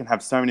 and that can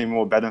have so many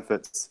more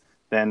benefits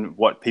than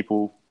what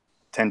people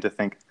tend to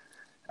think.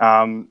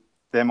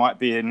 There might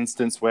be an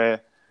instance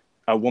where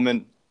a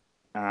woman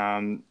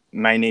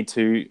may need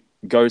to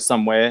go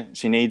somewhere.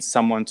 She needs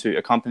someone to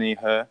accompany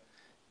her,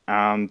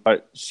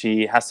 but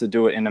she has to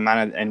do it in a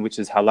manner in which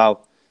is halal.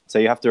 So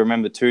you have to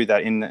remember too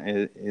that in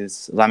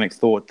Islamic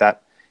thought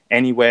that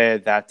anywhere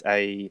that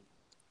a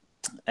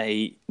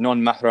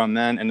non-mahram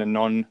man and a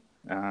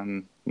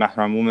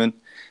non-mahram woman,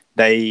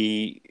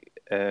 they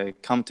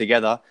come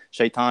together,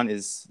 shaitan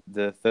is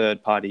the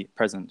third party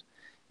present.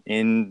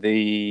 In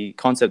the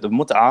concept of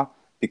mut'ah,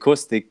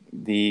 because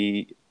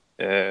the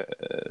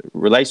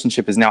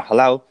relationship is now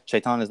halal,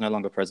 shaitan is no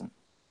longer present.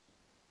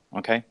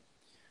 Okay?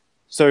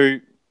 So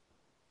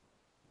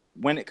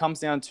when it comes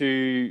down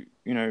to,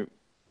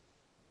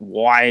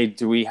 why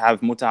do we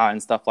have mut'ah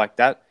and stuff like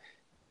that,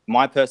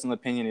 my personal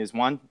opinion is,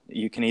 one,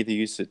 you can either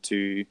use it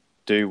to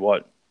do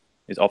what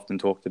is often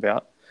talked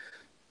about.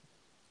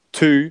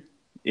 Two,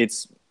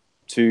 it's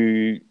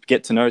to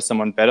get to know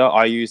someone better.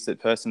 I used it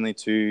personally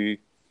to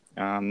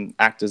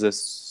act as a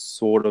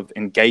sort of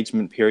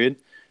engagement period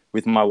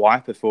with my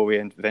wife before we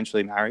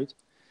eventually married,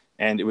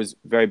 and it was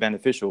very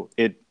beneficial.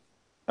 It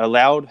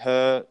allowed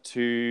her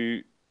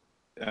to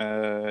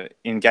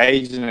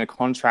engage in a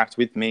contract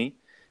with me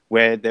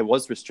where there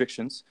was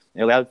restrictions.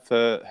 It allowed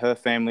for her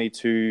family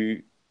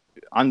to,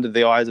 under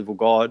the eyes of a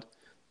God,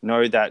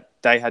 know that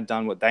they had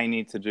done what they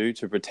need to do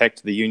to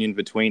protect the union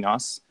between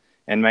us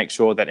and make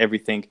sure that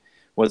everything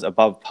was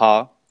above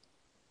par.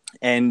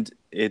 And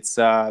it's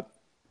how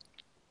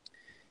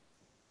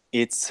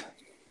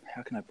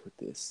can I put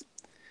this?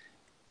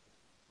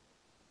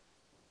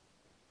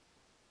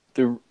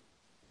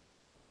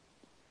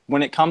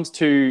 When it comes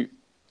to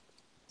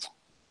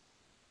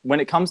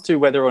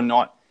whether or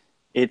not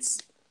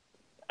it's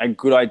a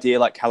good idea,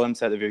 like Kalam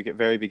said at the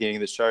very beginning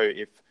of the show,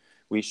 if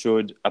we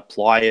should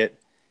apply it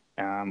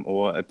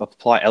or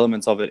apply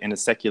elements of it in a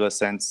secular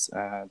sense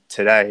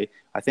today,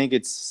 I think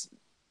it's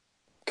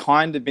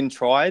kind of been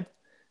tried,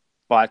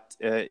 but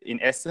in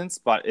essence,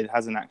 but it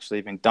hasn't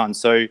actually been done.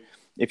 So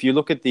if you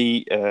look at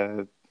the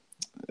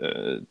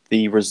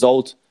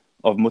result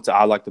of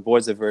mut'ah, like the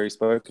boys have already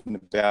spoken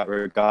about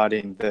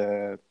regarding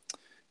the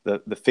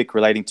fiqh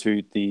relating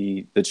to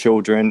the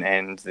children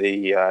and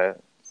the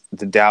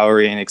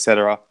dowry and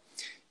etc.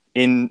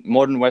 In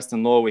modern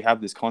Western law, we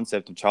have this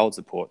concept of child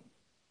support,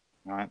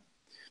 right?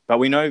 But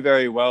we know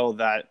very well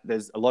that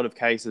there's a lot of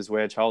cases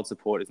where child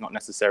support is not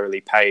necessarily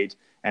paid,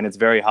 and it's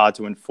very hard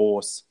to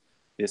enforce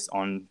this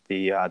on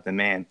the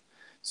man.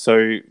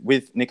 So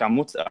with nikah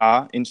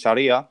mut'ah in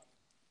Sharia,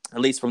 at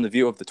least from the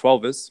view of the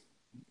Twelvers,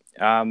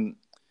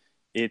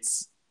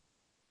 it's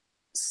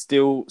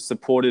still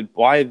supported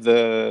by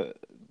the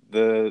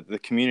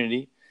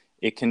community.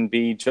 It can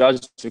be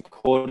judged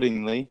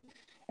accordingly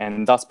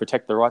and thus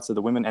protect the rights of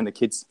the women and the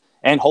kids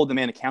and hold the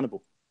man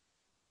accountable.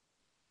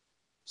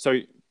 So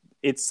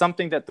it's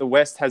something that the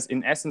West has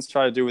in essence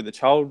tried to do with the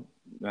child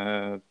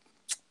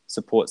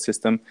support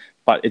system,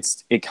 but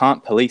it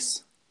can't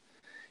police.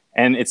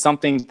 And it's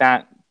something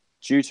that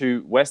due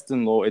to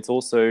Western law, it's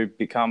also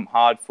become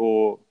hard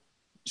for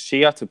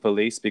Shia to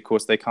police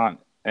because they can't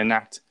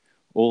enact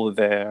all of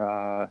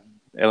their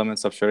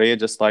elements of Sharia,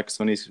 just like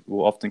Sunnis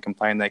will often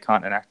complain they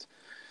can't enact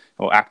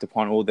or act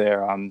upon all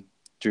their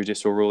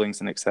judicial rulings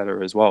and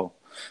etc. as well.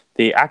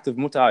 The act of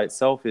mut'ah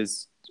itself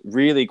is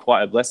really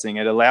quite a blessing.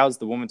 It allows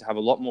the woman to have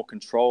a lot more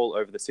control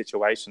over the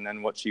situation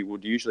than what she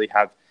would usually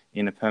have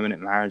in a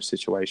permanent marriage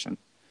situation.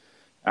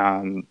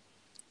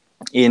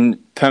 In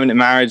permanent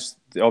marriage,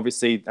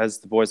 obviously, as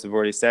the boys have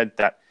already said,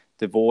 that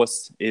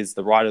divorce is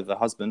the right of the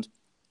husband,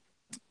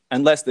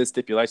 unless there's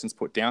stipulations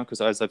put down, because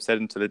as I've said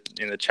in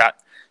the chat,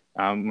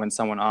 when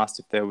someone asked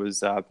if there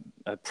was a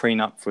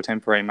prenup for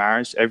temporary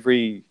marriage,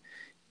 every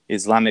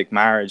Islamic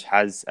marriage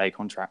has a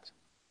contract.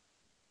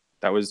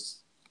 That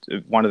was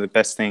one of the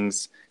best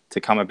things to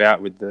come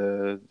about with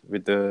the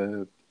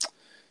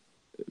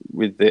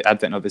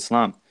advent of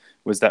Islam,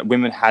 was that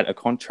women had a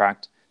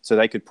contract so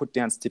they could put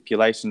down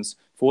stipulations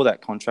for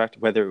that contract,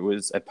 whether it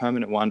was a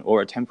permanent one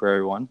or a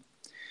temporary one,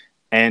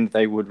 and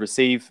they would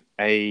receive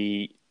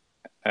a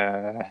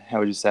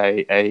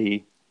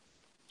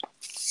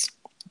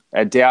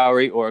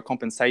dowry or a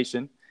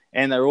compensation,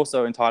 and they're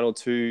also entitled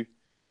to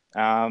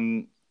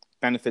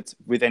benefits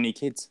with any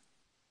kids.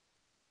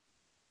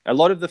 A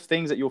lot of the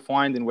things that you'll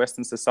find in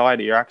Western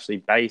society are actually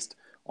based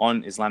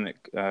on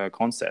Islamic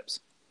concepts.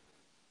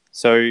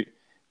 So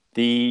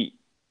the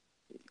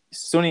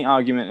Sunni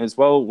argument as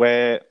well,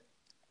 where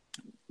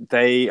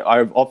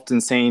I've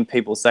often seen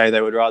people say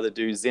they would rather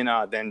do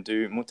zina than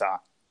do mut'ah,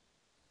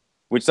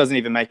 which doesn't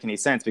even make any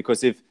sense,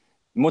 because if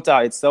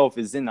mut'ah itself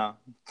is zina,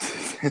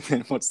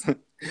 then what's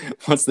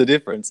the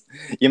difference?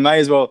 You may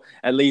as well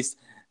at least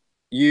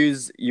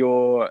use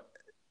your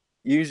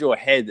use your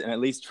head and at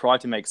least try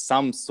to make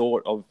some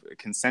sort of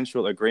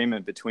consensual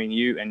agreement between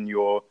you and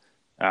your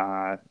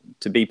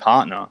to-be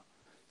partner,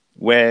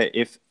 where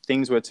if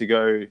things were to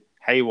go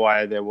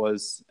haywire, there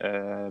was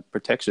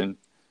protection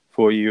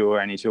for you or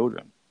any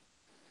children.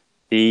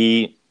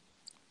 I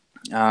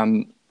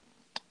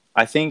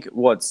think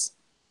what's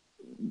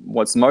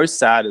most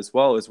sad as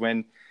well is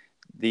when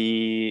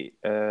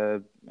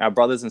our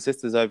brothers and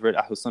sisters over at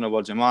Ahl Sunnah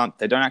wal Jama'at,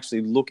 they don't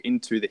actually look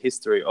into the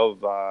history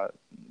of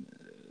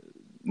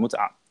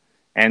Mut'ah,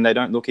 and they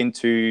don't look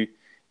into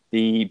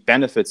the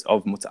benefits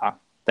of Mut'ah.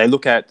 They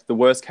look at the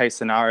worst case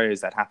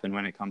scenarios that happen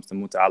when it comes to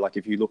Mut'ah. Like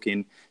if you look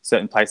in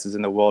certain places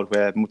in the world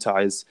where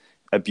Mut'ah is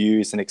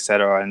abused and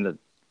etc. And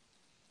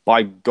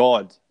by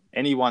God,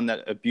 anyone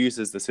that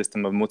abuses the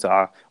system of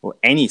Mut'ah or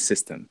any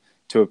system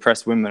to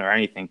oppress women or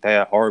anything, they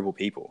are horrible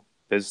people.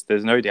 There's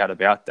no doubt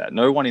about that.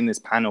 No one in this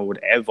panel would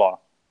ever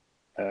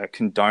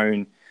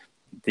condone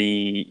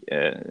the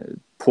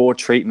poor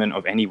treatment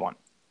of anyone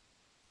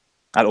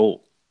at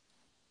all.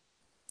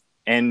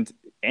 And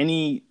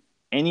any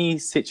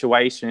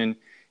situation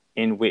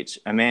in which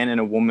a man and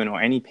a woman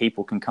or any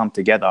people can come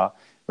together,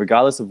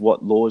 regardless of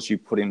what laws you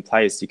put in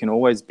place, you can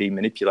always be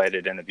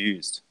manipulated and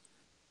abused.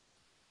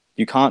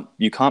 You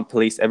can't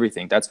police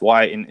everything. That's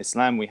why in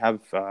Islam we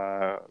have,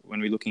 when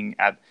we're looking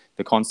at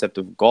the concept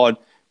of God,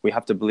 we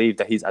have to believe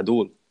that he's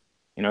adul,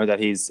 that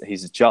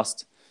he's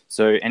just.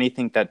 So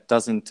anything that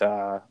doesn't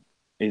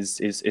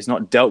is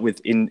not dealt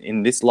with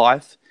in this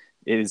life,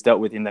 it is dealt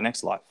with in the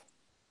next life.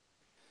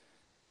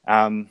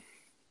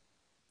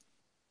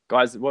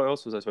 Guys, what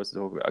else was I supposed to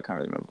talk about? I can't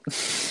really remember.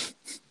 It's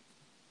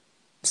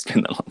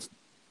been that long.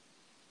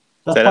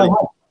 That's fine.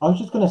 I was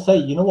just going to say,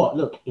 you know what?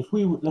 Look,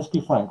 let's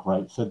be frank,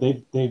 right? So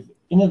they've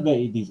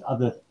innovated these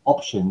other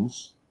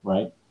options,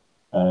 right?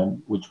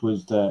 Which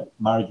was the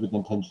marriage with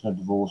intention of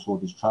divorce or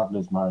this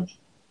traveler's marriage.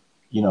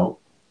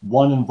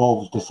 One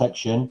involves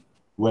dissection,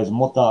 whereas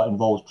Mut'ah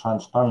involves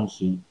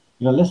transparency.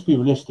 Let's be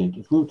realistic.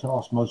 If we were to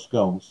ask most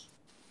girls,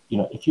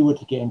 if you were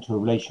to get into a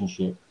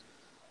relationship,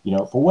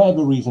 for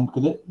whatever reason,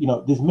 because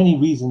there's many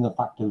reasons and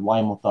factors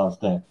why Mut'ah is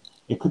there.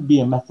 It could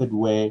be a method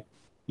where,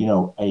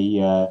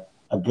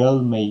 a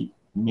girl may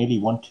merely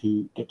want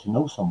to get to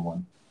know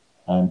someone,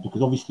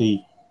 because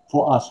obviously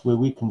for us, where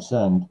we're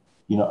concerned,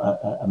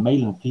 a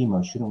male and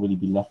female shouldn't really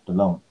be left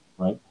alone,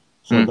 right?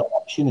 So the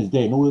option is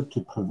there in order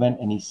to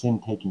prevent any sin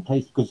taking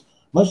place, because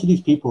most of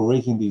these people are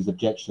raising these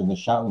objections, they're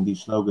shouting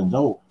these slogans,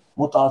 oh,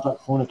 Mut'ah is like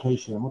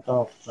fornication,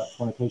 Mut'ah is like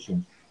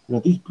fornication.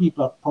 These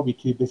people are probably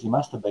too busy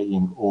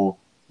masturbating or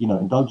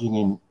indulging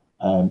in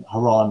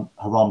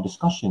haram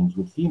discussions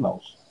with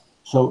females.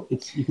 So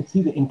you can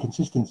see the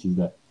inconsistencies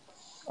there.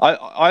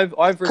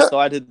 I've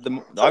recited the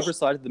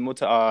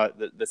Mut'ah,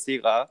 the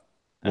Sigha,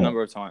 a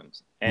number of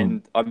times,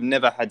 and I've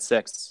never had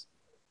sex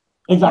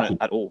on it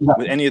at all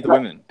with any of the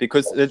women,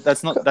 because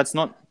that's not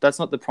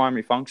the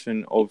primary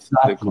function of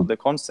the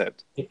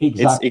concept.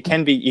 Exactly.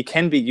 It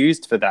can be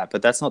used for that,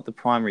 but that's not the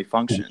primary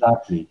function.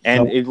 Exactly.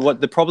 And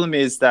what the problem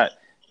is that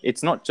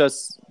it's not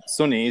just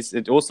Sunnis,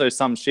 it's also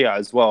some Shia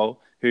as well,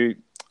 who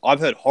I've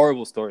heard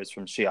horrible stories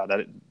from Shia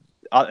that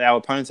our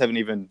opponents couldn't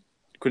even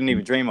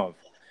dream of,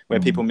 where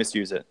people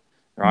misuse it,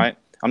 right?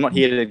 I'm not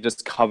here to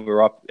just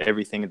cover up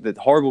everything. The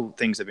horrible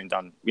things have been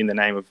done in the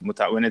name of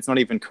Mut'ah when it's not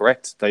even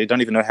correct. They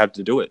don't even know how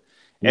to do it.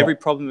 Every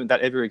problem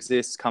that ever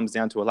exists comes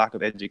down to a lack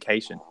of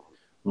education,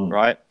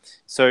 right?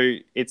 So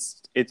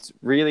it's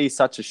really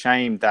such a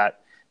shame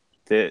that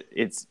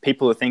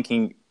people are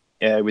thinking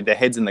with their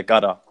heads in the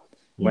gutter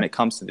when it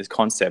comes to this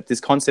concept. This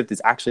concept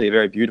is actually a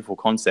very beautiful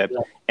concept.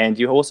 And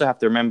you also have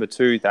to remember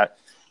too that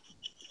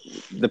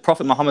the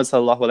Prophet Muhammad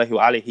sallallahu alaihi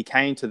wasallam, he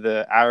came to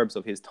the Arabs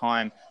of his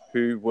time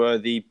who were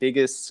the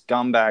biggest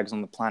scumbags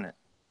on the planet.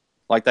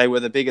 Like, they were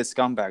the biggest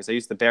scumbags. They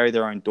used to bury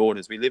their own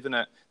daughters.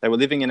 They were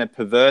living in a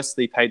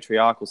perversely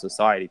patriarchal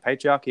society.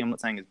 Patriarchy, I'm not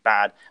saying is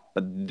bad,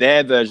 but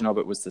their version of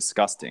it was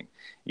disgusting.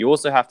 You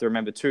also have to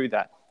remember too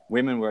that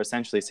women were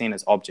essentially seen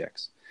as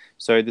objects.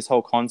 So this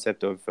whole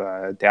concept of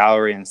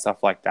dowry and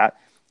stuff like that,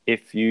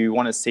 if you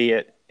want to see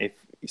it, if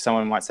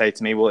someone might say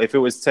to me, well, if it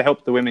was to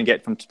help the women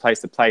get from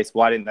place to place,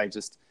 why didn't they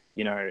just,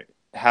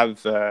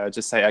 have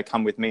just say, I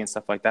come with me and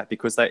stuff like that?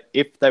 Because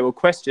if they were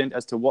questioned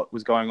as to what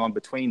was going on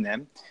between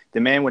them,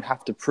 the man would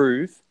have to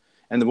prove,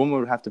 and the woman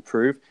would have to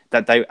prove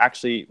that they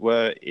actually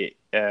were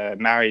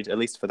married, at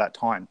least for that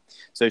time.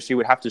 So she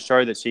would have to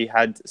show that she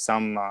had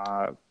some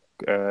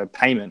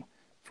payment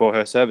for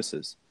her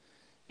services.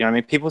 You know what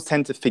I mean? People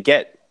tend to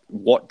forget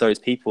what those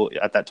people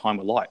at that time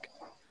were like.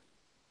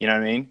 You know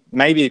what I mean?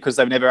 Maybe because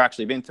they've never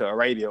actually been to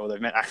Arabia, or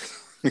they've met,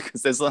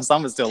 because there's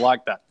some are still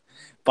like that.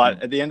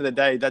 But at the end of the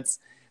day, that's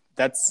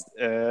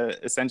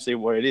essentially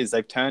what it is.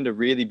 They've turned a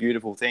really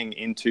beautiful thing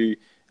into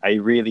a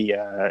really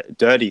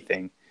dirty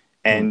thing.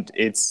 And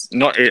it's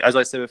not, as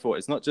I said before,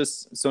 it's not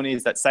just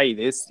Sunnis that say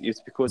this.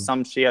 It's because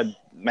some Shia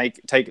make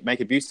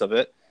abuse of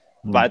it.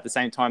 But at the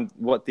same time,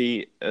 what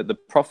the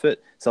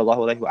Prophet sallallahu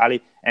alaihi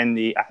wasallam and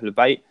the Ahlul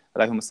Bayt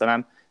alayhum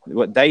salam,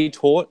 what they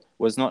taught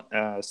was not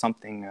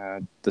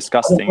something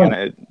disgusting.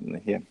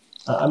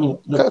 I mean,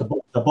 look,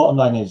 the bottom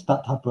line is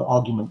that type of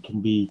argument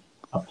can be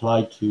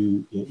applied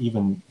to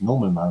even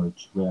normal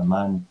marriage, where a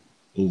man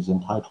is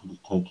entitled to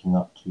taking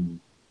up to,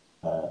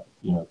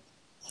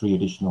 3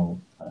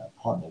 additional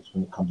partners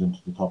when it comes into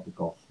the topic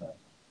of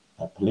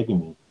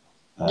polygamy.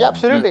 Yeah,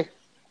 absolutely.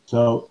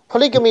 So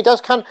polygamy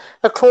does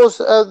cause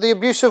the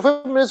abuse of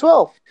women as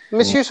well,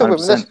 misuse of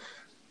women.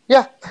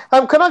 Yeah.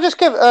 Can I just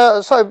give?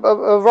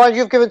 Ryan,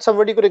 you've given some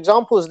really good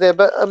examples there,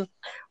 but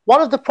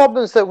one of the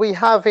problems that we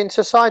have in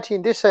society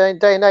in this day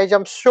and age,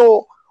 I'm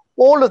sure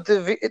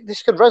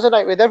this could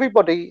resonate with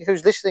everybody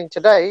who's listening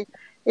today,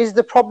 is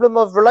the problem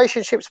of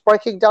relationships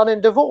breaking down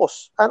in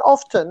divorce, and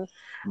often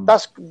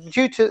that's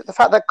due to the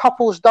fact that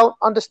couples don't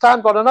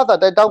understand one another,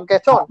 they don't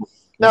get on.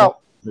 Now,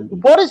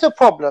 what is the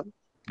problem?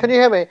 Can you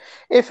hear me?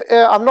 If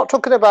I'm not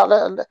talking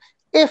about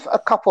if a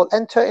couple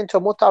enter into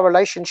a Mutah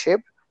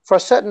relationship for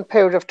a certain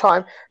period of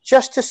time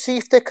just to see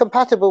if they're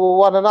compatible with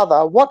one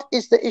another, what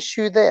is the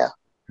issue there?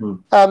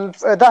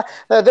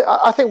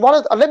 I think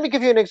let me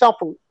give you an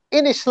example.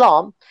 In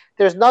Islam,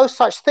 there's no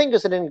such thing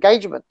as an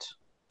engagement.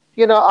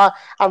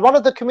 And one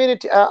of the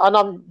community,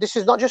 this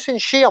is not just in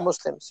Shia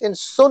Muslims, in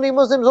Sunni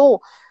Muslims,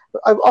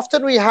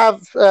 often we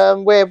have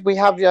where we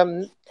have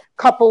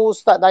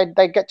couples that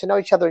they get to know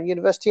each other in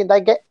university and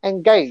they get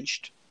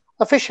engaged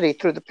officially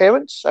through the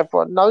parents.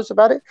 Everyone knows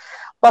about it,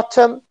 but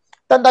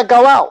then they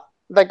go out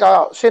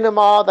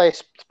cinema, they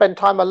spend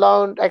time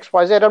alone,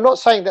 XYZ. I'm not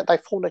saying that they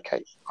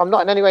fornicate. I'm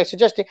not in any way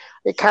suggesting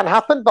it can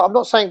happen, but I'm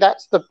not saying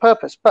that's the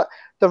purpose. But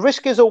the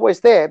risk is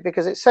always there,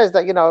 because it says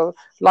that,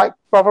 like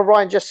Brother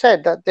Ryan just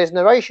said, that there's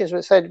narrations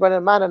which said when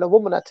a man and a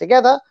woman are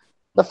together,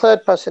 the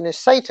third person is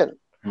Satan.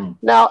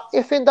 Now,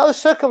 if in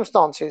those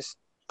circumstances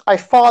a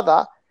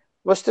father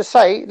was to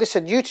say,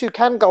 listen, you two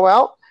can go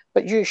out,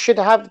 but you should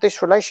have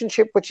this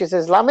relationship which is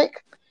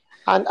Islamic,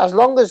 and as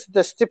long as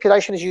the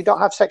stipulation is you don't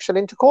have sexual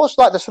intercourse,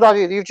 like the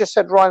scenario that you've just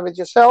said, Ryan, with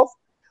yourself,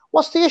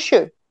 what's the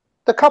issue?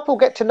 The couple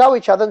get to know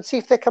each other and see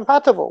if they're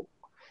compatible.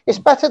 It's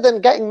better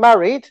than getting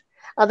married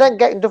and then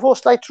getting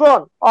divorced later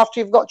on. After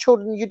you've got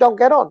children, you don't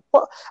get on.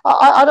 But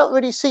I don't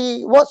really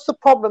see what's the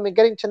problem in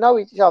getting to know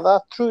each other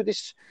through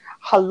this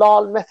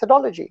halal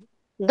methodology.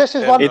 This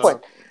is one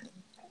point.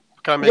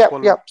 Can I make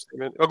one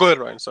statement? Oh, go ahead,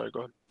 Ryan. Sorry, go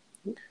ahead.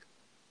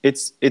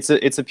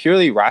 It's a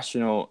purely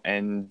rational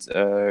and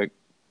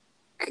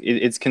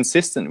it's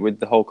consistent with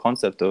the whole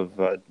concept of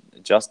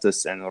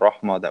justice and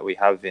rahmah that we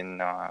have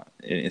in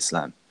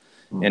Islam,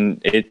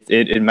 and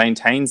it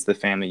maintains the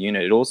family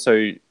unit. It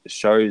also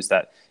shows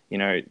that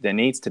there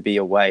needs to be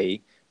a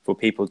way for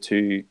people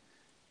to.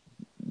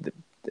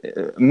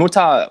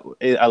 Mutah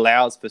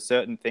allows for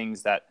certain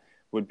things that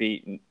would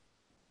be.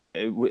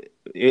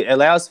 It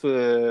allows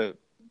for.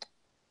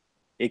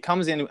 It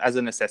comes in as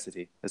a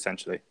necessity,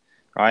 essentially,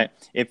 right?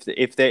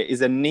 If there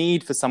is a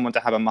need for someone to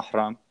have a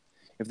mahram,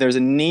 if there's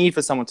a need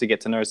for someone to get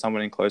to know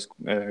someone in close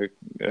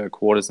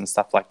quarters and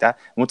stuff like that,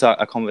 Mutah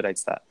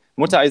accommodates that.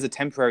 Mutah is a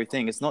temporary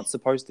thing. It's not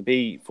supposed to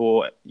be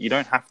you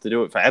don't have to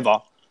do it forever.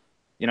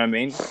 You know what I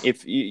mean?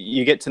 If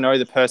you get to know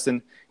the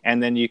person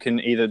and then you can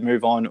either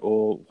move on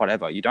or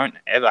whatever. You don't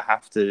ever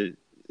have to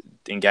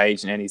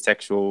engage in any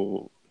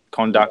sexual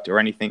conduct or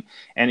anything.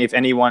 And if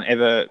anyone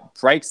ever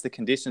breaks the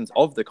conditions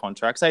of the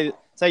contract, say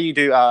you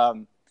do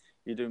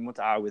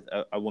Mutah with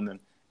a woman,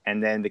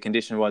 and then the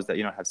condition was that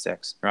you don't have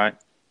sex, right?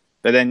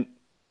 But then,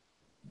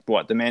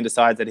 the man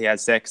decides that he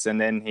has sex and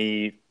then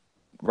he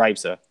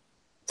rapes her.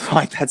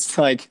 It's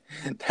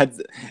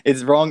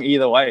wrong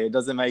either way. It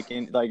doesn't make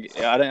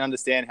I don't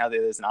understand how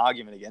there's an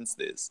argument against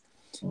this.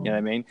 You know what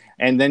I mean?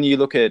 And then you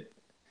look at,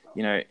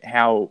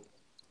 how,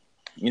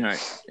 you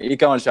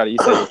go on, Shadi, you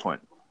say your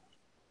point.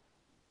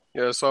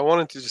 Yeah, so I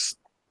wanted to just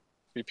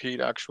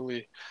repeat,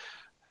 actually,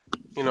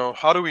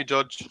 how do we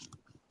judge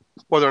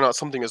whether or not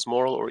something is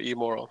moral or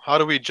immoral? How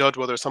do we judge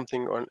whether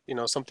something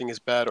is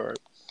bad or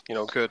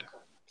good?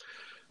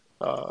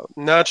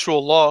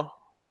 Natural law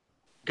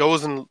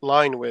goes in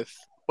line with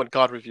what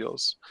God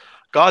reveals.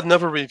 God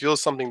never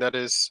reveals something that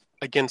is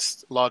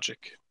against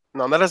logic.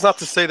 Now, that is not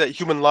to say that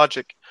human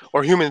logic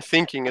or human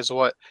thinking is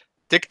what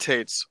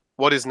dictates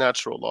what is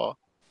natural law,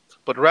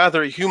 but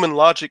rather human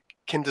logic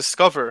can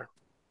discover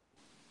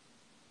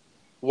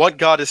what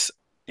God is,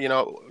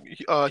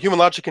 human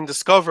logic can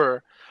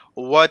discover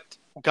what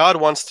God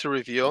wants to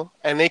reveal,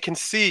 and they can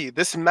see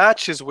this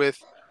matches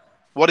with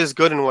what is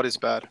good and what is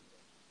bad.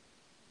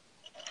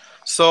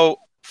 So,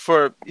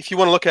 if you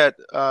want to look at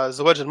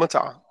Zawaj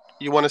al-Mut'ah,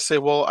 you want to say,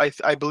 well,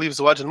 I believe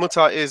Zawaj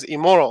al-Mut'ah is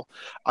immoral.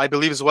 I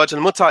believe Zawaj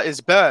al-Mut'ah is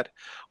bad.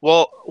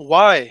 Well,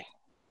 why?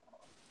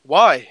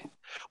 Why?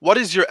 What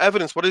is your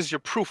evidence? What is your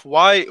proof?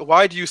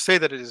 Why do you say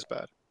that it is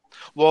bad?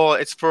 Well,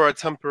 it's for a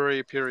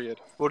temporary period.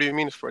 What do you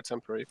mean for a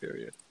temporary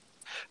period?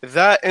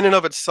 That in and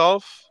of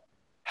itself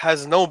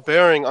has no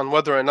bearing on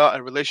whether or not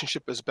a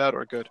relationship is bad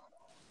or good.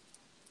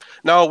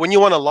 Now, when you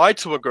want to lie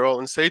to a girl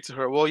and say to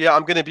her, well, yeah,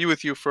 I'm going to be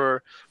with you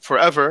for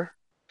forever,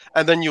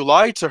 and then you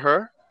lie to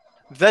her,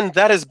 then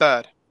that is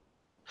bad.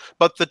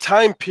 But the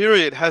time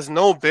period has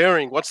no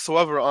bearing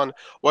whatsoever on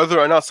whether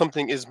or not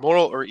something is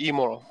moral or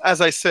immoral.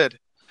 As I said,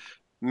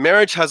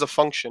 Marriage has a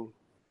function.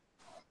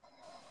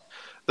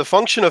 The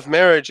function of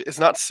marriage is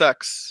not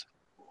sex,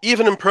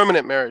 even in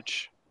permanent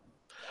marriage.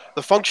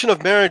 The function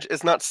of marriage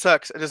is not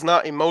sex, it is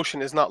not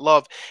emotion, it is not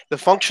love. The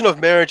function of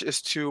marriage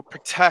is to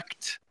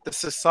protect the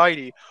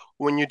society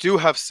when you do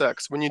have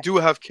sex, when you do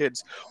have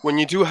kids, when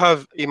you do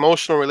have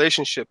emotional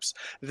relationships.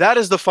 That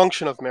is the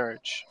function of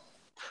marriage.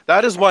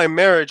 That is why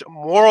marriage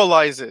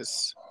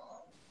moralizes,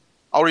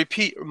 I'll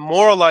repeat,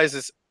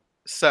 moralizes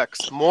sex,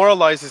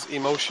 moralizes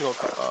emotional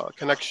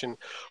connection,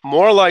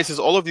 moralizes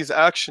all of these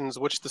actions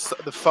which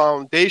the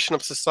foundation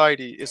of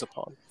society is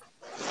upon.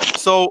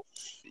 So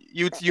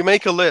you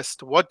make a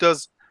list. What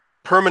does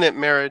permanent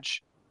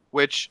marriage,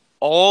 which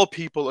all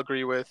people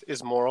agree with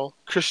is moral,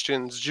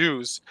 Christians,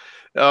 Jews,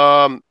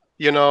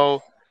 you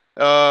know,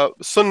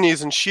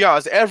 Sunnis and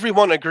Shias,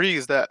 everyone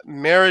agrees that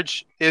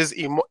marriage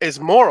is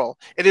moral.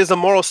 It is a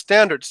moral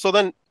standard. So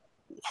then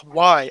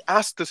why?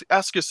 Ask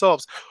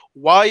yourselves,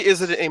 why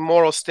is it a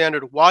moral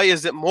standard? Why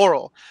is it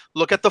moral?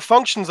 Look at the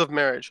functions of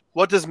marriage.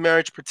 What does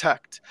marriage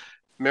protect?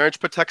 Marriage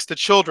protects the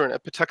children,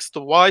 it protects the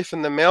wife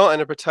and the male,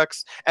 and it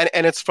protects and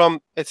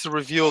it's a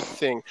revealed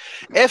thing.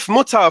 If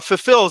Mutah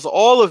fulfills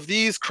all of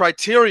these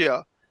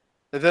criteria,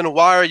 then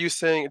why are you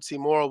saying it's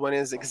immoral when it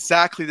is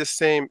exactly the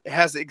same, it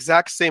has the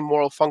exact same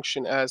moral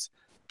function as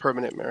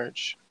permanent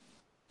marriage?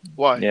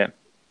 Why? Yeah.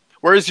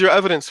 Where is your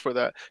evidence for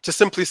that? To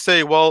simply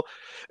say, well,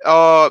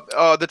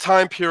 the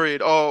time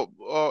period,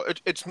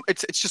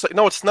 it's just like,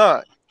 no, it's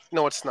not.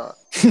 No, it's not.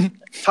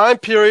 Time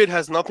period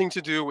has nothing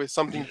to do with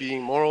something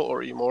being moral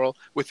or immoral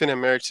within a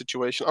marriage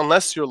situation,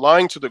 unless you're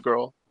lying to the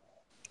girl,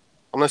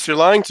 unless you're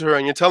lying to her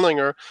and you're telling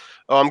her,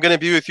 oh, I'm going to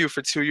be with you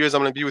for 2 years,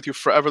 I'm going to be with you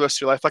forever the rest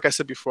of your life. Like I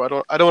said before, I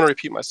don't want to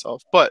repeat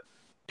myself, but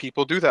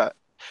people do that.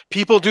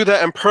 People do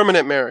that in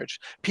permanent marriage.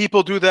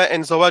 People do that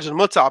in zawaj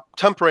al-mut'a,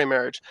 temporary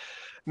marriage.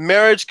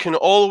 Marriage can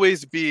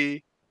always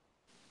be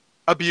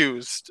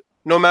abused,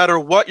 no matter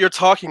what you're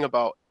talking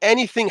about.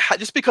 Anything,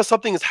 just because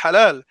something is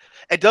halal,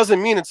 it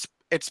doesn't mean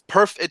it's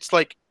perfect. It's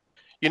like,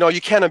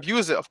 you can't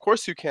abuse it. Of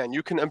course you can.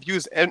 You can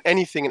abuse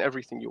anything and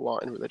everything you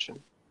want in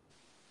religion.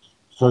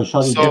 Sorry,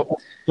 Shadi, So,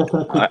 just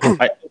a quick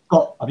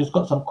I've just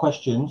got some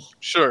questions.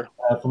 Sure.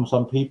 From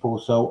some people.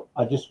 So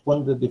I just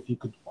wondered if you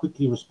could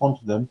quickly respond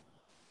to them.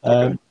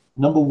 Okay.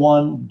 Number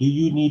one, do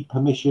you need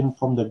permission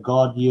from the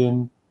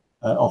guardian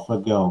of a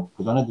girl?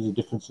 Because I know there's a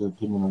difference of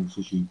opinion on this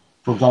issue.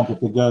 For example,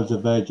 if the girl's a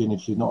virgin,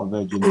 if she's not a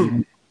virgin, do you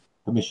need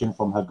permission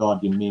from her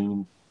guardian,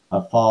 meaning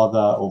her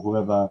father or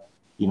whoever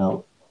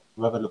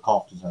look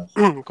after her?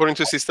 According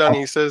to Sistani,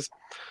 he says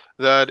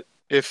that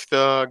if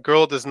the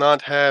girl does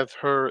not have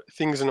her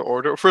things in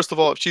order, first of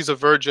all, if she's a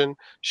virgin,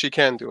 she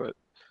can do it.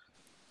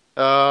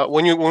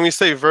 When we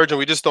say virgin,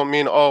 we just don't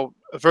mean, oh,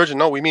 a virgin.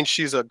 No, we mean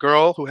she's a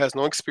girl who has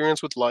no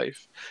experience with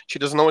life. She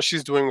doesn't know what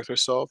she's doing with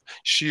herself.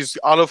 She's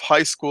out of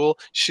high school.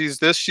 She's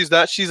this, she's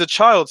that. She's a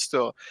child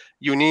still.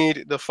 You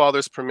need the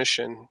father's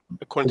permission,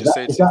 according to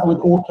Sayyid. Is that with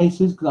all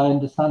cases? Because I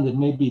understand that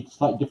maybe it's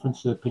slight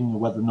difference of opinion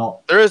whether or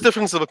not. There is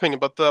difference of opinion,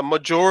 but the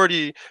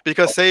majority,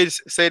 because Sayyid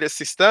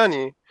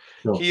Sistani,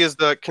 Sure. he is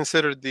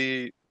considered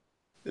the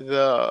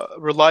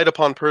relied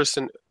upon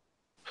person.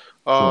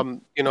 Sure.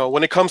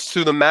 When it comes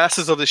to the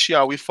masses of the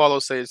Shia, we follow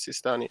Sayyid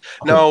Sistani.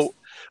 Now,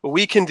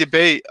 we can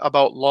debate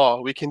about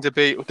law. We can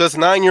debate, does a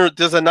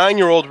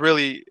 9-year-old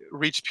really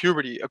reach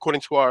puberty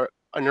according to our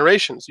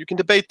narrations? You can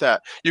debate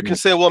that. You can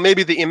say, well,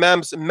 maybe the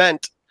imams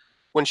meant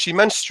when she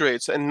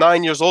menstruates, and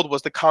 9 years old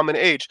was the common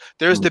age.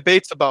 There's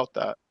debates about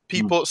that.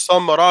 People,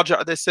 some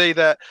maraja, they say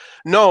that,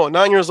 no,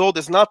 9 years old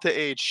is not the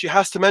age. She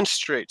has to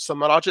menstruate. Some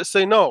maraja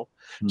say no.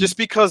 Just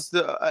because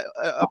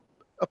a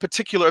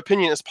particular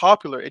opinion is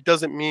popular, it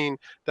doesn't mean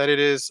that it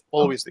is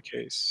always the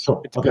case.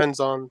 Sure. It depends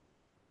on.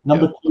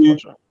 Number two,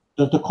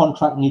 does the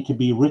contract need to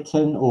be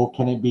written or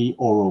can it be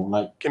oral?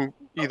 Can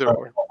either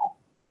or.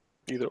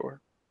 Either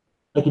or.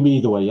 It can be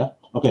either way, yeah?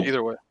 Okay.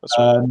 Either way. That's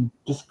right.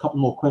 Just a couple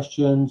more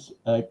questions.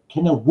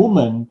 Can a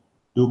woman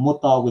do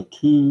mutah with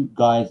two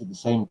guys at the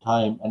same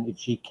time? And if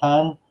she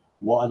can,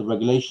 what are the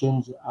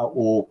regulations?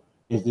 Or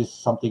is this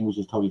something which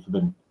is totally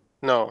forbidden?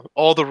 No,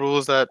 all the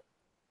rules that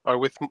are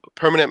with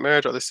permanent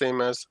marriage are the same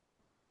as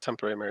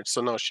temporary marriage.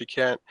 So no, she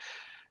can't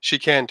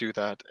do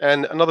that.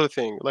 And another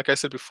thing, like I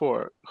said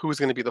before, who's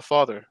going to be the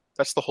father?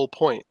 That's the whole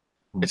point.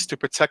 It's to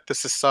protect the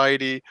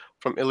society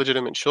from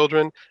illegitimate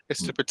children.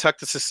 It's to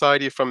protect the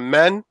society from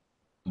men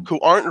who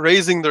aren't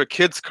raising their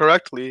kids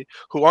correctly,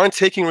 who aren't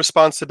taking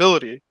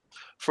responsibility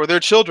for their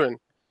children.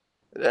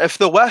 If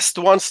the West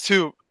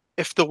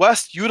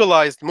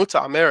utilized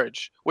Mutah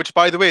marriage, which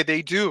by the way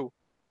they do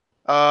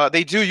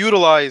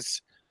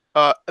utilize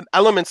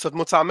elements of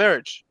Mutah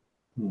marriage.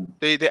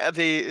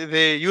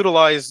 They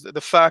utilize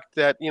the fact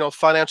that,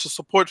 financial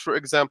support, for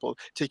example,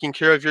 taking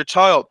care of your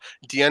child,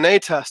 DNA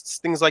tests,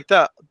 things like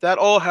that. That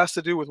all has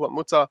to do with what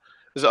Mutah,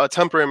 a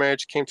temporary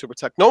marriage, came to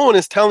protect. No one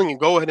is telling you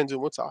go ahead and do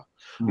Mutah.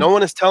 No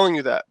one is telling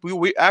you that.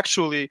 We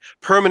actually,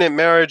 permanent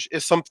marriage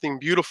is something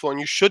beautiful and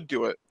you should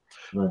do it.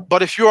 Right.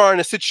 But if you are in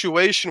a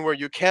situation where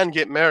you can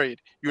get married,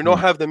 you don't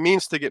have the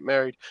means to get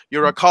married,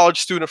 you're a college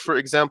student, for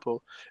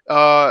example,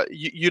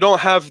 you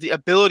don't have the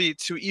ability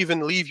to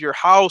even leave your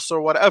house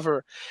or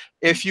whatever.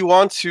 If you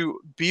want to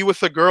be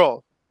with a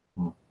girl,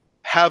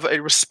 have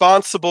a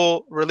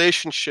responsible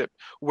relationship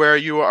where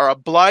you are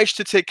obliged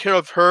to take care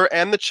of her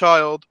and the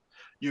child,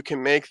 you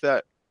can make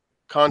that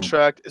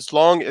contract as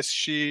long as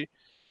she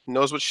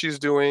knows what she's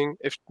doing.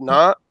 If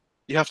not,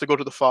 you have to go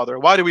to the father.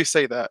 Why do we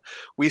say that?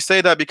 We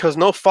say that because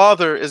no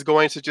father is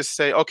going to just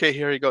say, okay,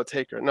 here you go,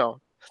 take her.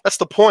 No, that's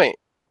the point.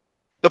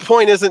 The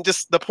point is,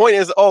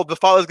 oh, the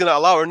father's going to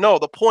allow her. No,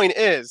 the point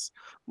is,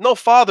 no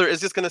father is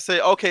just going to say,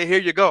 okay, here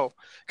you go.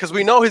 Because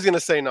we know he's going to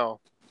say no.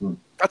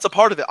 That's a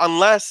part of it.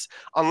 Unless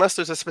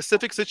there's a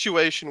specific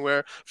situation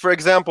where, for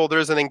example,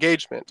 there's an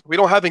engagement. We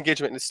don't have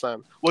engagement in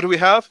Islam. What do we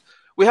have?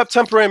 We have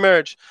temporary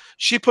marriage.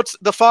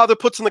 The father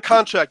puts in the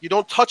contract, you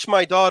don't touch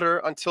my daughter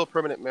until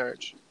permanent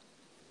marriage.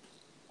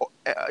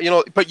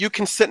 But you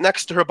can sit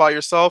next to her by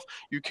yourself.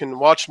 You can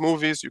watch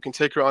movies. You can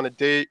take her on a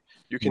date.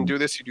 You can do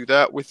this. You do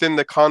that within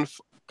the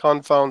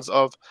confounds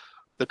of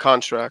the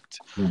contract.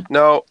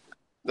 Now,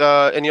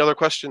 any other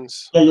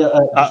questions? Yeah.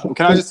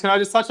 Can I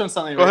just touch on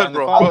something? Go ahead,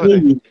 bro. Go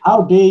ahead.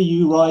 How dare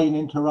you, Ryan,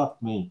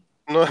 interrupt me?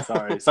 No.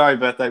 Sorry,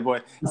 birthday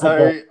boy.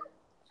 So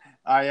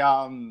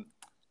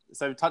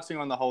so touching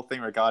on the whole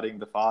thing regarding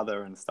the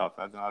father and stuff,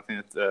 I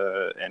think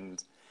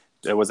and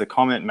there was a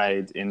comment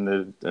made in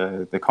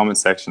the comment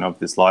section of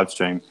this live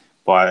stream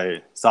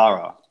by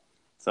Sarah.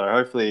 So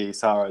hopefully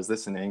Sarah is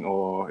listening,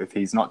 or if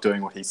he's not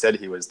doing what he said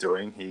he was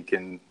doing, he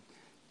can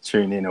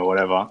tune in or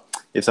whatever.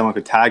 If someone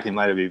could tag him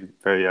later, it'd be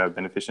very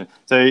beneficial.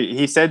 So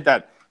he said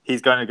that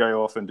he's going to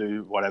go off and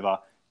do whatever,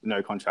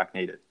 no contract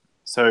needed.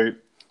 So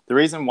the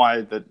reason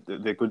why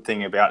the good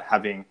thing about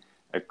having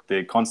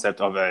the concept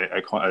of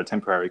a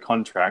temporary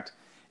contract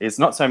is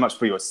not so much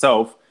for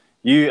yourself.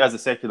 You, as a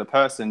secular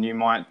person, you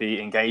might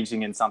be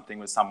engaging in something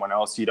with someone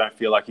else. You don't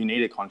feel like you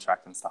need a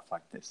contract and stuff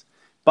like this.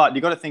 But you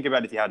got to think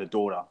about if you had a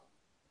daughter,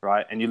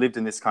 right? And you lived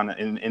in this kind of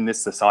in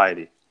this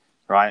society,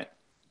 right?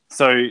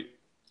 So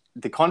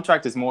the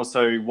contract is more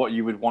so what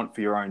you would want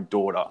for your own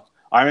daughter.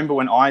 I remember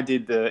when I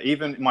did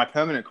even my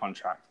permanent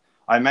contract,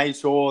 I made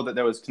sure that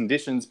there was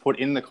conditions put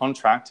in the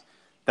contract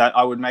that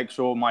I would make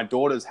sure my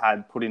daughters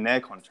had put in their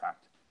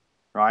contract,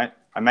 right?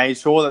 I made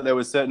sure that there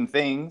were certain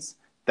things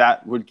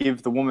that would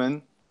give the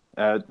woman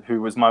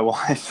who was my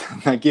wife,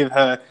 give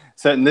her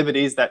certain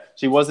liberties that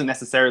she wasn't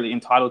necessarily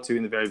entitled to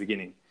in the very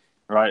beginning,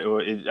 right?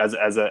 Or as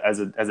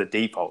a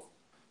default,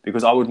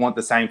 because I would want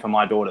the same for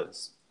my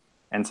daughters.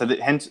 And so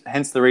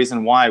hence the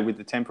reason why with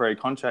the temporary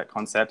contract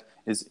concept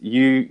is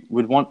you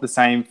would want the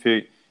same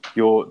for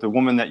the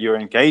woman that you're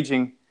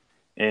engaging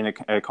in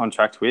a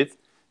contract with,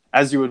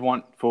 as you would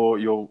want for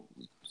your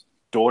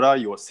daughter,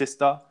 your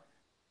sister,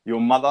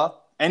 your mother,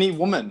 any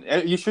woman.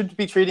 You should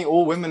be treating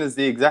all women as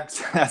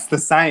the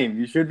same.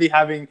 You should be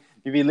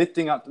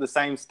lifting up to the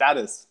same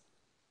status.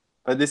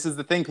 But this is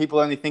the thing, people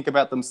only think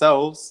about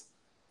themselves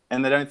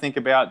and they don't think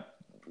about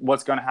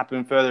what's going to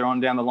happen further on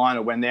down the line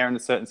or when they're in a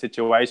certain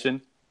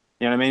situation.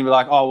 You know what I mean? We're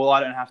like, oh, well, I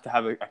don't have to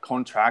have a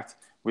contract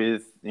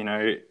with,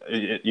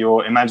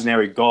 your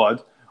imaginary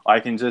God. I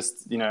can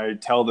just,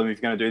 tell them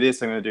if you're going to do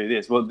this, I'm going to do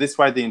this. Well, this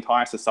way the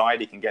entire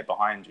society can get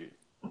behind you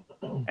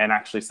and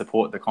actually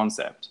support the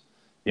concept.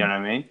 You know what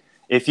I mean?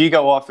 If you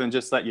go off and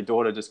just let your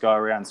daughter just go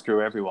around and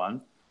screw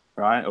everyone,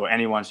 right, or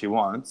anyone she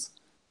wants,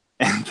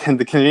 and then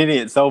the community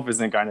itself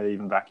isn't going to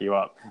even back you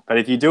up. But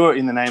if you do it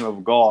in the name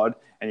of God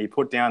and you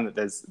put down that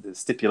there's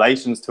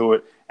stipulations to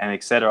it and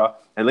etc.,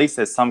 at least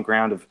there's some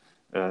ground of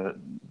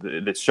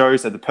that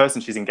shows that the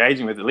person she's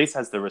engaging with at least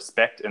has the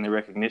respect and the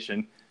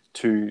recognition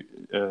to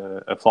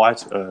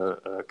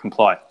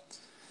comply.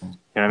 You know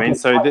what I mean?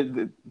 So,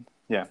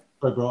 yeah.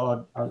 Sorry,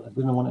 bro, I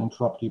didn't want to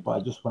interrupt you, but I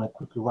just want to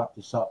quickly wrap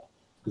this up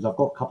because I've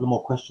got a couple of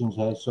more questions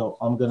here. So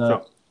I'm going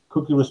to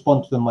quickly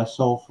respond to them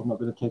myself. I'm not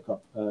going to take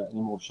up any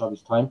more of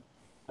Shadi's time.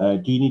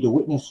 Do you need a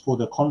witness for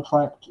the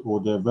contract or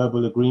the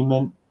verbal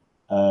agreement?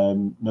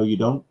 No, you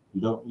don't.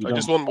 I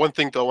just want one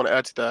thing though I want to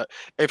add to that.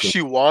 If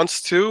she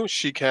wants to,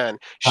 she can.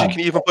 She can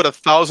even put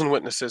 1,000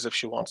 witnesses if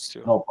she wants to.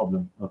 No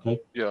problem. Okay.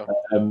 Yeah.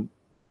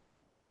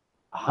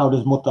 How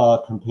does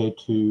Mutah compare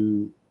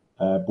to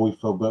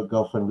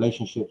boyfriend-girlfriend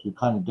relationships? We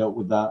kind of dealt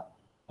with that.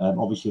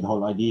 Obviously, the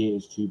whole idea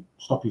is to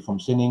stop you from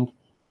sinning.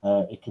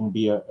 It can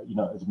be as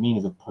a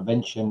means of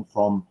prevention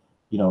from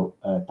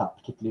that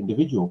particular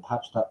individual.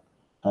 Perhaps that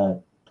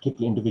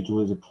particular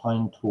individual is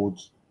inclined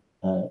towards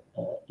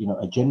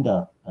a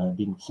gender,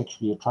 being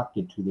sexually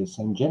attracted to the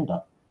same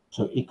gender.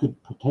 So it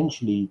could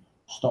potentially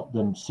stop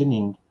them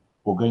sinning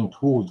or going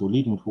towards or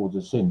leading towards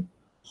a sin.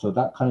 So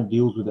that kind of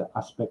deals with the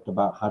aspect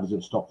about how does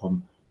it stop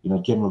from,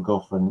 general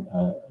girlfriend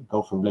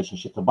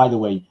relationships. And by the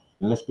way,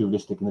 let's be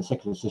realistic, in the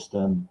secular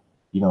system,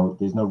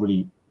 there's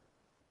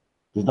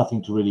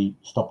nothing to really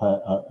stop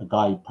a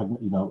guy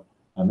pregnant,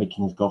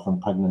 making his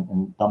girlfriend pregnant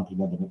and dumping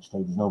her the next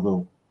day. There's no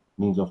real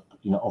means of,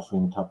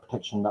 offering type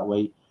protection that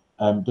way.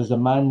 Does a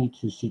man need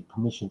to seek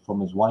permission from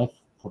his wife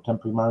for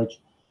temporary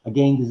marriage?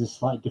 Again, there's a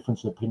slight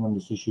difference of opinion on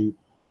this issue.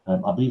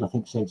 I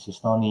think Sayyid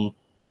Sistani,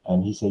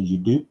 he says you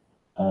do.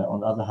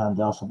 On the other hand,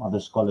 there are some other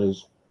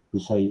scholars who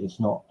say it's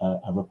not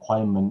a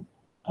requirement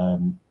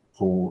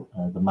for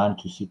the man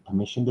to seek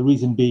permission. The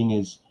reason being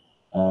is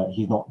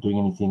he's not doing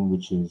anything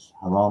which is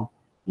haram.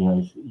 You know,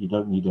 if you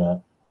don't need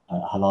a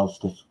halal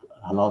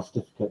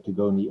certificate to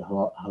go and eat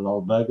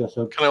halal burger.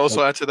 So can I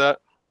also add to that?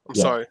 I'm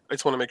Yeah. sorry, I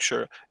just want to make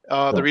sure.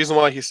 The Sure. reason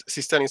why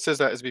Sistani says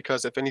that is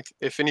because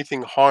if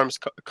anything harms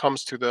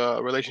comes to the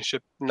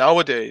relationship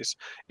nowadays,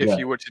 if Yeah.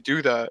 you were to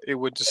do that, it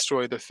would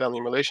destroy the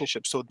family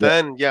relationship. So Yeah.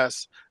 then,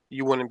 yes,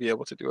 you wouldn't be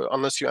able to do it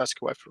unless you ask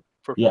your wife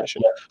for Yeah,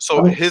 permission. yeah. So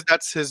I mean-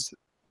 that's his,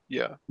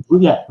 yeah.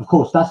 Well, yeah, of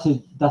course, that's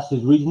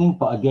his reasoning.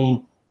 But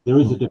again, there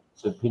is a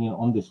difference of opinion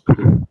on this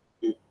particular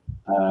issue,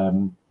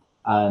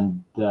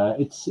 and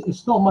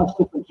it's not much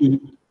different to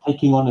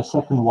taking on a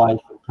second wife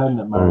in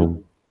permanent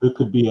marriage, who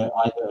could be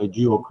either a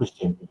Jew or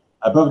Christian.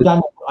 Brother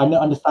Daniel, I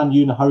understand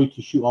you're in a hurry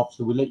to shoot off,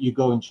 so we'll let you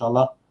go,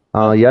 inshallah.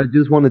 Yeah, I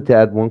just wanted to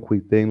add one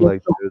quick thing. Yeah,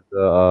 Like sure. there's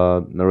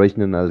a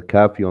narration in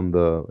Al-Kafi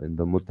in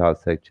the Mutah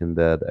section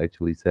that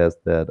actually says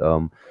that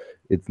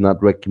it's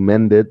not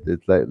recommended.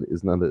 It's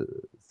not a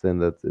saying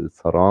that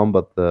it's haram,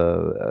 but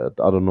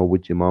I don't know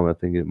which Imam. I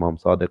think Imam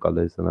Sadiq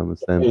alayhi salam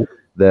is saying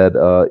that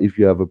if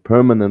you have a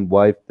permanent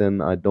wife,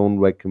 then I don't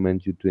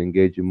recommend you to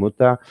engage in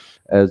Mutah,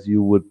 as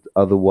you would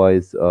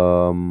otherwise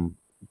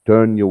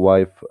turn your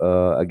wife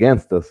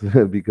against us,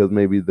 because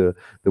maybe the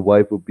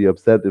wife would be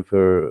upset if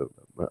her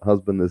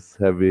husband is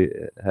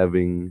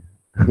having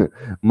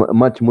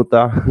much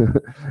mutah,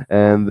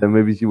 and then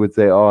maybe she would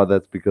say, "Oh,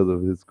 that's because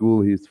of his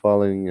school he's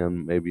following,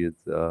 and maybe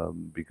it's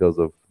because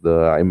of the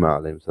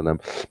Imam alayhi salam."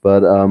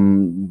 But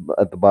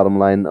at the bottom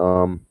line,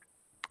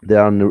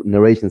 there are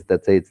narrations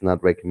that say it's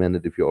not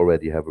recommended if you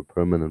already have a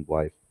permanent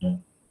wife. Yeah.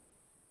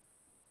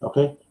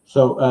 Okay,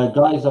 so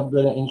guys, I'm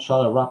going to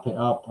inshallah wrap it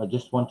up. I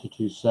just wanted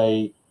to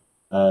say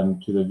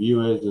to the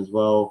viewers as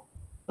well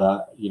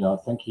that,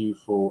 thank you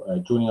for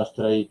joining us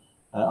today.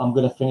 I'm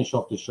going to finish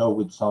off the show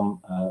with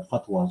some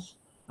fatwas,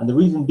 and the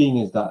reason being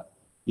is that,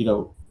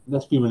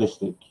 let's be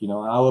realistic.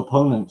 Our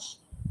opponents,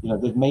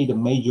 they've made a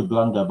major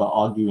blunder by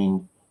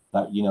arguing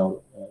that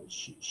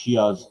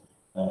Shias,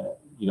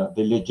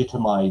 they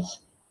legitimize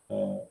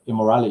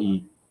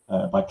immorality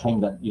by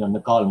claiming that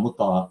nikah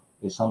al-mutah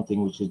is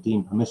something which is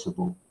deemed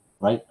permissible,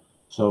 right?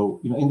 So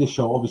in this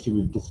show, obviously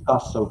we've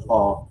discussed so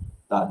far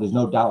that there's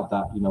no doubt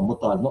that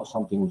mutah is not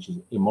something which is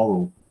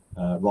immoral,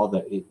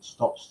 rather it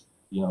stops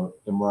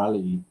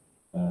immorality,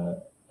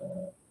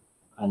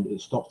 and it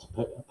stops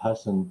a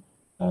person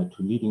to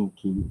leading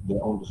to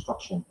their own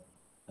destruction.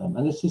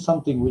 And this is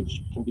something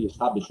which can be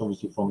established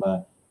obviously from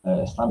a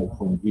Islamic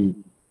point of view.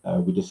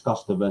 We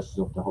discussed the verses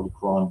of the Holy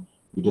Quran.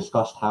 We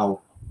discussed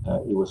how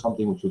it was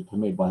something which was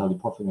permitted by Holy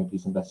Prophet, and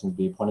peace and blessings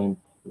be upon him.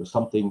 It was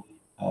something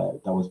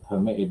that was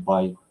permitted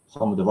by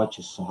some of the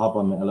righteous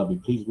Sahaba, may Allah be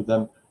pleased with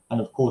them,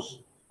 and of course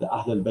the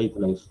Ahl al-Bayt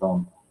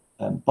al-Islam.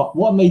 But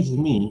what amazes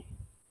me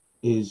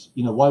is,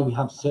 why we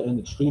have certain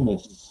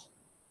extremists,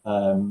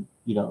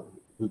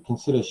 who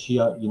consider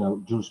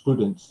Shia,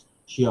 jurisprudence,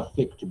 Shia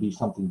fiqh to be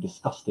something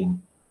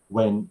disgusting,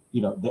 when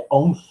their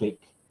own fiqh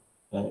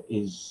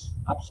is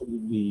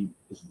absolutely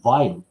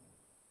vile.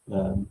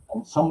 And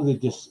some of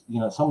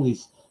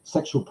these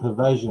sexual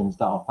perversions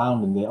that are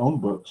found in their own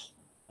books.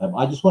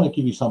 I just want to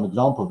give you some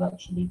examples,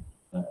 actually.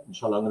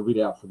 Inshallah, I'm going to read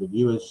it out for the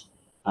viewers,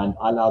 and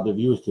I allow the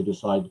viewers to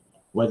decide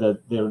whether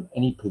they're in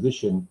any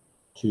position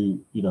to,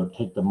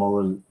 take the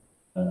moral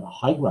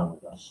high ground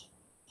with us.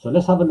 So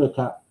let's have a look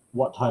at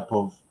what type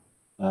of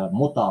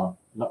mutah,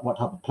 what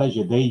type of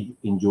pleasure they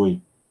enjoy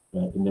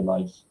in their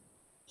lives.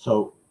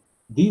 So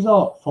these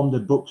are from the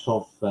books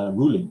of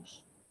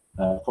rulings,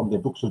 from the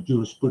books of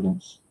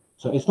jurisprudence.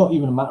 So it's not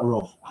even a matter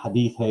of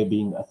hadith here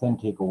being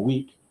authentic or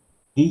weak.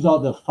 These are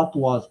the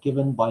fatwas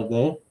given by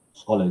their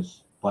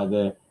scholars, by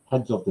the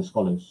heads of the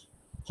scholars.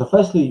 So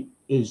firstly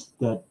is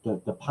the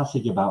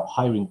passage about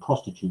hiring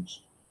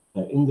prostitutes.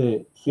 In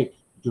the fiqh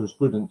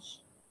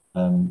jurisprudence,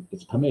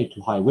 it's permitted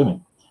to hire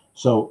women.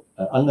 So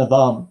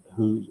Al-Nadam,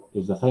 who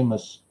is a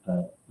famous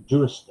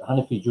jurist,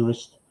 Hanafi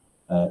jurist,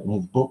 in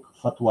his book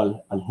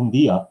Fatwa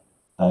al-Hindiya,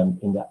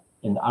 in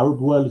the Arab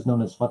world is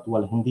known as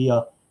Fatwa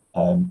al-Hindiya.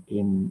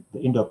 In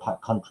the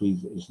Indo-Pak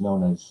countries is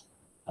known as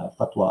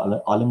Fatwa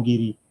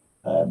al-Alamgiri,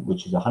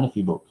 which is a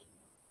Hanafi book.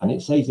 And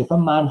it says if a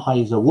man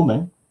hires a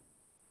woman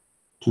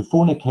to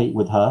fornicate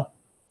with her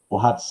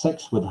or have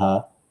sex with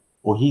her,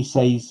 or he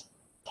says,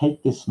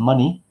 take this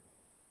money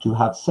to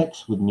have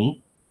sex with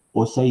me,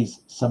 or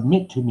says,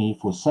 submit to me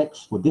for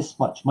sex for this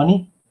much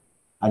money,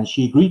 and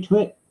she agreed to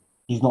it,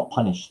 he's not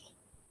punished.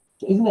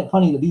 So isn't it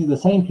funny that these are the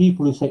same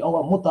people who say,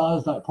 oh, mutah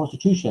is like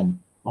prostitution?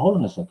 Well, hold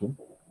on a second.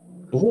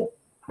 Is it?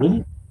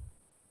 Really?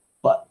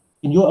 But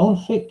in your own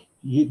fiqh,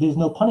 there's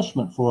no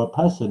punishment for a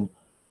person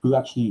who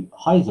actually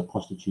hires a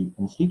prostitute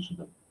and sleeps with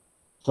them.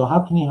 So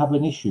how can you have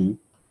an issue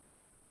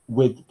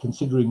with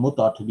considering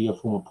mutah to be a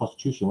form of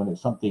prostitution when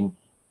it's something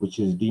which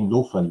is deemed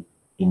lawful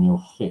in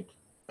your fiqh?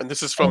 And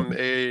this is from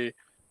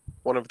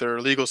one of their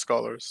legal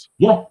scholars.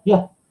 Yeah.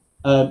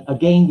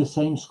 Again, the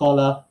same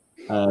scholar,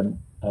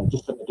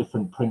 just a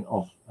different print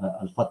of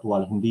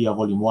Al-Fatwa Al-Hindiya,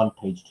 Volume 1,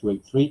 page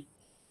 283.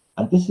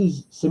 And this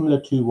is similar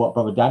to what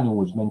Brother Daniel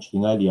was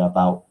mentioning earlier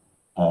about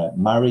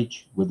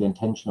marriage with the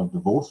intention of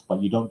divorce,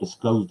 but you don't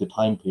disclose the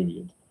time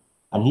period.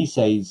 And he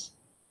says,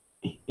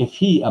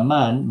 if a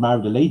man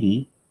married a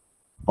lady,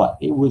 but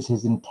it was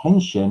his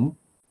intention,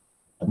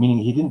 meaning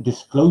he didn't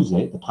disclose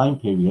it, the time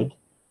period,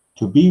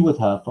 to be with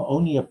her for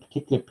only a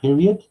particular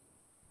period,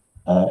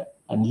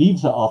 and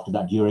leaves her after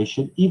that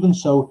duration, even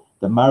so,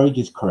 the marriage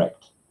is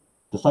correct.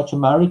 So such a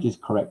marriage is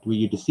correct, where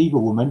you deceive a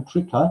woman,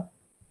 trick her,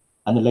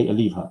 and then later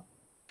leave her.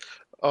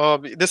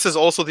 This is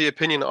also the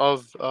opinion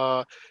of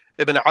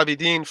Ibn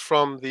Abidin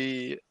from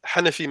the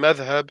Hanafi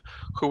madhab,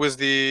 who is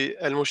the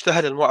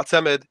al-Mujtahid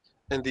al-Mu'tamad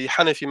in the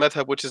Hanafi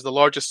madhab, which is the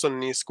largest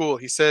Sunni school.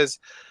 He says,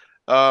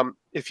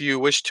 if you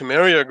wish to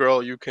marry a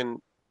girl, you can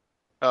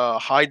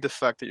hide the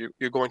fact that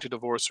you're going to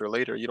divorce her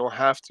later. You don't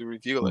have to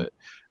reveal it.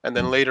 And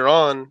then later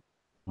on,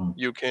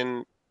 you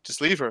can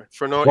just leave her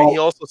for no. And he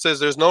also says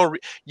there's no.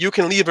 You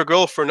can leave a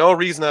girl for no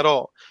reason at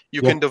all.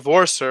 You can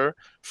divorce her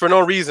for no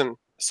reason.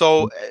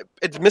 So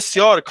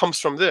misyar comes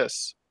from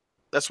this.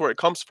 That's where it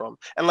comes from.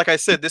 And like I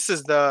said, this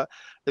is the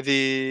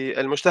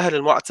al-Mujtahid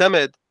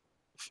al-Mu'tamad,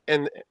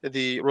 and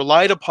the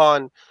relied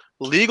upon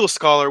legal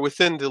scholar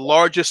within the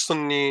largest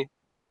Sunni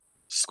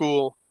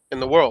school in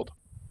the world.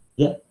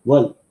 Yeah,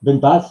 well, Bin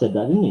Baz said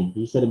that, didn't he?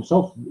 He said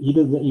himself he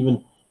doesn't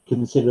even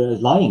consider it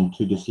as lying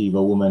to deceive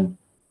a woman.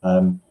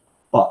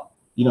 But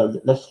you know,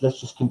 let's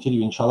just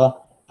continue,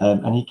 inshallah.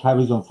 And he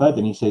carries on further,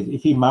 and he says,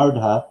 if he married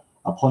her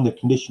upon the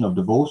condition of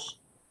divorce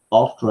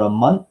after a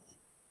month,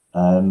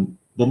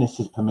 then this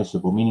is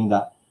permissible, meaning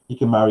that he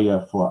can marry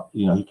her for,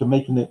 you know, he can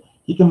make the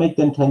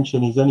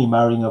intention he's only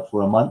marrying her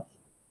for a month,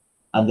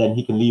 and then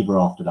he can leave her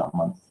after that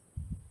month.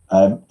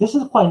 This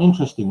is quite an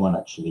interesting one,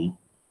 actually.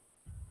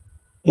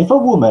 If a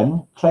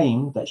woman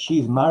claimed that she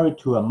is married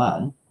to a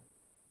man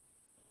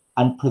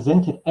and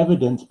presented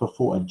evidence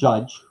before a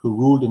judge who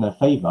ruled in her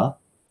favor,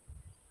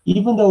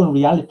 even though in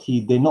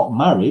reality they're not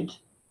married,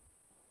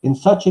 in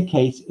such a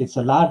case, it's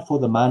allowed for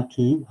the man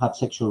to have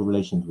sexual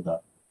relations with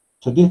her.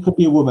 So this could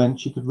be a woman,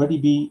 she could already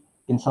be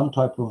in some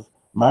type of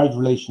marriage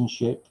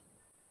relationship,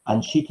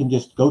 and she can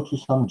just go to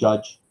some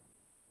judge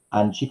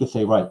and she could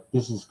say, right,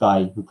 this is this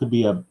guy who could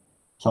be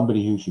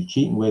somebody who she's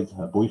cheating with,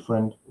 her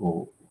boyfriend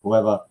or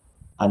whoever,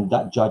 and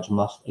that judge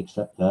must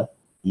accept the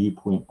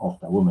viewpoint of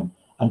that woman.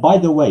 And by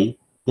the way,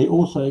 they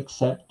also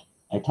accept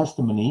a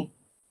testimony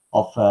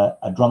of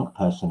a drunk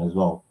person as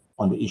well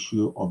on the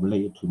issue of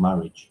related to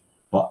marriage.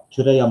 But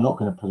today I'm not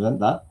going to present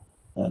that.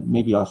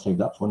 Maybe I'll save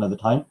that for another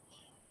time.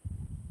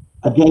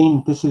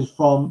 Again, this is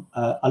from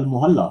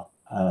Al-Muhalla,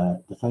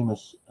 the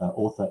famous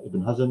author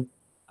Ibn Hazm,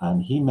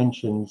 and he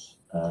mentions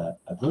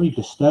a very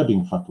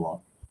disturbing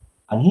fatwa.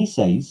 And he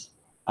says,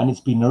 and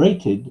it's been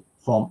narrated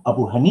from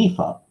Abu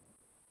Hanifa,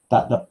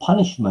 that the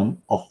punishment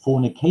of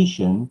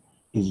fornication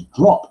is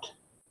dropped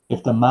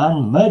if the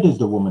man murders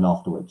the woman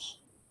afterwards.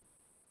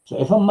 So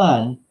if a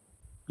man,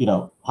 you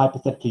know,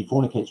 hypothetically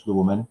fornicates with a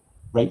woman,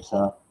 rapes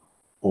her,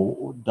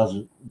 or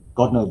does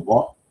God knows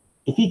what,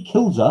 if he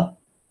kills her,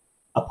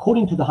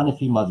 according to the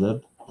Hanafi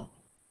madhab,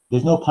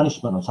 there's no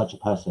punishment on such a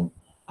person.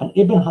 And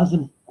Ibn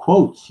Hazm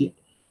quotes,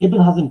 Ibn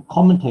Hazm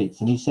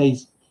commentates, and he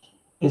says,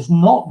 it's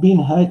not been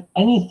heard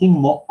anything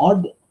more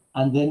odd,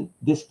 and then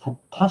this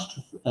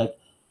catastrophoric,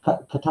 I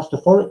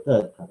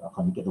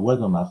can't get the word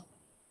on my mouth,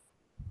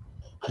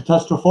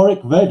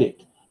 catastrophoric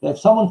verdict that if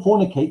someone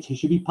fornicates, he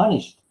should be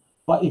punished.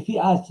 But if he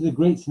adds to the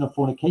great sin of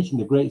fornication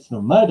the great sin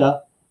of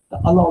murder,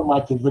 that Allah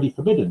Almighty has already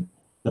forbidden,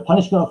 the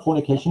punishment of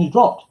fornication is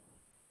dropped.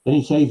 Then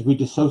he says, we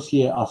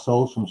dissociate our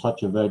souls from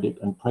such a verdict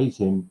and praise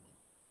him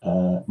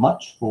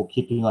much for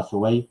keeping us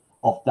away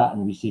of that,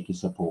 and we seek his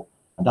support.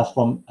 And that's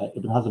from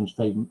Ibn Hazm's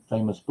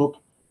famous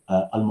book,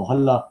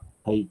 Al-Muhalla,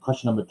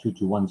 question number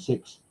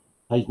 2216,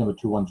 page number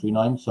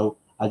 2139. So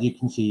as you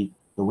can see,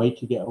 the way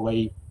to get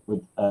away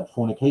with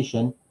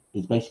fornication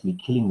is basically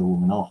killing the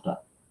woman after.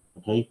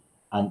 Okay,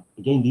 and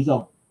again, these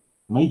are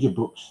major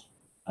books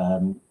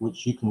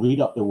which you can read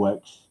up their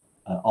works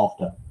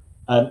after.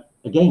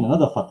 Again,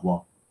 another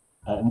fatwa,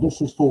 and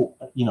this is for,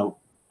 you know,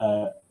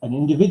 an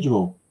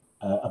individual.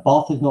 A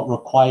bath is not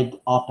required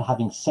after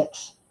having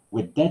sex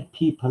with dead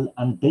people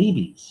and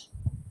babies.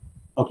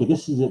 Okay,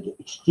 this is an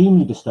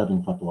extremely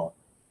disturbing fatwa.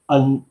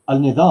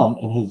 Al-Nizam,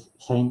 in his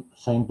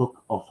same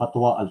book of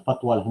fatwa,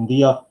 Al-Fatwa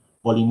Al-Hindiya,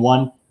 volume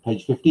 1,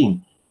 page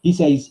 15, he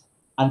says,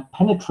 and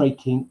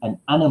penetrating an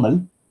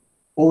animal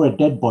or a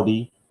dead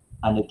body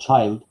and a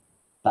child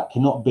that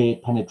cannot bear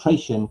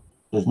penetration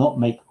does not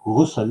make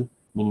ghusl,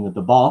 meaning of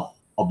the bath,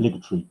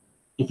 obligatory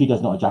if he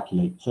does not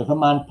ejaculate. So if a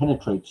man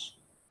penetrates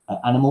an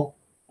animal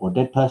or a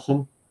dead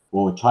person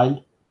or a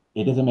child,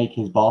 it doesn't make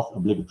his bath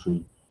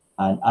obligatory.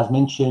 And as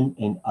mentioned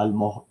in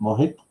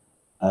Al-Muhit,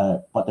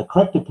 but the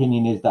correct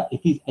opinion is that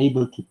if he's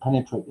able to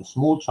penetrate a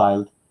small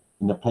child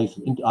in the place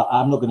of,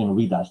 I'm not going to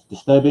read that, it's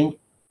disturbing.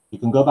 You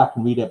can go back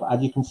and read it, but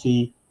as you can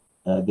see,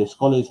 the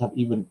scholars have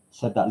even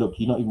said that, look,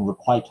 you're not even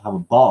required to have a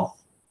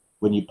bath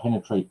when you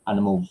penetrate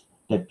animals,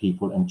 dead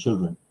people, and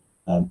children.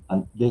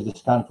 And there's a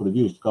scan for the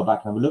viewers to go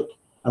back and have a look.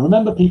 And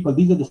remember, people,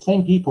 these are the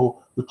same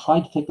people who try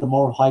to take the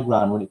moral high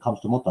ground when it comes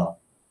to Mutah.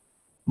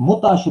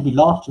 Mutah should be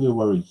last of your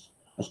worries,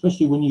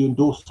 especially when you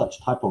endorse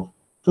such type of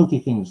filthy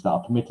things that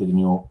are permitted in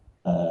your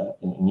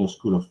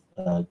school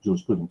of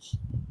jurisprudence.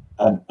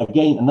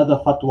 Again, another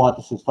fatwa.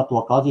 This is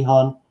Fatwa Qazi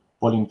Khan,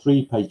 volume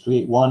 3, page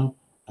 381.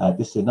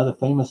 This is another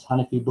famous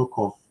Hanafi book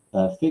of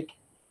fiqh,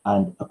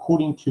 and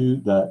according to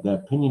the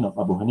opinion of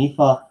Abu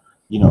Hanifa,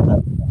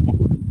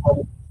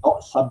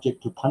 not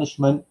subject to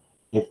punishment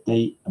if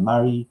they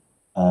marry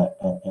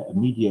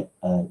immediate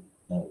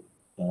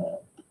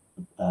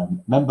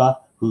member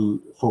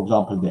who, for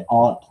example, their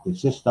aunt, their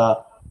sister,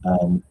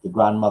 the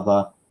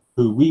grandmother,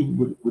 who we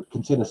would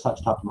consider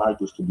such type of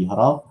marriages to be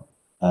haram.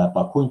 But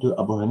according to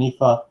Abu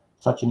Hanifa,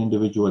 such an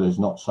individual is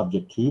not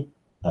subject to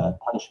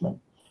punishment.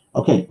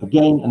 Okay,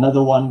 again,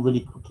 another one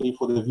really quickly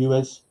for the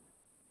viewers.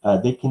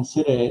 They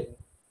consider it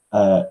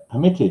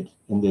permitted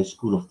in their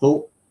school of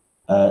thought.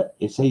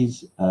 It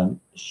says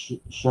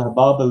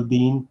Shahbab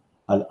al-Din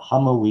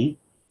al-Hamawi,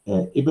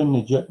 Ibn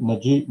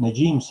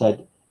Najim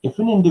said, if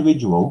an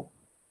individual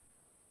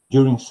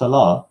during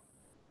Salah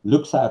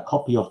looks at a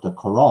copy of the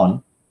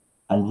Quran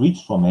and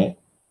reads from it,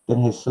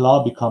 then his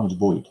Salah becomes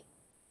void.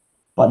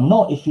 But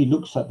not if he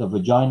looks at the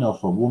vagina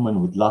of a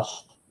woman with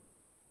lust.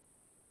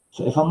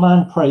 So if a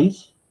man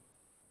prays,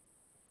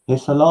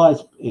 his Salah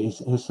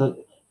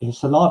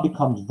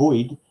becomes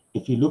void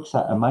if he looks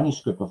at a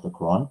manuscript of the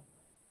Quran.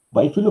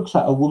 But if he looks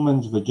at a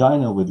woman's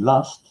vagina with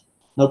lust,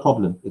 no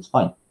problem, it's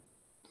fine.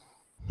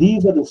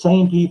 These are the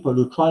same people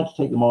who try to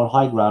take the moral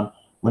high ground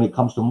when it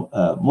comes to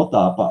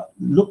Mutah, but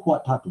look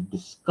what type of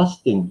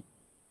disgusting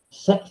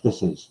sect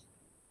this is.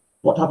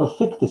 What type of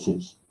fiqh this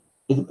is.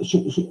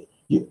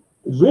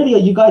 Really, are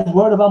you guys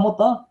worried about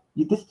Mutah?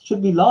 This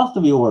should be last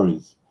of your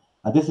worries.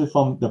 And this is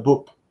from the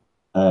book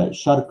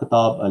Shar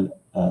Kitab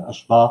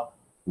al-Ashbah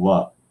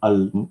wa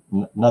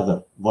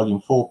al-Nadhr,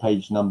 volume 4,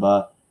 page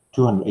number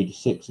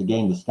 286.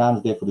 Again, the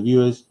scan's there for the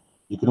viewers.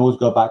 You can always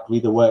go back,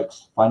 read the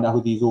works, find out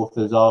who these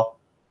authors are.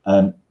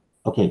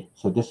 Okay,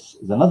 so this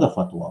is another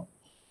fatwa.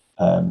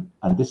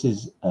 And this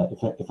is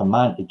if a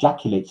man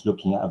ejaculates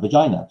looking at a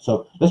vagina.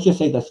 So let's just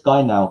say this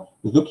guy now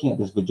is looking at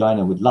this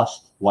vagina with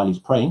lust while he's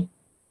praying.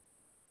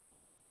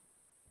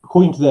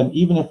 According to them,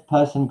 even if a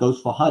person goes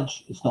for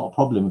Hajj, it's not a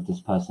problem if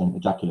this person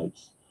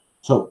ejaculates.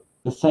 So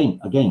the same,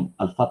 again,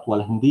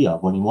 Al-Fatwa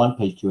al-Hindiya, volume 1,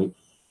 page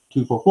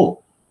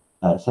 244.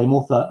 Same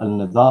author,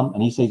 Al-Nizam,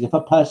 and he says, if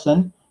a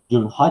person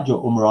during Hajj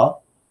or Umrah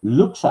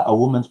looks at a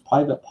woman's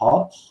private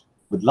parts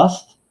with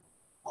lust,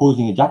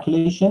 causing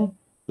ejaculation,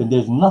 then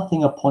there's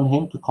nothing upon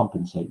him to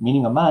compensate.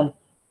 Meaning a man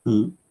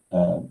who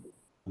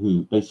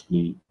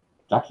basically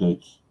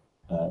ejaculates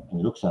and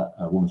he looks at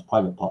a woman's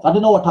private parts. I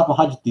don't know what type of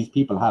Hajj these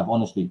people have,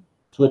 honestly.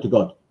 Swear to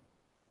God.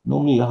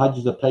 Normally, Hajj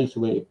is a place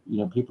where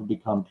people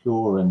become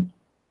pure, and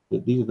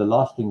these are the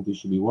last things we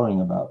should be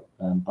worrying about.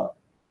 But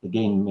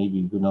again,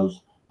 maybe who knows?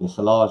 The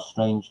Salah is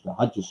strange, the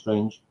Hajj is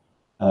strange.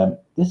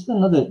 This is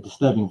another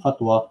disturbing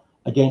fatwa.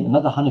 Again,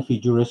 another Hanafi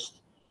jurist,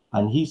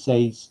 and he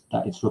says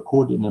that it's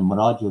recorded in the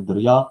Maraj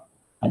al-Darya,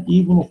 and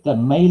even if the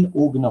male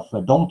organ of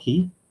a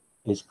donkey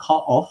is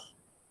cut off,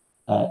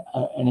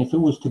 and if it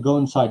was to go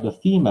inside the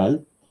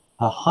female,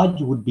 her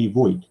Hajj would be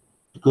void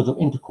because of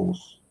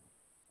intercourse.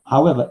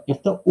 However,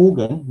 if the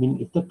organ, meaning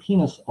if the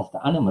penis of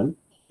the animal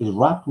is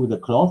wrapped with a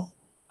cloth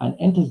and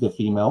enters the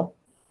female,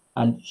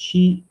 and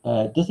she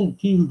doesn't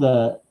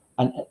feel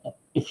and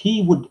if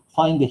he would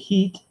find the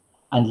heat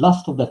and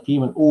lust of the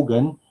female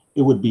organ,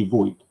 it would be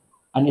void.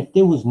 And if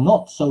there was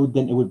not so,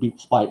 then it would be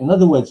expired. In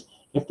other words,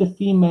 if the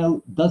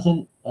female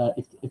doesn't,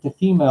 if the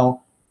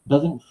female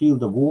doesn't feel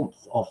the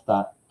warmth of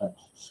that,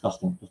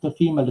 disgusting. If the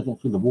female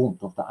doesn't feel the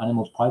warmth of the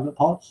animal's private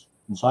parts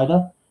inside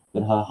her,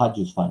 then her Hajj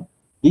is fine.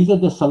 These are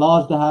the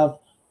salahs they have.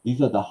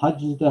 These are the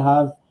Hajjs they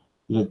have.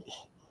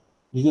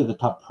 These are the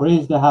top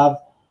prayers they have.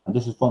 And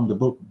this is from the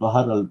book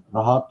Bahar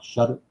al-Rahaq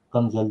Shar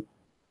Kanzal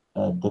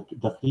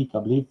Daqiq, I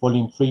believe,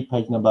 volume 3,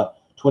 page number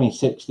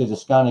 26. There's a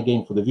scan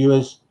again for the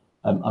viewers.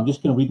 I'm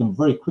just going to read them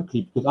very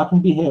quickly because I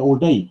can be here all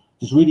day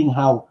just reading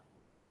how,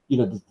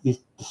 this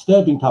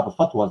disturbing type of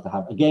fatwas they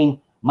have. Again,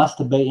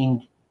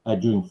 masturbating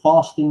during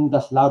fasting,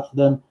 that's allowed for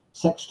them.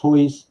 Sex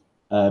toys.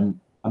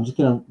 I'm just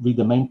going to read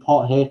the main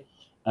part here.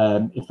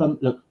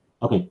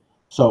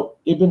 So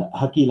Ibn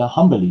Hakila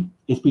Hanbali,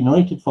 it's been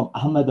narrated from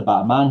Ahmad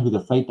about a man who's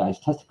afraid that his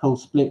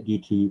testicles split due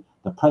to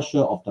the pressure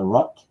of the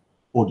rut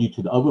or due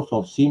to the overflow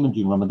of semen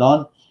during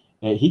Ramadan.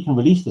 He can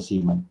release the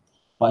semen,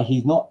 but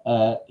he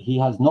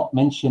has not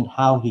mentioned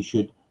how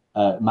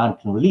man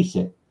can release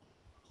it.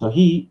 So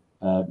he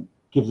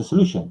gives a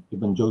solution.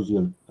 Ibn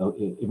Qayyim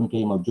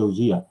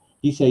al-Jawziyah.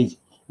 He says,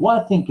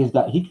 what I think is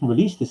that he can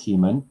release the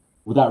semen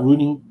without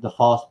ruining the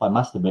fast by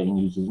masturbating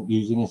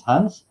using his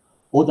hands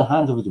or the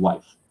hands of his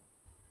wife.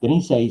 Then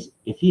he says,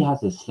 if he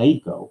has a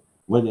slave girl,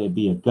 whether it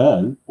be a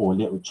girl or a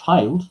little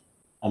child,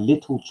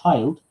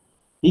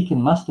 he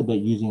can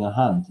masturbate using her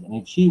hands. And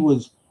if she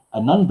was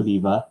a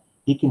non-believer,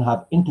 he can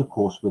have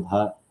intercourse with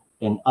her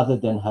in other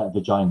than her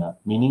vagina.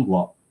 Meaning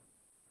what?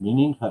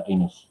 Meaning her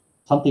anus.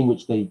 something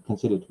which they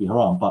consider to be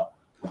haram. But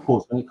of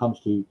course, when it comes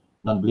to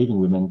non-believing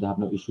women, they have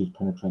no issues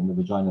penetrating the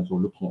vaginas or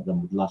looking at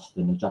them with lust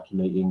and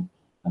ejaculating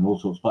and all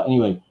sorts. But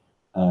anyway,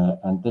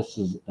 and this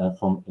is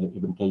from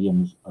Ibn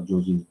Qayyim's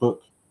al-Jawziy's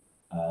book,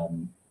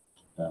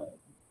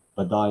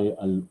 Badai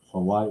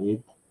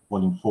al-Fawaid,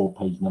 volume 4,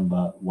 page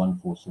number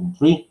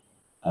 1473.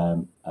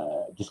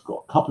 Just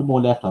got a couple more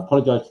left. I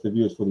apologize to the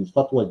viewers for these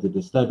fatwas. They're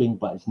disturbing,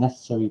 but it's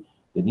necessary.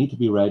 They need to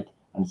be read,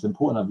 and it's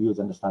important our viewers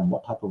understand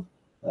what type of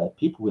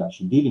people we're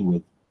actually dealing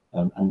with.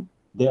 And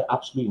they're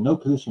absolutely no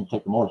position to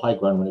take the moral high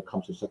ground when it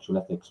comes to sexual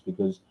ethics,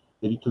 because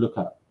they need to look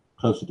at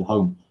closer to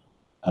home.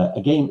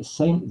 Again,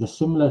 the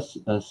similar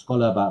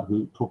scholar about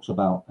who talks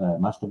about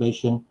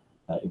masturbation,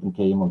 Ibn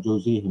Qayyim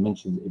al-Jawzi, he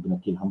mentions Ibn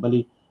Akil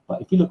Hanbali.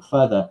 But if you look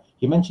further,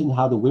 he mentioned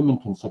how the women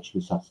can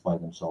sexually satisfy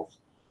themselves.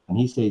 And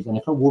he says, and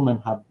if a woman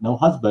had no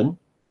husband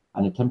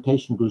and the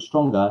temptation grew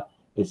stronger,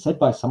 it's said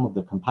by some of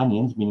the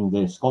companions, meaning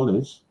their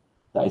scholars,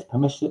 that it's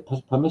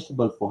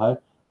permissible for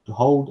her to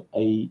hold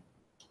an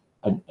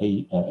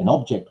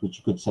object which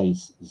you could say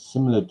is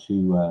similar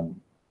to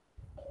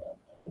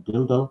a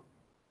dildo,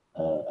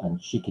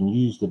 and she can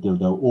use the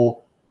dildo,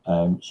 or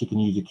she can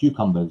use the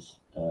cucumbers.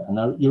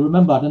 And you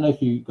remember, I don't know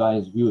if you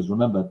guys, viewers,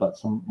 remember, but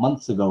some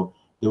months ago,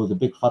 there was a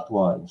big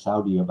fatwa in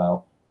Saudi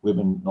about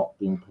women not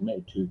being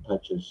permitted to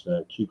purchase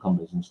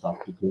cucumbers and stuff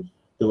because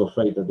they were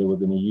afraid that they were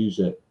going to use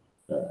it,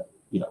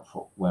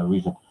 for whatever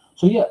reason.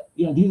 So yeah,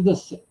 these are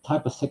the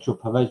type of sexual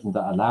perversions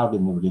that are allowed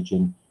in the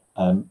religion.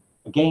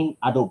 Again,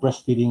 adult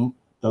breastfeeding,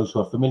 those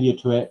who are familiar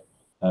to it,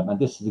 and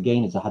this is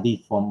again is a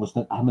hadith from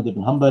Musnad Ahmad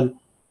ibn Hanbal,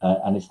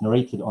 and it's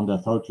narrated on the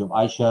authority of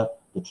Aisha.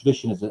 The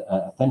tradition is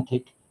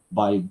authentic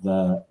by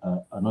the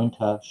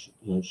anointer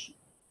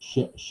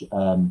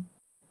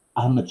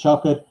Ahmad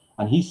Shakir,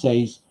 and he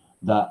says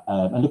that,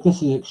 and look,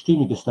 this is an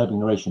extremely disturbing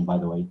narration, by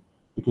the way,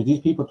 because these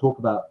people talk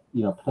about,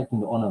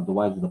 protecting the honor of the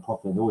wives of the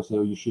Prophet. They always say,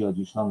 oh, you Shia,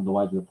 you slander the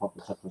wives of the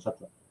Prophet, etc.,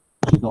 etc.,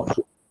 which is not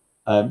true.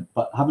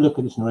 But have a look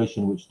at this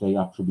narration which they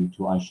attribute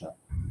to Aisha.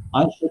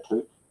 Aisha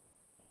took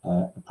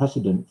a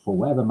precedent for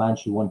wherever man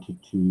she wanted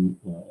to,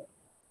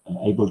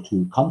 able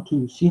to come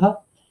to see her.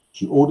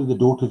 She ordered the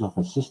daughters of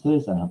her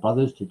sisters and her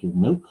brothers to give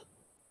milk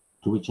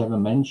to whichever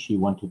men she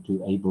wanted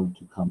to able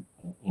to come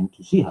in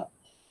to see her.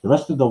 The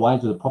rest of the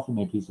wives of the Prophet,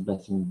 may peace and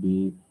blessings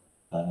be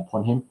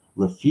upon him,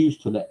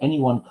 refused to let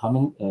anyone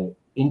come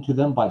into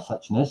them by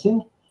such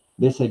nursing.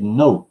 They said,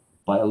 no,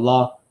 by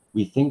Allah,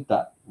 we think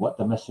that what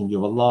the Messenger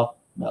of Allah,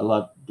 may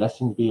Allah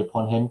blessings be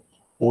upon him,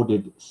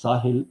 ordered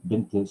Sahil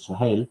bint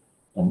Suhail,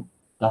 and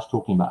that's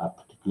talking about a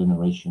particular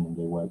narration in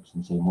their works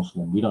and say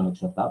Muslim. We don't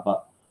accept that,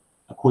 but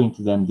according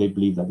to them, they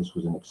believe that this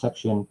was an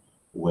exception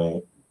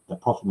where the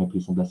Prophet, may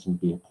peace and blessings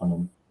be upon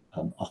him,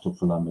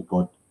 astaghfirullah, may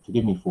God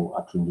forgive me for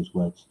uttering these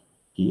words,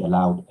 he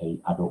allowed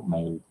an adult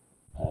male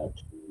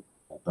to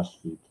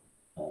breastfeed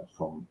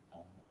from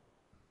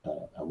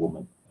a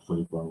woman, a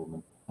fully grown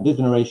woman. And this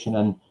narration,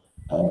 and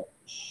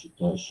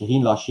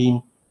Shaheen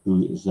Lashin,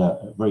 who is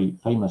a very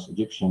famous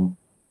Egyptian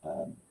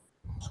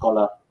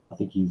scholar, I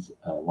think he's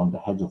one of the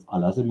heads of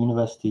Al-Azhar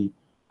University,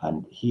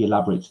 and he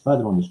elaborates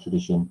further on this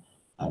tradition,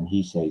 and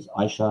he says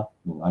Aisha,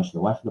 the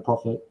wife of the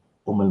Prophet,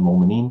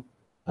 al-Mu'mineen,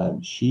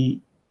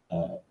 she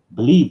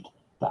believed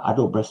that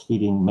adult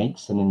breastfeeding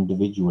makes an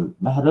individual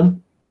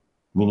mahram,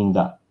 meaning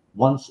that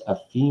once a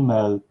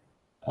female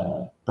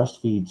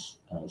breastfeeds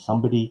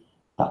somebody,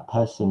 that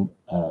person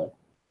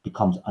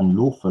becomes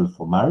unlawful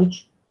for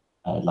marriage,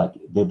 like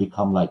they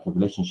become like a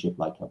relationship,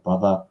 like a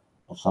brother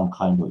of some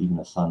kind, or even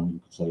a son, you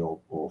could say,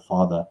 or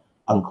father,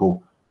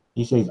 uncle.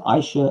 He says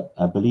Aisha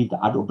believed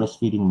that adult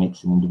breastfeeding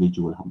makes an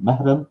individual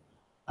mahram,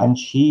 and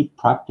she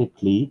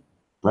practically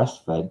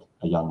breastfed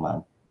a young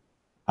man,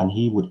 and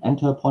he would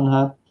enter upon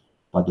her,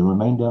 but the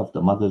remainder of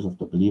the mothers of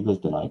the believers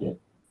denied it.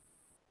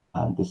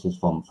 And this is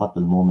from Fath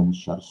al-Mu'min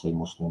Sharh Sahih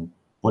Muslim,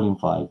 volume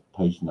 5,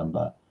 page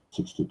number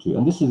 622.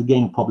 And this is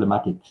again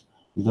problematic.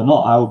 These are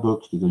not our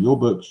books, these are your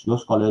books, your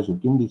scholars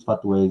who've given these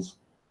fatwas.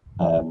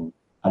 And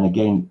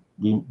again,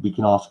 we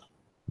can ask,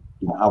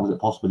 how was it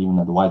possible even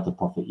that the wife of the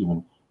Prophet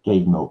even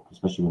gave milk,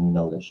 especially when we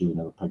know that she was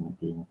never pregnant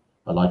during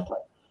her lifetime.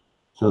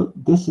 So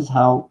this is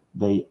how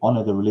they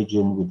honor the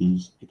religion, with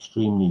these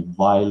extremely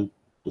vile,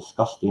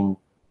 disgusting,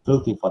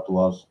 filthy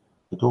fatwas.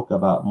 They talk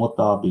about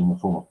Mutah being a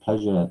form of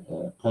pleasure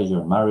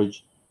in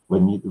marriage,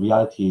 when the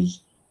reality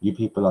is you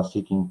people are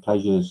seeking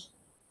pleasures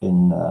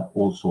in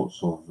all sorts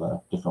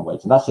of different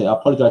ways. And that's it. I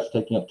apologize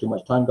for taking up too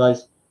much time,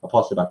 guys. I'll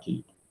pass it back to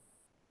you.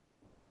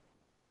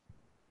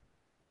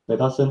 Said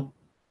Hassan?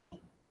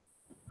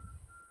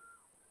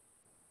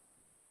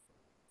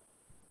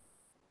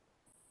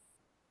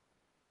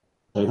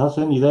 Said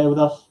Hassan, you there with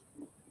us?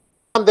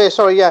 I'm there,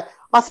 sorry, yeah.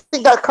 I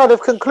think that kind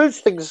of concludes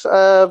things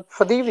for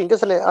the evening,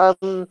 doesn't it?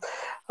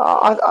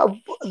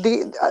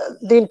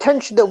 The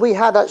intention that we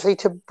had actually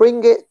to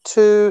bring it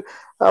to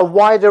a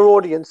wider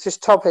audience, this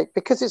topic,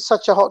 because it's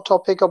such a hot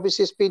topic.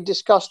 Obviously, it's been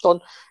discussed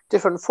on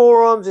different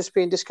forums, it's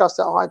been discussed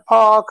at Hyde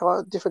Park,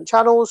 or different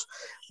channels.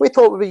 We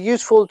thought it would be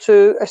useful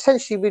to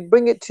essentially we'd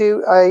bring it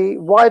to a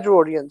wider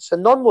audience, a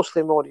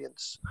non-Muslim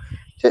audience,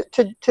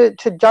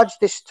 to judge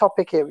this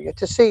topic area,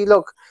 to see,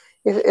 look,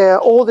 if,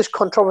 all this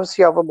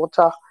controversy over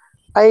Mutah,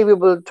 we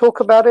will talk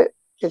about it,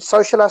 its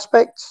social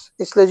aspects,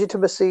 its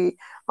legitimacy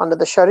under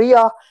the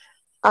Sharia,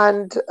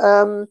 and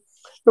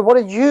we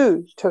wanted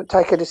you to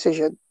take a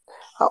decision.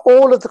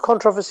 All of the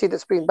controversy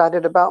that's been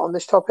bandied about on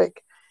this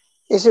topic,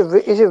 is it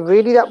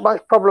really that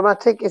much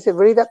problematic? Is it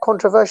really that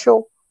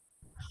controversial?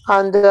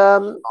 And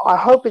I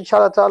hope,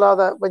 inshallah ta'ala,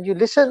 that when you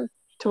listen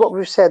to what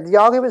we've said, the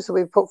arguments that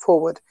we've put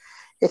forward,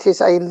 it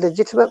is a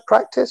legitimate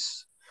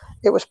practice.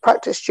 It was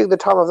practiced during the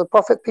time of the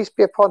Prophet, peace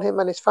be upon him,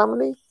 and his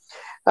family.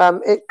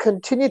 It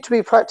continued to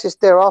be practiced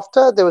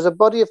thereafter. There was a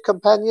body of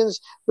companions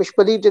which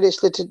believed in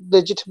its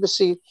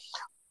legitimacy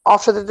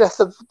after the death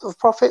of the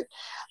Prophet.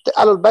 The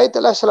Ahlul Bayt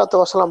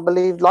ﷺ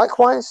believed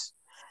likewise.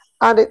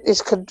 And it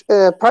is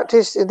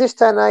practiced in this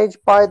day and age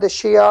by the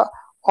Shia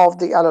of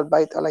the Ahlul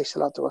Bayt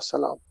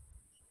ﷺ.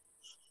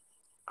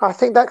 I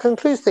think that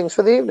concludes things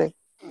for the evening.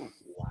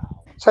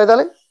 Wow. Say,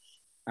 Dalit?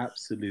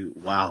 Absolute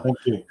wow. Thank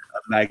you.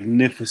 A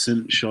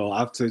magnificent show. I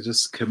have to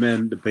just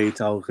commend the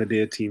Bayat Al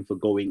Ghadeer team for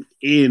going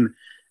in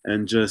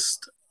and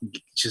just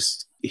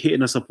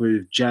hitting us up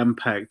with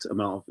jam-packed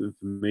amount of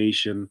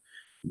information,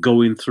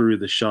 going through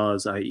the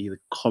Shahs, i.e. the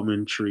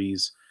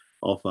commentaries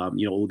of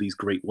all these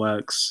great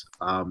works,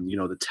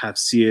 the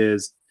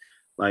tafsirs.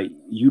 Like,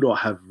 you lot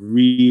have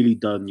really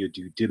done your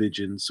due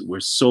diligence. We're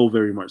so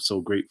very much so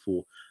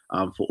grateful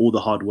for all the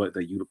hard work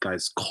that you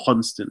guys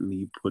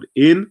constantly put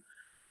in.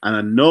 And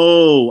I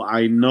know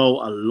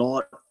a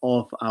lot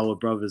of our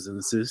brothers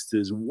and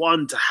sisters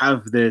want to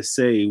have their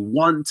say,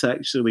 want to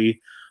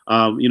actually,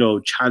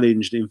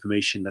 challenge the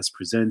information that's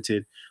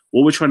presented.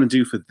 What we're trying to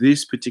do for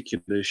this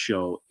particular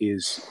show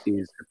is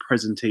a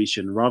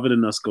presentation, rather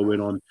than us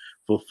going on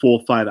for 4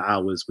 or 5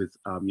 hours with,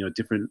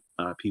 different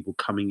people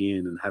coming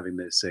in and having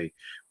their say.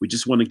 We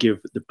just want to give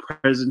the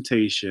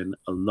presentation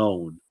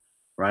alone,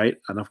 right?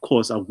 And of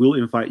course, I will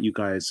invite you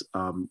guys,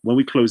 when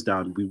we close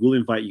down, we will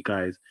invite you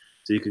guys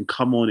so you can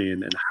come on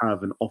in and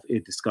have an off-air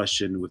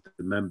discussion with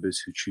the members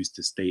who choose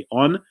to stay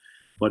on.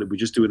 But we're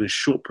just doing a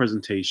short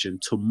presentation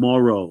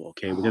tomorrow,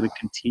 okay? We're going to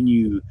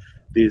continue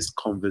this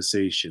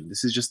conversation.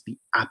 This is just the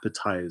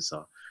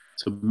appetizer.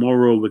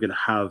 Tomorrow, we're going to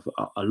have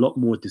a lot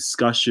more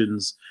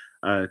discussions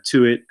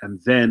to it.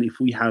 And then if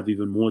we have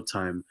even more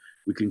time,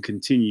 we can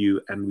continue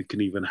and we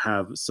can even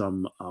have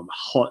some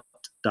hot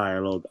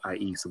dialogue,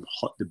 i.e. some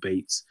hot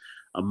debates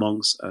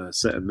amongst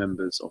certain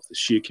members of the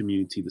Shia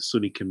community, the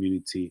Sunni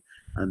community,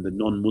 and the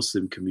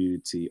non-Muslim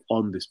community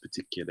on this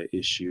particular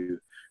issue.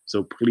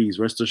 So please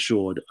rest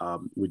assured,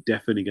 we're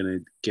definitely going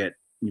to get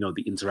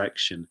the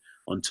interaction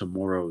on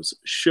tomorrow's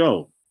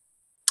show.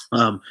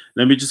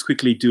 Let me just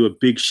quickly do a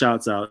big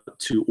shout out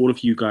to all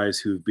of you guys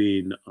who've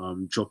been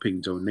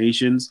dropping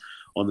donations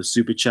on the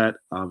super chat.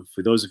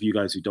 For those of you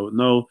guys who don't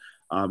know,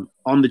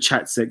 on the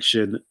chat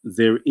section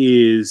there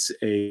is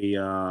a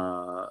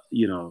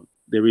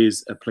there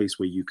is a place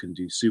where you can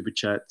do super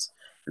chats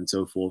and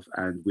so forth,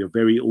 and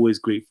we're always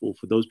grateful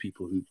for those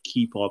people who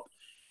keep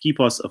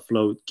us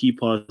afloat, keep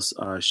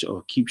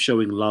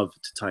showing love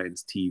to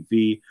Titans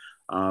TV.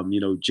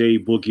 Jay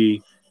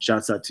Boogie,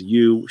 shouts out to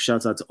you.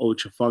 Shouts out to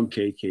Ultra Fun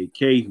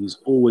KKK, who's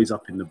always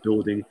up in the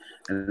building,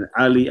 and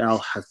Ali Al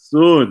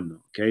Hassoun,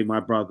 okay, my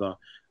brother,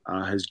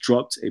 has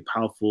dropped a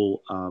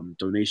powerful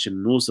donation,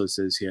 and also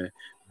says here,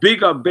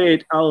 big up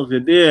Bayat Al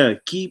Ghadeer,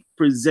 keep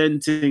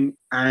representing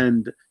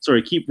and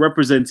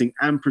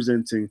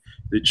presenting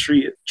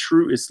the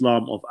true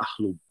Islam of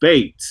Ahlul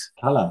Bayt.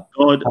 Kalam,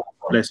 God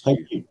bless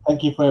you.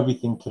 Thank you for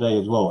everything today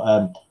as well.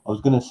 I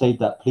was going to say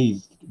that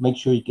please make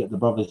sure you get the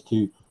brothers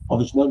to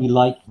obviously not only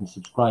like and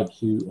subscribe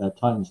to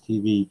Titans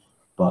TV,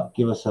 but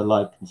give us a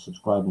like and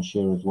subscribe and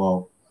share as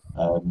well.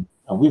 And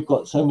we've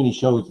got so many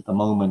shows at the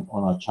moment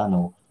on our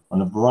channel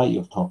on a variety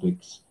of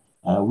topics.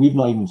 We've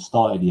not even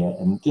started yet,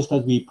 and just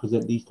as we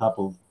present these type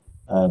of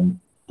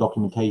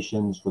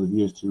documentations for the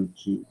viewers to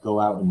go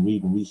out and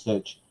read and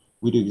research,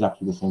 we do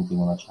exactly the same thing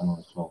on our channel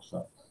as well.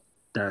 So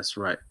that's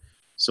right.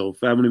 So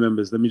family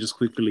members, let me just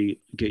quickly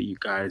get you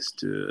guys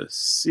to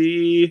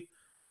see.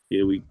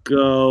 Here we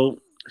go.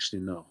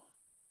 Actually, no.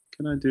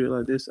 Can I do it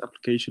like this?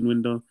 Application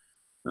window.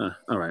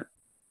 All right.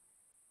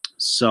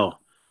 So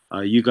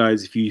you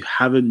guys, if you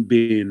haven't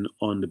been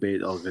on the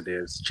Bayat Al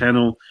Ghadeer's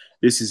channel,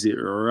 this is it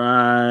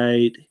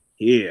right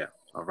here.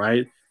 All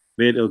right.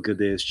 Bayat Al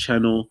Ghadeer's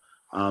channel.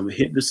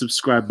 Hit the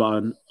subscribe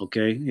button,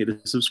 okay? Hit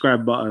the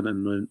subscribe button,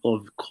 and then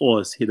of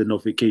course hit the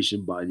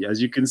notification button.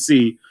 As you can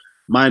see,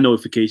 my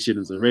notification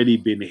has already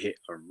been hit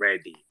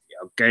already.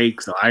 Okay,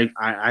 so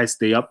I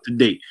stay up to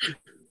date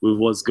with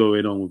what's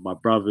going on with my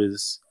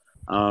brothers.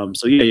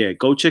 So yeah,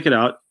 go check it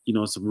out.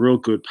 Some real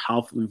good,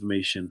 powerful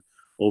information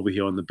over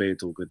here on the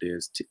Bayat Al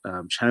Ghadeer's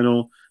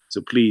channel.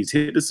 So please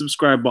hit the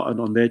subscribe button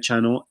on their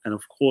channel, and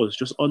of course,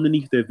 just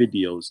underneath their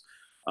videos,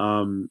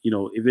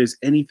 if there's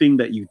anything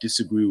that you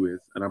disagree with,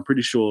 and I'm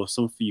pretty sure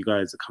some of you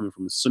guys are coming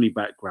from a Sunni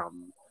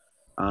background,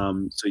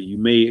 so you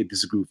may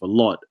disagree with a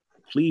lot,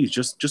 please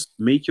just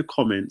make your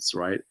comments,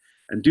 right?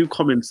 And do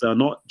comments that are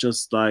not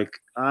just like,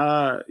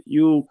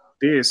 you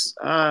this,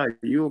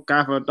 you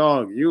gaffer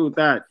dog, you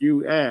that,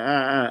 you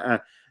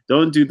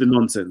Don't do the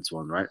nonsense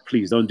one, right?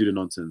 Please don't do the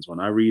nonsense one.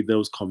 I read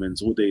those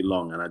comments all day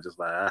long, and I just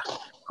like,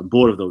 I'm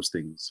bored of those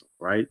things,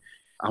 right?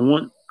 I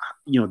want,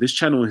 this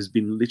channel has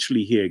been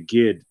literally here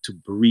geared to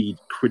breed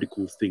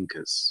critical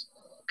thinkers.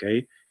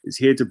 Okay, it's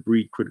here to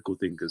breed critical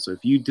thinkers. So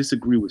if you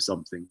disagree with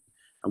something,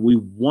 and we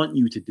want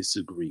you to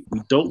disagree,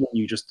 we don't want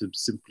you just to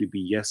simply be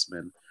yes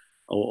men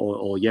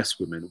or yes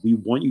women. We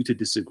want you to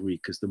disagree,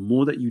 because the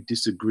more that you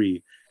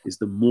disagree is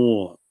the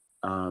more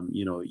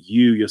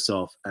you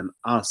yourself and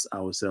us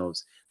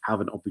ourselves have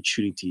an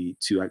opportunity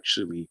to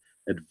actually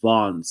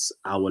advance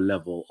our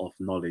level of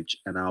knowledge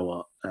and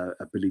our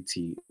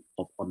ability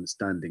of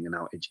understanding and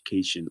our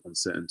education on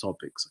certain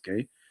topics.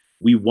 Okay,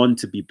 we want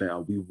to be better.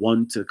 We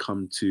want to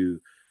come to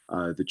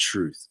the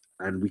truth,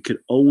 and we can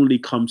only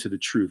come to the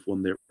truth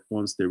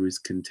once there is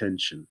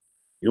contention.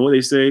 You know what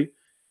they say?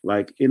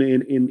 Like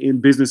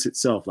in business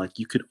itself, like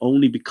you could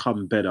only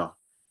become better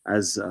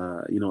as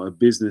a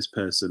business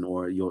person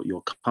or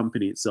your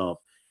company itself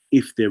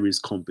if there is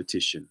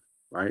competition,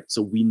 right?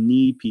 So we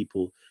need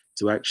people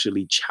to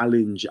actually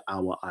challenge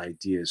our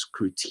ideas,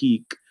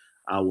 critique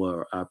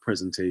our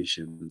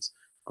presentations.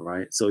 All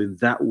right. So in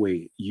that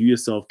way, you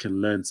yourself can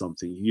learn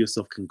something. You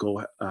yourself can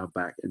go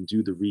back and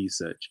do the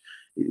research.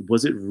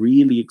 Was it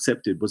really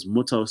accepted? Was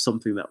Mutah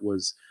something that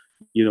was,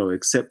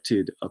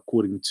 accepted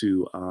according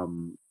to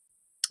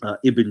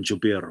Ibn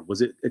Jubair?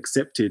 Was it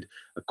accepted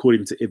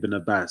according to Ibn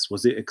Abbas?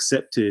 Was it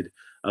accepted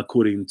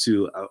according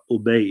to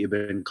Ubay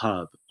ibn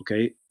Ka'b?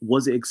 Okay,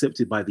 was it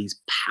accepted by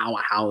these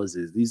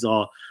powerhouses? These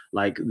are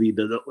like the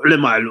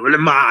ulama,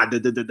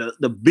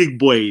 the big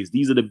boys.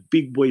 These are the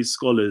big boy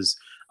scholars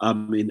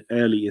in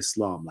early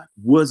Islam. Like,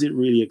 was it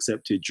really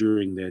accepted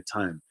during their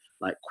time?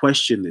 Like,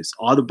 question this.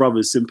 Are the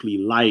brothers simply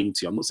lying to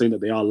you? I'm not saying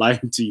that they are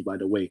lying to you, by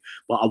the way,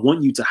 but I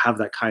want you to have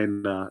that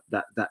kind of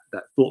that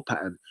thought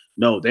pattern.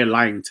 No, they're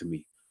lying to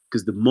me.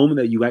 Because the moment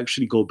that you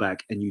actually go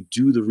back and you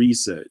do the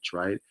research,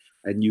 right,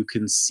 and you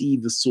can see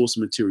the source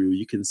material,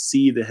 you can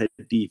see the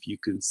hadith, you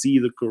can see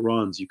the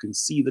Qurans, you can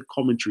see the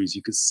commentaries,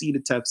 you can see the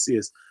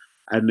tafsirs,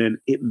 and then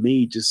it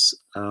may just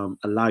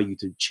allow you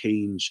to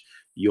change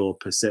your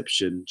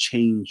perception,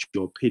 change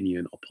your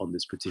opinion upon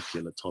this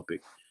particular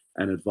topic,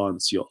 and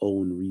advance your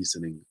own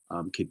reasoning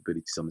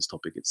capabilities on this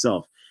topic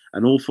itself.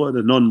 And all for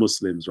the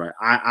non-Muslims, right?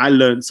 I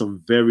learned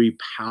some very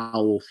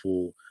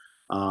powerful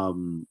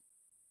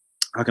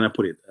how can I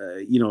put it?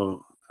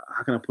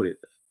 How can I put it?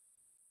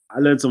 I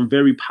learned some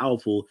very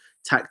powerful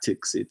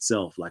tactics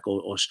itself, like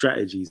or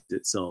strategies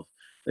itself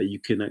that you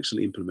can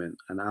actually implement.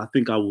 And I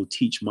think I will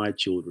teach my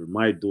children,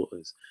 my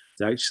daughters,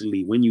 to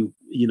actually, when you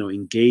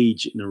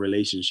engage in a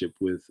relationship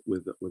with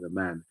a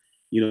man,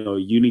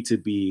 you need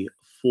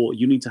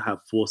to have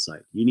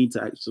foresight. You need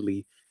to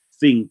actually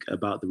think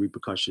about the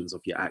repercussions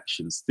of your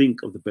actions.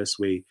 Think of the best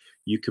way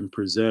you can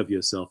preserve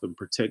yourself and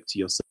protect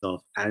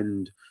yourself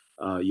and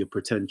your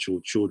potential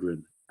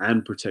children,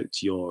 and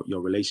protect your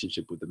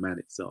relationship with the man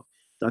itself.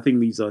 So I think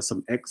these are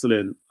some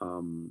excellent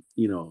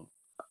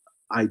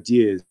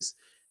ideas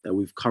that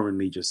we've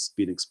currently just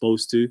been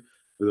exposed to,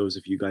 for those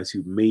of you guys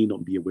who may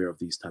not be aware of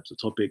these types of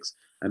topics.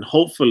 And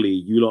hopefully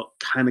you lot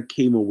kind of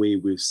came away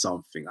with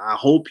something. I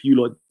hope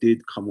you lot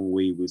did come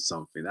away with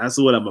something. That's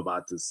what I'm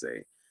about to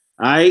say.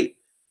 All right.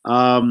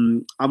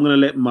 I'm gonna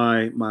let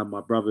my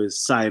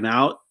brothers sign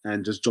out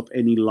and just drop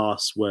any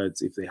last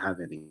words if they have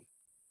any.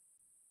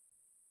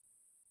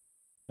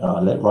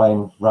 Let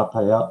Ryan wrap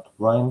it up.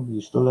 Ryan,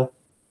 you still there?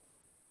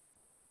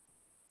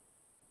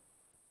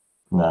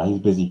 Nah, he's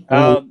busy.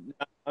 I'm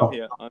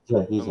here.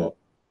 He's here.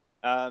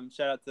 Shout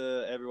out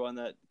to everyone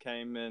that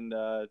came and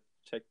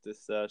checked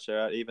this show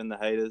out, even the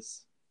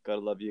haters.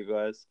 Gotta love you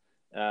guys.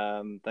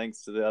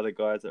 Thanks to the other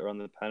guys that are on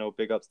the panel.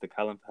 Big ups to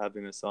Kalam for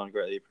having us on.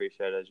 Greatly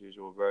appreciate it as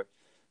usual, bro.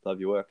 Love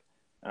your work.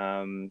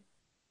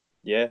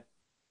 Yeah,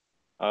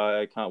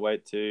 I can't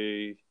wait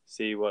to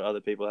see what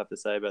other people have to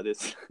say about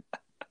this.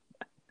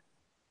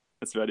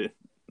 That's about it.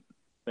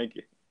 Thank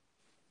you.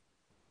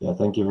 Yeah,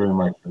 thank you very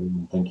much.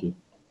 Thank you.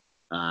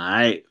 All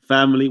right,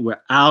 family,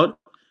 we're out.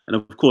 And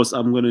of course,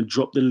 I'm going to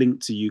drop the link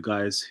to you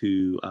guys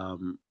who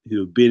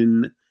have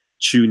been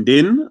tuned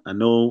in. I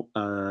know,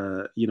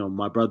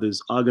 my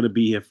brothers are going to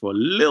be here for a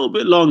little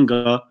bit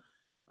longer.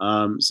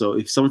 So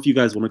if some of you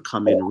guys want to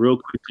come in real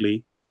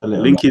quickly, the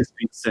link is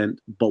being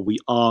sent, but we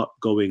are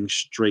going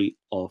straight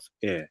off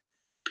air.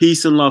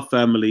 Peace and love,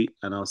 family,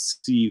 and I'll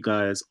see you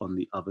guys on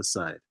the other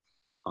side.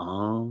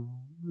 Oh,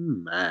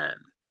 man.